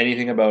don't know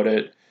anything about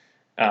it.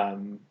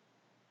 Um,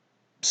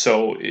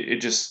 so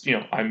it just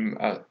I'm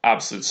an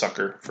absolute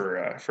sucker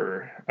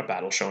for a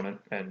battle shonen,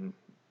 and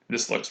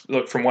this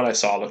look from what I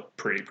saw looked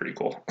pretty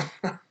cool.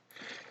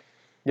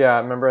 Yeah, I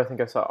remember. I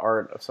think I saw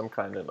art of some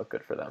kind that looked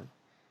good for them,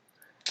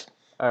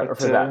 or But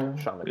for that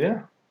Shaman King.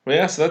 yeah, well,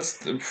 yeah. So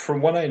that's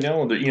from what I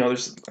know. That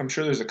there's I'm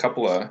sure there's a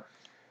couple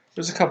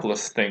of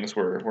things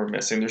we're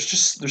missing.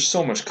 There's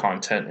so much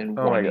content in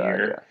Oh my one god,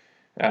 year.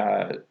 yeah.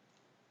 Uh,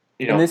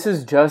 you And know, this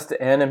is just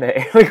anime.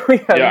 Like we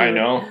yeah, haven't I even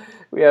know.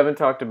 we haven't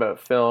talked about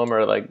film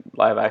or like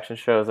live action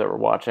shows that we're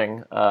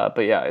watching. But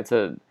yeah, it's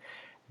a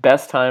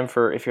best time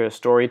for if you're a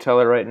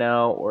storyteller right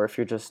now, or if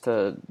you're just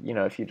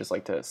if you just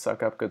like to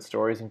suck up good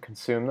stories and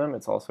consume them.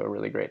 It's also a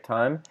really great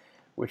time,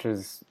 which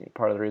is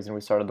part of the reason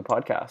we started the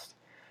podcast.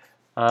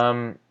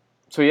 Um,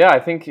 so yeah, I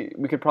think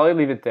we could probably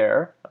leave it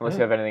there, unless you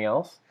Yeah. have anything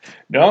else.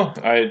 No,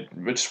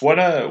 it's what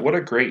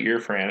a great year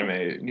for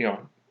anime.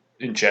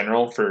 In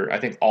general for I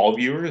think all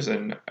viewers,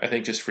 and I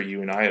think just for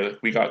you and I, like,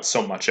 we got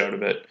so much out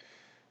of it.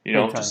 Big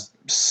time. Just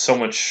so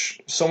much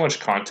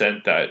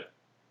content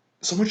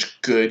so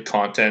much good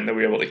content that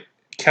we were able to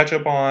catch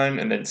up on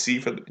and then see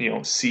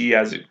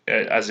as it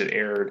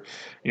aired,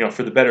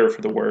 for the better or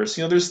for the worse.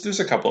 There's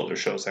a couple other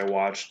shows I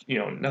watched,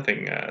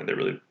 nothing that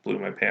really blew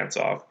my pants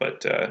off,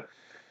 but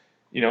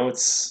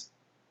it's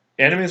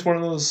anime is one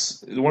of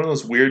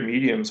those weird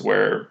mediums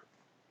where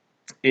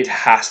it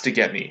has to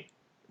get me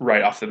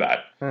right off the bat.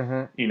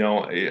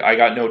 Mm-hmm. I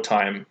got no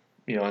time.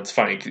 It's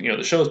funny 'cause,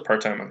 the show is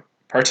part-time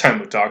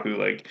otaku.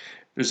 Like,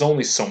 there's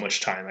only so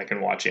much time I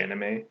can watch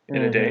anime in a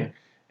Mm-hmm. day,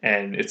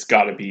 and it's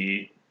got to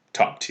be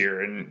top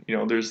tier. And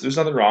there's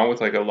nothing wrong with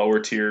like a lower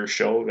tier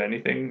show of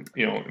anything.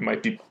 It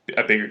might be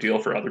a bigger deal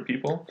for other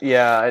people,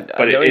 Yeah, I but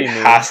know it, what it you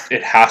mean. has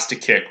it has to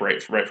kick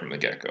right from the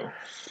get go.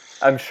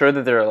 I'm sure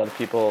that there are a lot of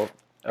people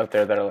out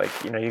there that are like,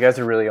 you guys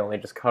are really only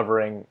just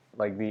covering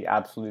like the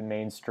absolute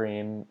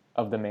mainstream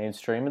of the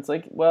mainstream. It's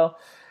like, well,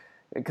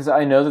 because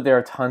I know that there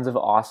are tons of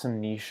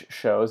awesome niche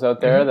shows out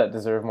there Hmm. that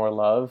deserve more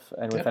love,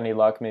 and with Yep. any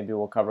luck, maybe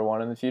we'll cover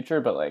one in the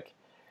future. But like,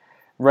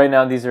 right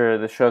now these are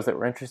the shows that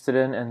we're interested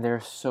in, and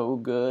they're so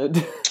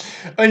good.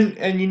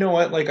 And you know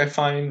what? Like I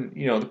find,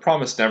 The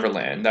Promised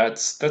Neverland.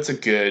 That's a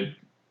good.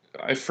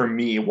 For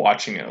me,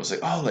 watching it, I was like,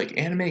 oh, like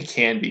anime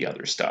can be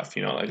other stuff.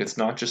 Like it's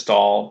not just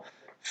all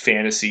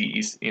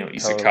fantasy, Totally.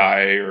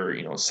 isekai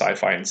or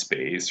sci-fi in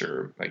space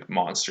or like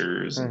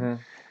monsters and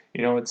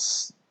Hmm.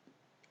 it's.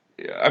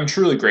 I'm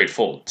truly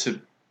grateful to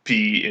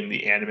be in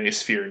the anime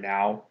sphere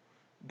now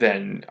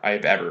than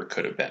I've ever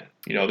could have been.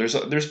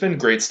 There's been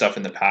great stuff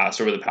in the past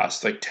over the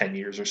past like 10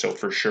 years or so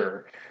for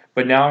sure,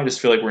 but now I just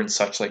feel like we're in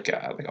such like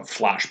a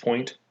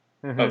flashpoint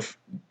Hmm. of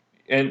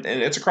and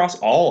it's across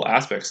all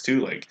aspects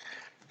too. Like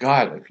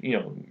God, like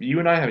you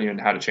and I haven't even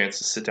had a chance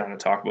to sit down and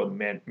talk about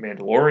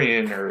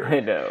Mandalorian or I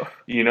know.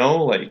 we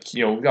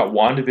got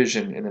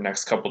WandaVision in the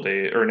next couple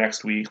days or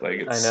next week. Like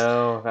I it's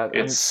know that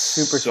it's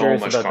I'm super so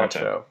curious much about that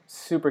content. show.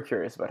 Super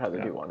curious about how they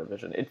Yeah. do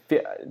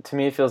WandaVision. To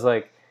me, it feels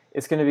like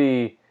it's going to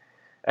be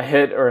a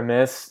hit or a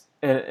miss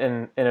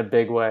in a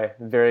big way.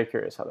 Very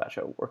curious how that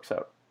show works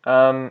out.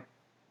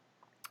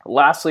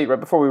 Lastly, right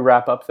before we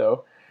wrap up,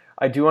 though,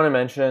 I do want to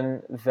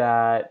mention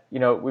that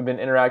we've been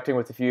interacting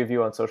with a few of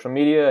you on social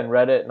media and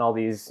Reddit and all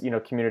these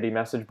community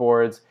message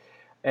boards,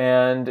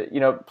 and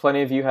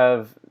plenty of you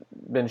have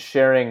been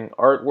sharing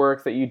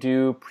artwork that you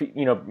do,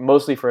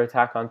 mostly for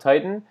Attack on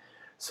Titan.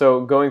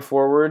 So going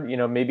forward,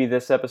 maybe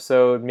this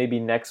episode, maybe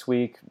next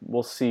week,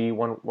 we'll see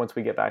once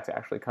we get back to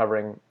actually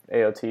covering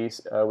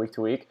AOT week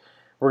to week.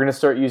 We're going to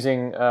start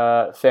using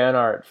fan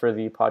art for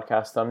the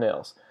podcast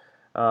thumbnails.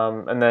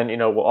 And then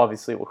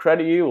we'll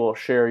credit you. We'll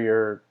share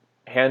your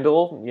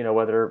handle.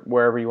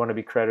 Wherever you want to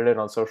be credited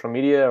on social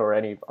media or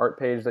any art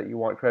page that you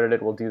want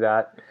credited, we'll do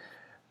that.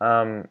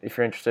 If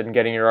you're interested in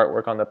getting your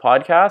artwork on the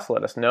podcast,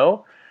 let us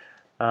know.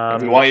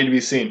 And we want you to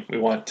be seen. We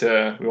want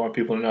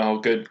people to know how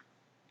good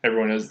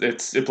everyone is.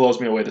 It blows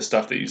me away the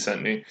stuff that you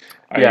sent me.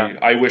 Yeah,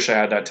 I wish I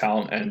had that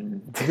talent,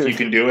 and if you dude.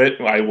 can do it,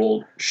 I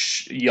will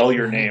yell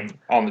your name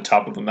on the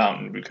top of a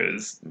mountain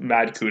because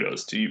mad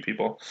kudos to you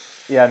people.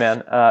 Yeah,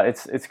 man,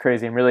 it's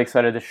crazy. I'm really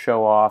excited to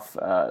show off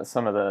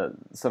some of the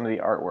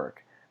artwork.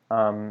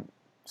 Um,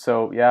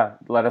 so yeah,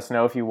 let us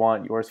know if you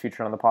want yours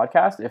featured on the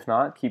podcast. If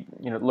not, keep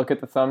look at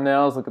the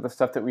thumbnails, look at the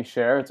stuff that we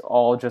share. It's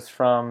all just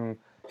from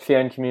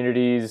fan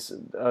communities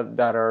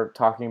that are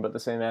talking about the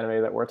same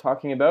anime that we're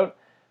talking about.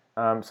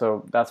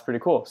 So that's pretty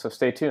cool. So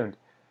stay tuned.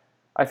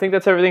 I think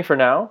that's everything for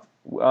now.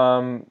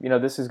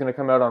 This is going to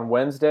come out on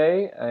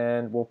Wednesday,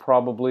 and we'll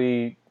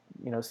probably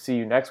see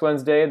you next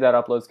Wednesday. That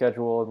upload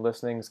schedule and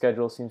listening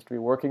schedule seems to be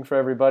working for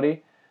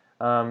everybody.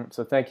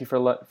 So thank you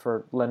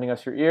for lending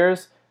us your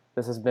ears.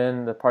 This has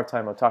been the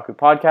Part-Time Otaku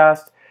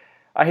Podcast.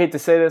 I hate to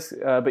say this,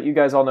 but you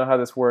guys all know how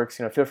this works.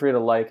 Feel free to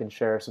like and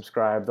share,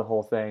 subscribe, the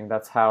whole thing.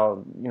 That's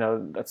how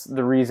that's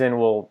the reason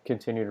we'll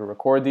continue to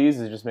record these,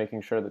 is just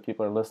making sure that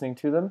people are listening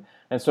to them.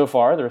 And so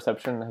far, the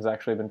reception has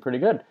actually been pretty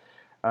good.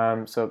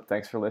 So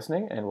thanks for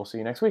listening, and we'll see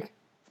you next week.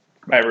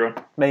 Bye, everyone.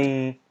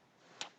 Bye.